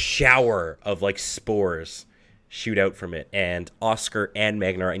a shower of like spores shoot out from it. And Oscar and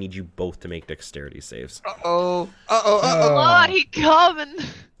Magnar, I need you both to make dexterity saves. Uh-oh. Uh-oh. Lord, he coming.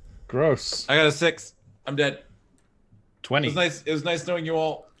 Gross. I got a 6. I'm dead. 20. It was nice knowing you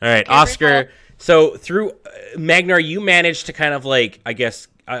all. All right, Okay, Oscar. So through Magnar, you managed to kind of like, I guess,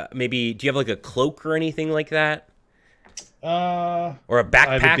 maybe, do you have like a cloak or anything like that? Or a backpack?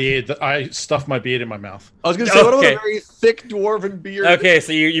 I have a beard. I stuff my beard in my mouth. I was going to say, what about Okay. a very thick dwarven beard? Okay,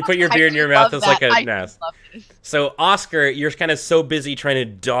 so you put your beard in your mouth as like a I nest. love this. So Oscar, you're kind of so busy trying to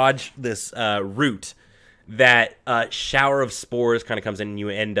dodge this root that a shower of spores kind of comes in and you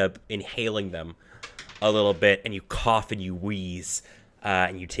end up inhaling them a little bit, and you cough and you wheeze,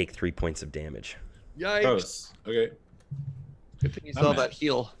 and you take 3 points of damage. Yikes. Gross. Okay. Good thing you saw mad. that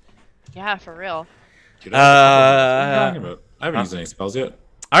heal. Yeah, for real. Dude, what are you talking about? I haven't used any spells yet.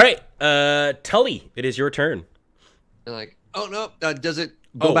 All right, Tully, it is your turn. You're like, oh no, does it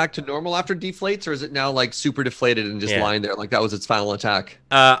go back to normal after deflates, or is it now like super deflated and just lying there like that was its final attack?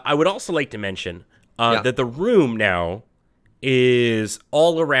 I would also like to mention that the room now is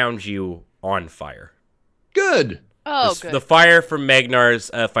all around you on fire. Good. Oh, good. The fire from Magnar's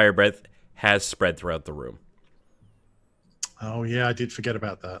fire breath has spread throughout the room. Oh yeah, I did forget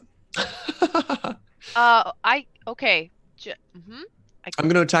about that. Okay. I'm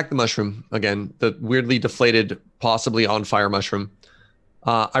going to attack the mushroom again, the weirdly deflated, possibly on fire mushroom.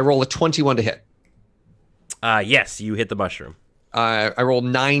 I roll a 21 to hit. Yes, you hit the mushroom. I roll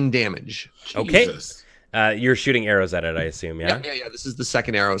 9 damage. Okay. Jesus. You're shooting arrows at it, I assume, yeah? Yeah. This is the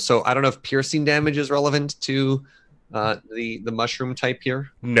second arrow. So I don't know if piercing damage is relevant to the mushroom type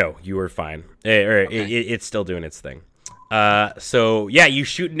here. No, you were fine. It's still doing its thing. So yeah, you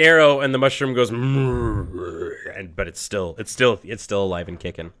shoot an arrow and the mushroom goes, but it's still alive and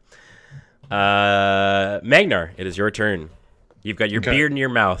kicking. Magnar, it is your turn. You've got your beard in your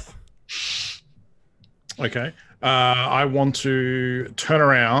mouth. Okay. I want to turn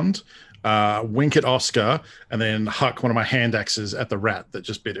around, wink at Oscar, and then huck one of my hand axes at the rat that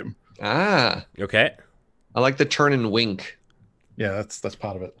just bit him. Ah. Okay. I like the turn and wink. Yeah, that's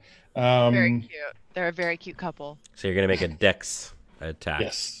part of it. Very cute. They're a very cute couple. So you're gonna make a dex attack.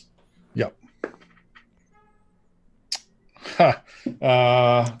 Yes. Yep.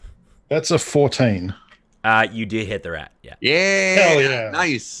 That's a 14. You did hit the rat. Yeah. Yeah. Hell yeah.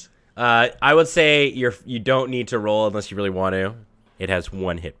 Nice. I would say you don't need to roll unless you really want to. It has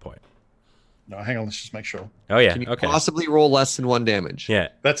 1 hit point. No, hang on. Let's just make sure. Oh yeah. Can you Okay. possibly roll less than 1 damage? Yeah.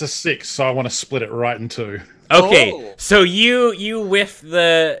 That's a 6, so I want to split it right in 2. Okay. Oh. So you whiff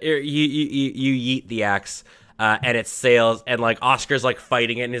the you yeet the axe. And it sails, and like Oscar's like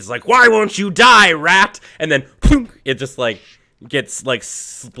fighting it, and is like, "Why won't you die, rat?" And then poof, it just like gets like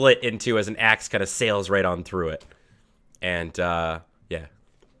split into as an axe kind of sails right on through it. And yeah,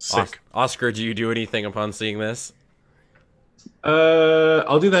 Sick. Oscar, do you do anything upon seeing this?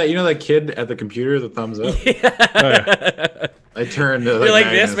 I'll do that. You know that kid at the computer, the thumbs up. Yeah. I turn to You're like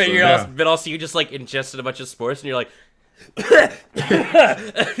Magnus this, but and- you're also, but also you just like ingested a bunch of spores, and you're like.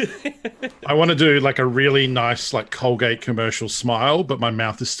 I want to do like a really nice like Colgate commercial smile, but my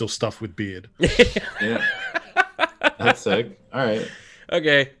mouth is still stuffed with beard. Yeah. That's sick. All right.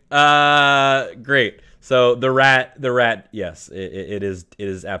 Okay. Great. So the rat, yes, it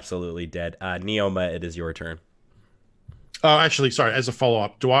is absolutely dead. Neoma, it is your turn. Actually, sorry. As a follow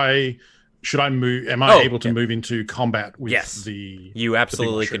up, should I move? Am I able to move into combat with Yes. the? You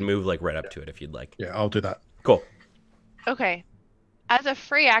absolutely mushroom? can move like right up to it if you'd like. Yeah, I'll do that. Cool. Okay. As a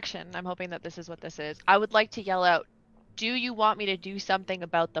free action, I'm hoping that this is what this is. I would like to yell out, "Do you want me to do something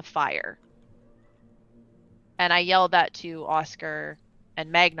about the fire?" And I yell that to Oscar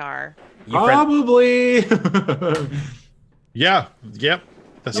and Magnar. Probably. Yeah. Yep.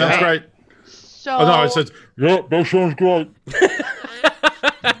 That sounds Okay. great. So Oh no, it says, "Yep, that sounds great."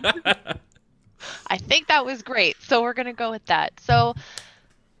 I think that was great. So we're gonna go with that. So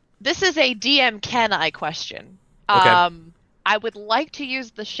this is a DM can I question. Okay. I would like to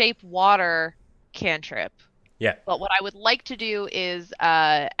use the shape water cantrip. Yeah. But what I would like to do is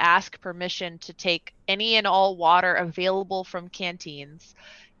ask permission to take any and all water available from canteens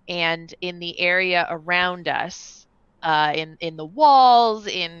and in the area around us, in the walls,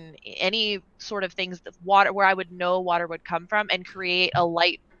 in any sort of things that water where I would know water would come from, and create a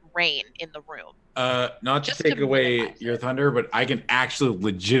light rain in the room. Not to Just take to away minimize your it. thunder, but I can actually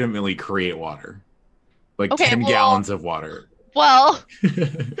legitimately create water. Like Okay, 10 well- gallons of water. Well,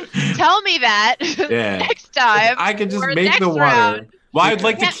 tell me that Yeah. next time. I can just or make next the water. round. Well, I'd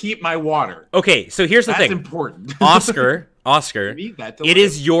like to Yeah. keep my water. Okay, so here's the That's thing. important. Oscar, You need that to it live.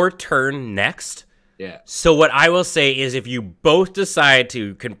 is your turn next. Yeah. So what I will say is if you both decide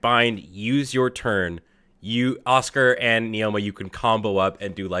to combined use your turn, Oscar and Neoma, you can combo up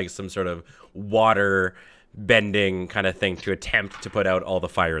and do like some sort of water bending kind of thing to attempt to put out all the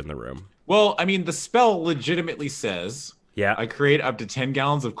fire in the room. Well, I mean, the spell legitimately says Yeah. I create up to 10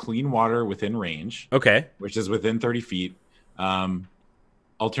 gallons of clean water within range, Okay. which is within 30 feet.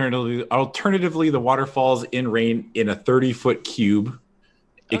 Alternatively, the water falls in rain in a 30-foot cube,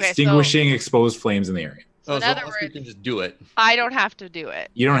 Okay, extinguishing exposed flames in the area. So in so other Oscar words, can just do it. I don't have to do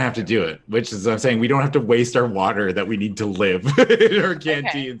it. You don't have to do it, which is I'm saying we don't have to waste our water that we need to live in our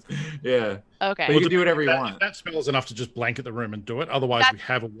canteens. Yeah. Okay. But you can do whatever you want. That spell is enough to just blanket the room and do it. Otherwise, we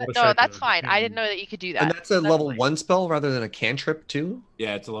have a water. No, that's fine. I didn't know that you could do that. And that's a level fine. 1 spell rather than a cantrip too?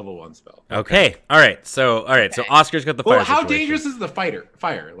 Yeah, it's a level 1 spell. Okay. All right. So so Oscar's got the fire. Well, how situation. dangerous is the fire?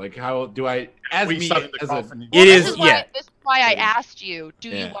 Like, how do I, as We me, started the as coffin. a, It This is. why, Yeah. This is why I asked you, do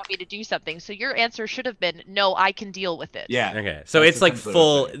Yeah. you want me to do something? So your answer should have been, no, I can deal with it. yeah. Okay, so That's it's like essentially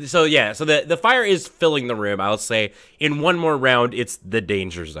full. what I'm So yeah, so the fire is filling the room. I'll say in one more round, it's the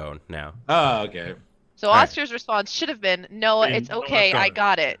danger zone now. Oh, okay. So All right. Oscar's response should have been, no, And it's no, okay, I've I got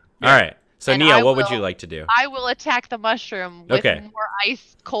got it. it. All right. So And Nia, I what would you will- like to do? I will attack the mushroom with Okay. more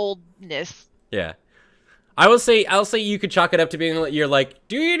ice coldness. Yeah, I'll say you could chalk it up to being like, you're like,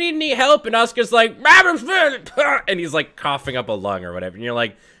 do you need any help? And Oscar's like, and he's like coughing up a lung or whatever, and you're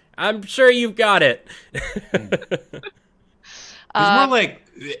like, I'm sure you've got it. It's more like,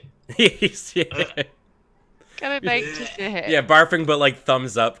 He's- Coming back to the hit. yeah, barfing, but like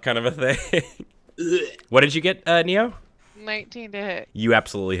thumbs up kind of a thing. What did you get, Neo? 19 to hit. You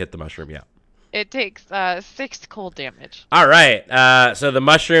absolutely hit the mushroom, yeah. It takes 6 cold damage. All right. So the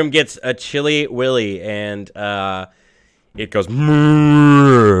mushroom gets a chilly willy, and it goes.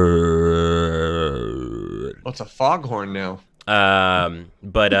 Oh, it's a foghorn now.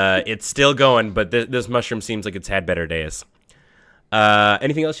 But it's still going. But this mushroom seems like it's had better days.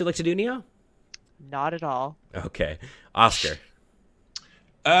 Anything else you'd like to do, Neo? Not at all. Okay, Oscar.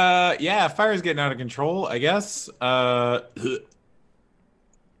 yeah, fire's getting out of control, I guess. I'm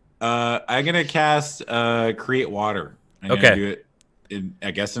gonna cast create water. I'm gonna Okay. do it in,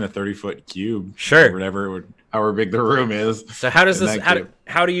 I guess, in a 30-foot cube. Sure. Or whatever, however big the room is. So how does In this? that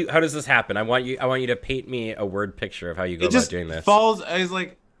How cube. does this happen? I want you to paint me a word picture of how you go It about just doing this. falls. I was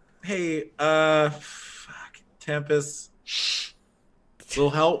like, hey, fuck, Tempest, little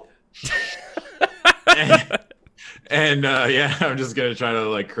help. and yeah, I'm just gonna try to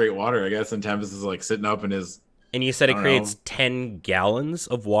like create water, I guess. And Tempest is like sitting up in his And you said it I don't creates know. 10 gallons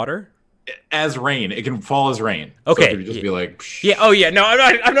of water. as rain. It can fall as rain. Okay. So it could just be like, Yeah. Oh yeah. No,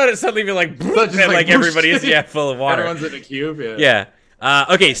 I'm not suddenly being like, So just and, like, like everybody is full of water. Everyone's in a cube. Yeah. Yeah.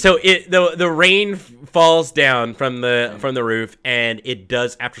 Okay. So the rain falls down from the roof, and it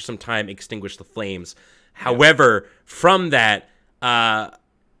does after some time extinguish the flames. However, from that,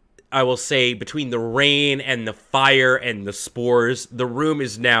 I will say between the rain and the fire and the spores, the room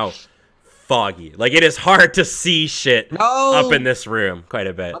is now foggy. Like it is hard to see shit No! up in this room quite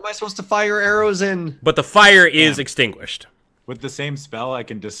a bit. How am I supposed to fire arrows in? But the fire is extinguished. With the same spell, I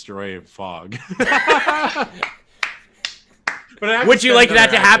can destroy fog. But I have Would to you spend like that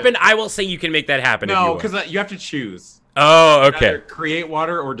another to action. happen? I will say you can make that happen. No, if you because you have to choose. oh, okay. Either create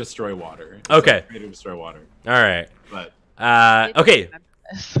water or destroy water. Okay. Create or destroy water. All right. But Okay.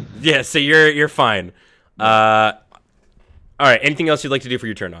 Yeah. So you're fine. All right. Anything else you'd like to do for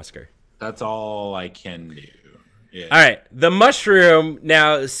your turn, Oscar? that's all I can do. Yeah. All right. The mushroom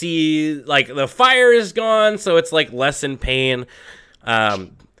now see like the fire is gone, so it's like less in pain.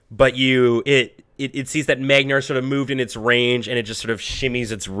 But it sees that Magnar sort of moved in its range, and it just sort of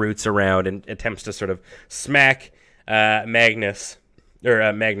shimmies its roots around and attempts to sort of smack Magnar.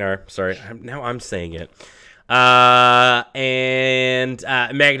 Sorry, now I'm saying it. And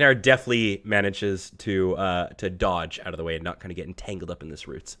Magnar definitely manages to dodge out of the way and not kind of get entangled up in this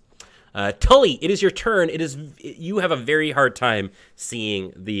roots. Tully, it is your turn. You have a very hard time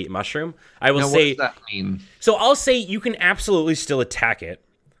seeing the mushroom. I will Now, say. what does that mean? So I'll say you can absolutely still attack it.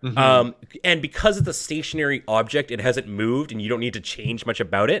 Mm-hmm. And because it's a stationary object, it hasn't moved, and you don't need to change much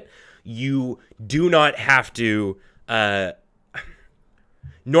about it. You do not have to.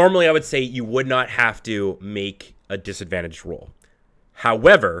 Normally, I would say you would not have to make a disadvantaged roll.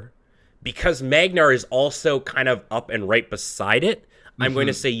 However, because Magnar is also kind of up and right beside it, I'm going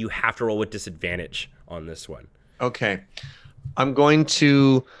to say you have to roll with disadvantage on this one. Okay. I'm going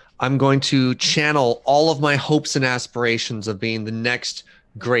to channel all of my hopes and aspirations of being the next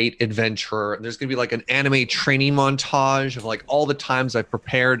great adventurer. There's going to be like an anime training montage of like all the times I've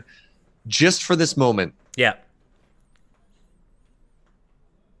prepared just for this moment. Yeah.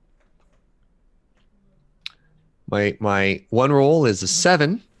 My one roll is a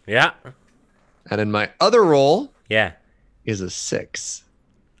 7, Yeah. and then my other roll Yeah. is a 6.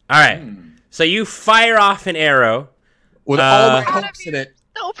 All right. So you fire off an arrow. With all my Uh, hopes in it.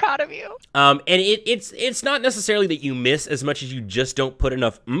 So so proud of you. And it's not necessarily that you miss as much as you just don't put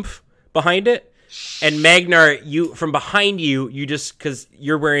enough oomph behind it. And Magnar, you from behind you, you just because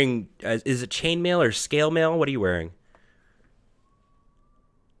you're wearing is it chainmail or scale mail? What are you wearing?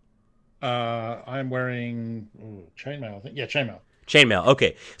 I'm wearing chainmail. I think. Yeah, chainmail. Chainmail.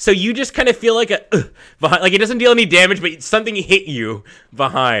 Okay, so you just kind of feel like behind, like it doesn't deal any damage, but something hit you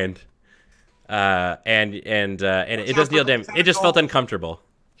behind, and it doesn't deal damage. It just felt uncomfortable.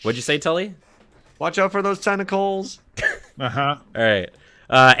 What'd you say, Tully? Watch out for those tentacles. Uh-huh. All right.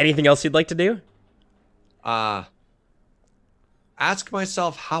 Anything else you'd like to do? Ask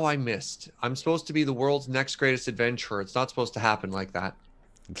myself how I missed. I'm supposed to be the world's next greatest adventurer. It's not supposed to happen like that.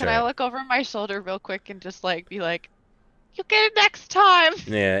 Can I look over my shoulder real quick and just like be like, "You get it next time."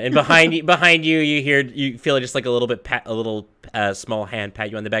 Yeah, and behind you, you feel just like a little bit small hand pat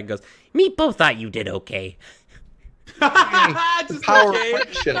you on the back and goes, "Meepo thought you did okay." Just power okay. of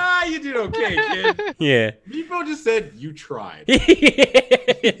friendship. You did okay, kid. Yeah. Meepo just said you tried. you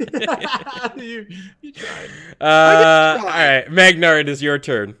tried. All right, Magnar, it is your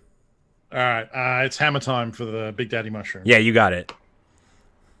turn. All right. It's hammer time for the Big Daddy Mushroom. Yeah, you got it.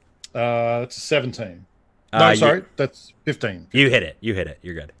 That's a 17. No, sorry, that's 15. You hit it. You hit it.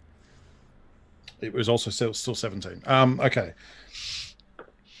 You're good. It was also still 17. Okay.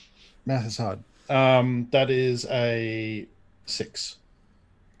 Math is hard. That is a 6.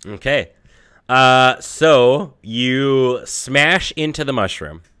 Okay. So you smash into the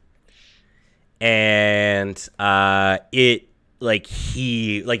mushroom, and it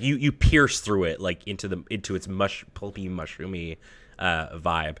you pierce through it into its pulpy mushroomy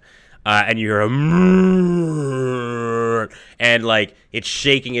vibe. And you hear and like it's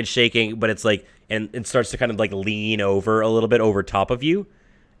shaking and shaking, but it's like and it starts to kind of like lean over a little bit over top of you,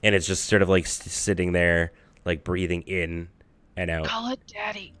 and it's just sort of like sitting there, like breathing in and out. Call it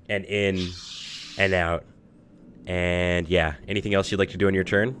daddy. And in and out. And yeah, anything else you'd like to do on your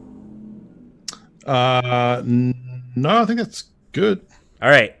turn? No, I think that's good.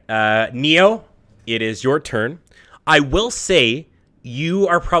 All right, Neo, it is your turn. I will say you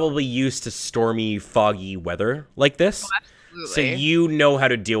are probably used to stormy, foggy weather like this. Oh, absolutely. So you know how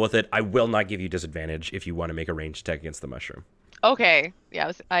to deal with it. I will not give you disadvantage if you want to make a ranged attack against the mushroom. Okay.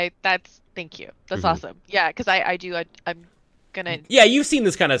 Yeah. Thank you. That's awesome. Yeah, because I'm gonna. Yeah, you've seen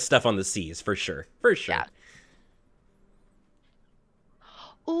this kind of stuff on the seas for sure. For sure. Yeah.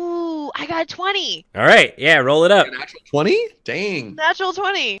 Ooh, I got a 20. All right. Yeah, roll it up. A natural 20? Dang. Natural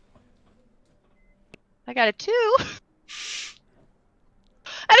 20. I got a 2.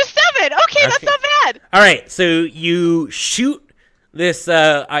 And a 7. Okay, that's not bad. All right, so you shoot this.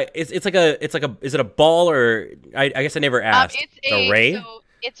 It's like a. Is it a ball or? I guess I never asked. It's a ray. So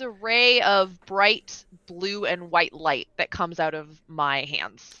it's a ray of bright blue and white light that comes out of my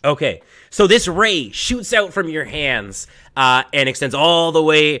hands. Okay, so this ray shoots out from your hands and extends all the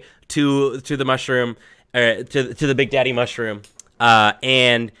way to the mushroom, to the Big Daddy mushroom,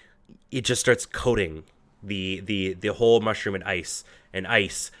 and it just starts coating the whole mushroom in ice and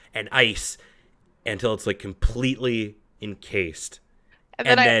ice and ice until it's like completely encased.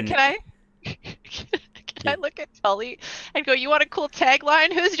 And then can I look at Tully and go, "You want a cool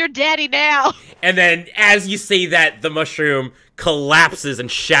tagline? Who's your daddy now?" And then as you say that, the mushroom collapses and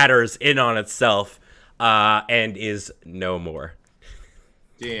shatters in on itself and is no more.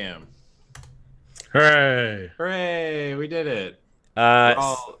 Damn. Hooray. Hooray, we did it.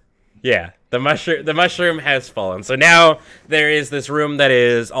 Yeah, the mushroom has fallen. So now there is this room that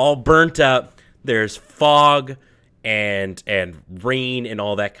is all burnt up. There's fog and rain and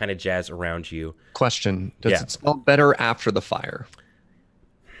all that kind of jazz around you. Question. Does it smell better after the fire?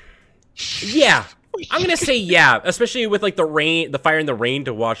 Yeah. I'm going to say yeah, especially with like the fire and the rain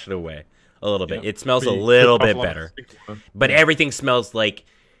to wash it away a little bit. It smells a little bit better. But everything smells like,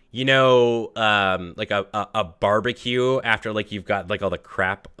 you know, like a barbecue after like you've got like all the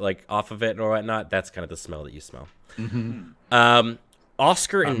crap like off of it or whatnot. That's kind of the smell that you smell. Mm-hmm.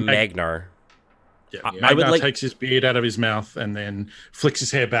 Oscar and Magnar. Yeah, Magnar takes his beard out of his mouth and then flicks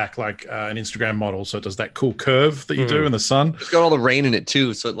his hair back like an Instagram model. So it does that cool curve that you do in the sun. It's got all the rain in it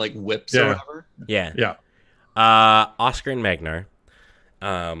too, so it like whips or whatever. Yeah. Yeah. Oscar and Magnar.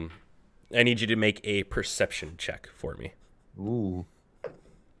 I need you to make a perception check for me. Ooh.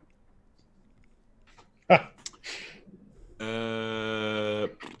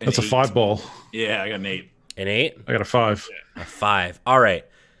 That's a 5 ball. Yeah, I got an 8. An 8? I got a 5. A 5. All right.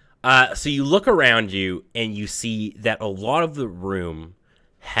 So you look around you and you see that a lot of the room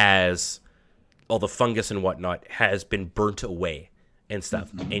has all the fungus and whatnot has been burnt away and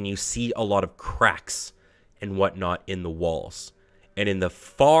stuff. And you see a lot of cracks and whatnot in the walls. and in the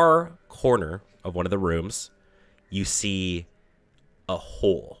far corner of one of the rooms, you see a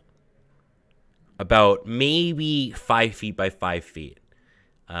hole about maybe 5 feet by 5 feet,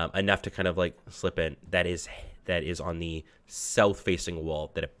 enough to kind of like slip in. That is on the south-facing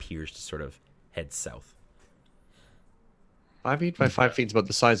wall that appears to sort of head south. 5 feet by 5 feet is about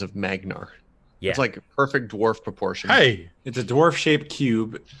the size of Magnar. Yeah. It's like perfect dwarf proportion. Hey, It's a dwarf-shaped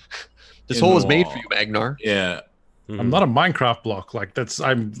cube. this in hole the is made wall. for you, Magnar. Yeah. I'm not a Minecraft block. Like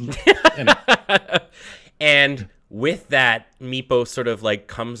I'm. And with that, Meepo sort of like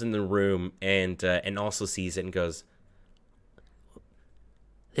comes in the room and also sees it and goes,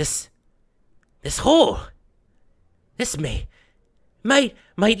 This hole. This might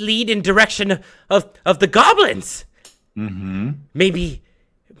lead in direction of the goblins. Mm-hmm. Maybe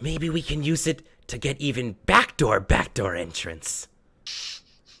we can use it to get even backdoor entrance.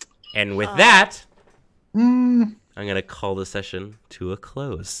 And with that, I'm gonna call the session to a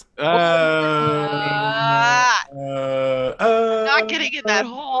close. Not getting in that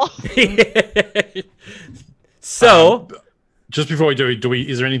hole. So, Just before we do,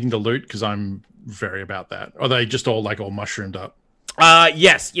 is there anything to loot? Because I'm very about that. Are they just all mushroomed up?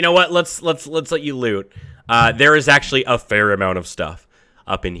 yes, you know what? Let's let you loot. There is actually a fair amount of stuff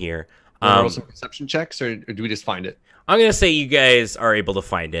up in here. Roll some perception checks, or do we just find it? I'm gonna say you guys are able to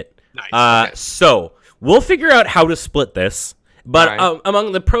find it. Nice. Okay. So we'll figure out how to split this. But Alright.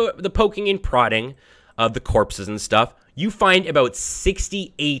 among the poking and prodding of the corpses and stuff, you find about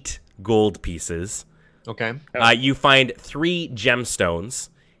 68 gold pieces. Okay. You find 3 gemstones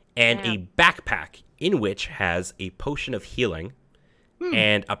and a backpack in which has a potion of healing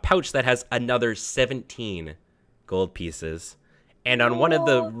and a pouch that has another 17 gold pieces. And on one of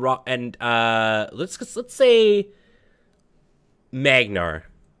the let's say Magnar,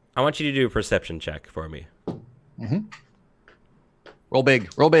 I want you to do a perception check for me. Roll big.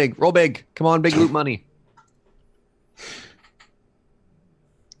 Roll big. Roll big. Come on, big loot money.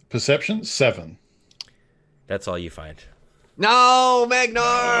 Perception 7. That's all you find. No,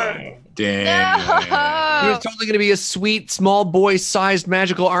 Magnar! Damn. He was totally going to be a sweet, small boy-sized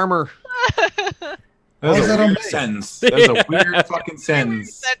magical armor. That's is a that on weird me? sentence. That's a weird fucking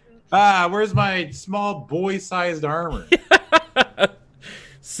sentence. Where's my small boy-sized armor?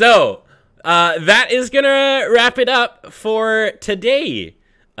 So, that is gonna wrap it up for today.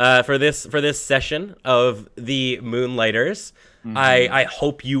 For this session of the Moonlighters. I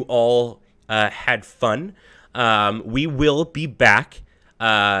hope you all had fun. We will be back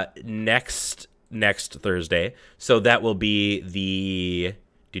next Thursday. So that will be the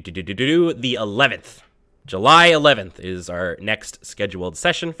 11th. July 11th is our next scheduled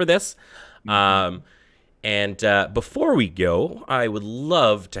session for this. And before we go, I would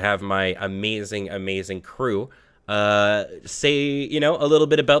love to have my amazing crew say, a little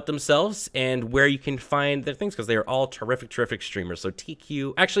bit about themselves and where you can find their things, because they are all terrific streamers. So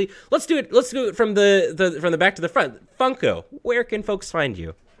TQ, actually, let's do it from the back to the front. Funko, where can folks find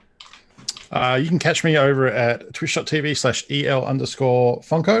you? You can catch me over at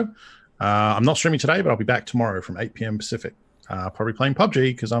twitch.tv/EL_Funko. I'm not streaming today, but I'll be back tomorrow from 8 p.m. Pacific. Probably playing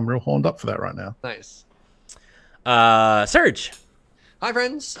PUBG because I'm real horned up for that right now. Nice. Serge. Hi,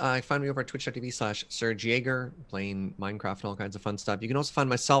 friends. Find me over at twitch.tv/Serge Jaeger, playing Minecraft and all kinds of fun stuff. You can also find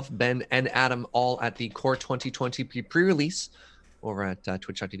myself, Ben, and Adam all at the Core 2020 pre-release over at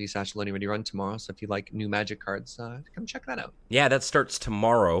twitch.tv/Loading Ready Run tomorrow. So if you like new Magic cards, come check that out. Yeah, that starts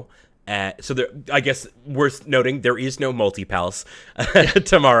tomorrow. So there, I guess worth noting, there is no multi-pals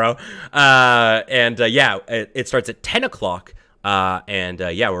tomorrow. It starts at 10 o'clock. We're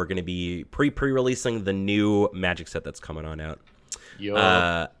going to be pre-releasing the new Magic set that's coming on out. Yo.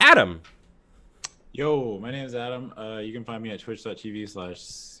 Adam. Yo, my name is Adam. You can find me at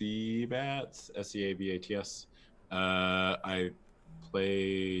twitch.tv/Seabats, SEABATS. I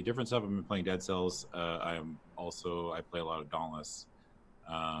play different stuff. I've been playing Dead Cells. I play a lot of Dauntless,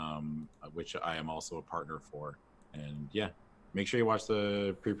 which I am also a partner for. And yeah, make sure you watch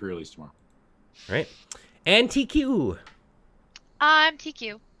the pre-release tomorrow. All right. And TQ. I'm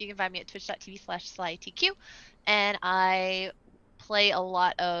TQ. You can find me at twitch.tv/SlyTQ. And I play a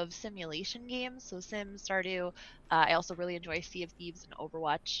lot of simulation games, so Sims, Stardew. I also really enjoy Sea of Thieves and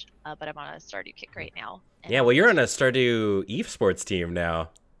Overwatch, but I'm on a Stardew kick right now. And Yeah, well, you're on a Stardew esports team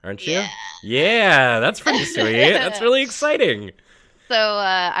now, aren't you? Yeah. Yeah, that's pretty sweet. That's really exciting. So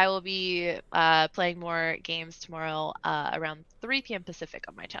I will be playing more games tomorrow around 3 p.m. Pacific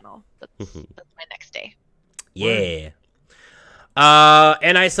on my channel. That's my next day. Yeah.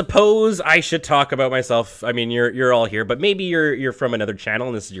 And I suppose I should talk about myself. I mean, you're all here, but maybe you're from another channel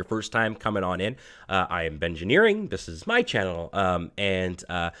and this is your first time coming on in. I am Bengineering. This is my channel, and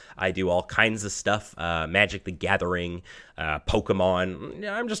I do all kinds of stuff: Magic the Gathering, Pokemon.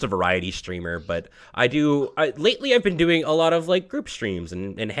 I'm just a variety streamer, but lately I've been doing a lot of like group streams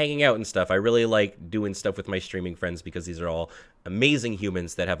and hanging out and stuff. I really like doing stuff with my streaming friends because these are all amazing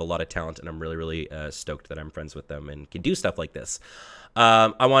humans that have a lot of talent, and I'm really stoked that I'm friends with them and can do stuff like this.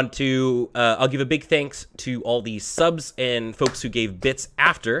 I want to I'll give a big thanks to all the subs and folks who gave bits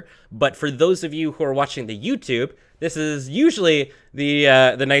after, but for those of you who are watching the YouTube, this is usually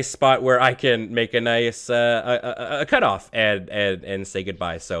the nice spot where I can make a nice a cutoff and say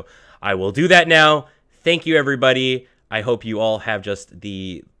goodbye. So I will do that now. Thank you, everybody. I hope you all have just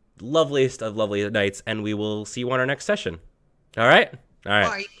the loveliest of lovely nights, and we will see you on our next session. All right? All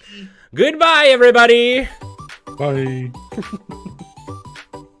right. Bye. Goodbye, everybody. Bye.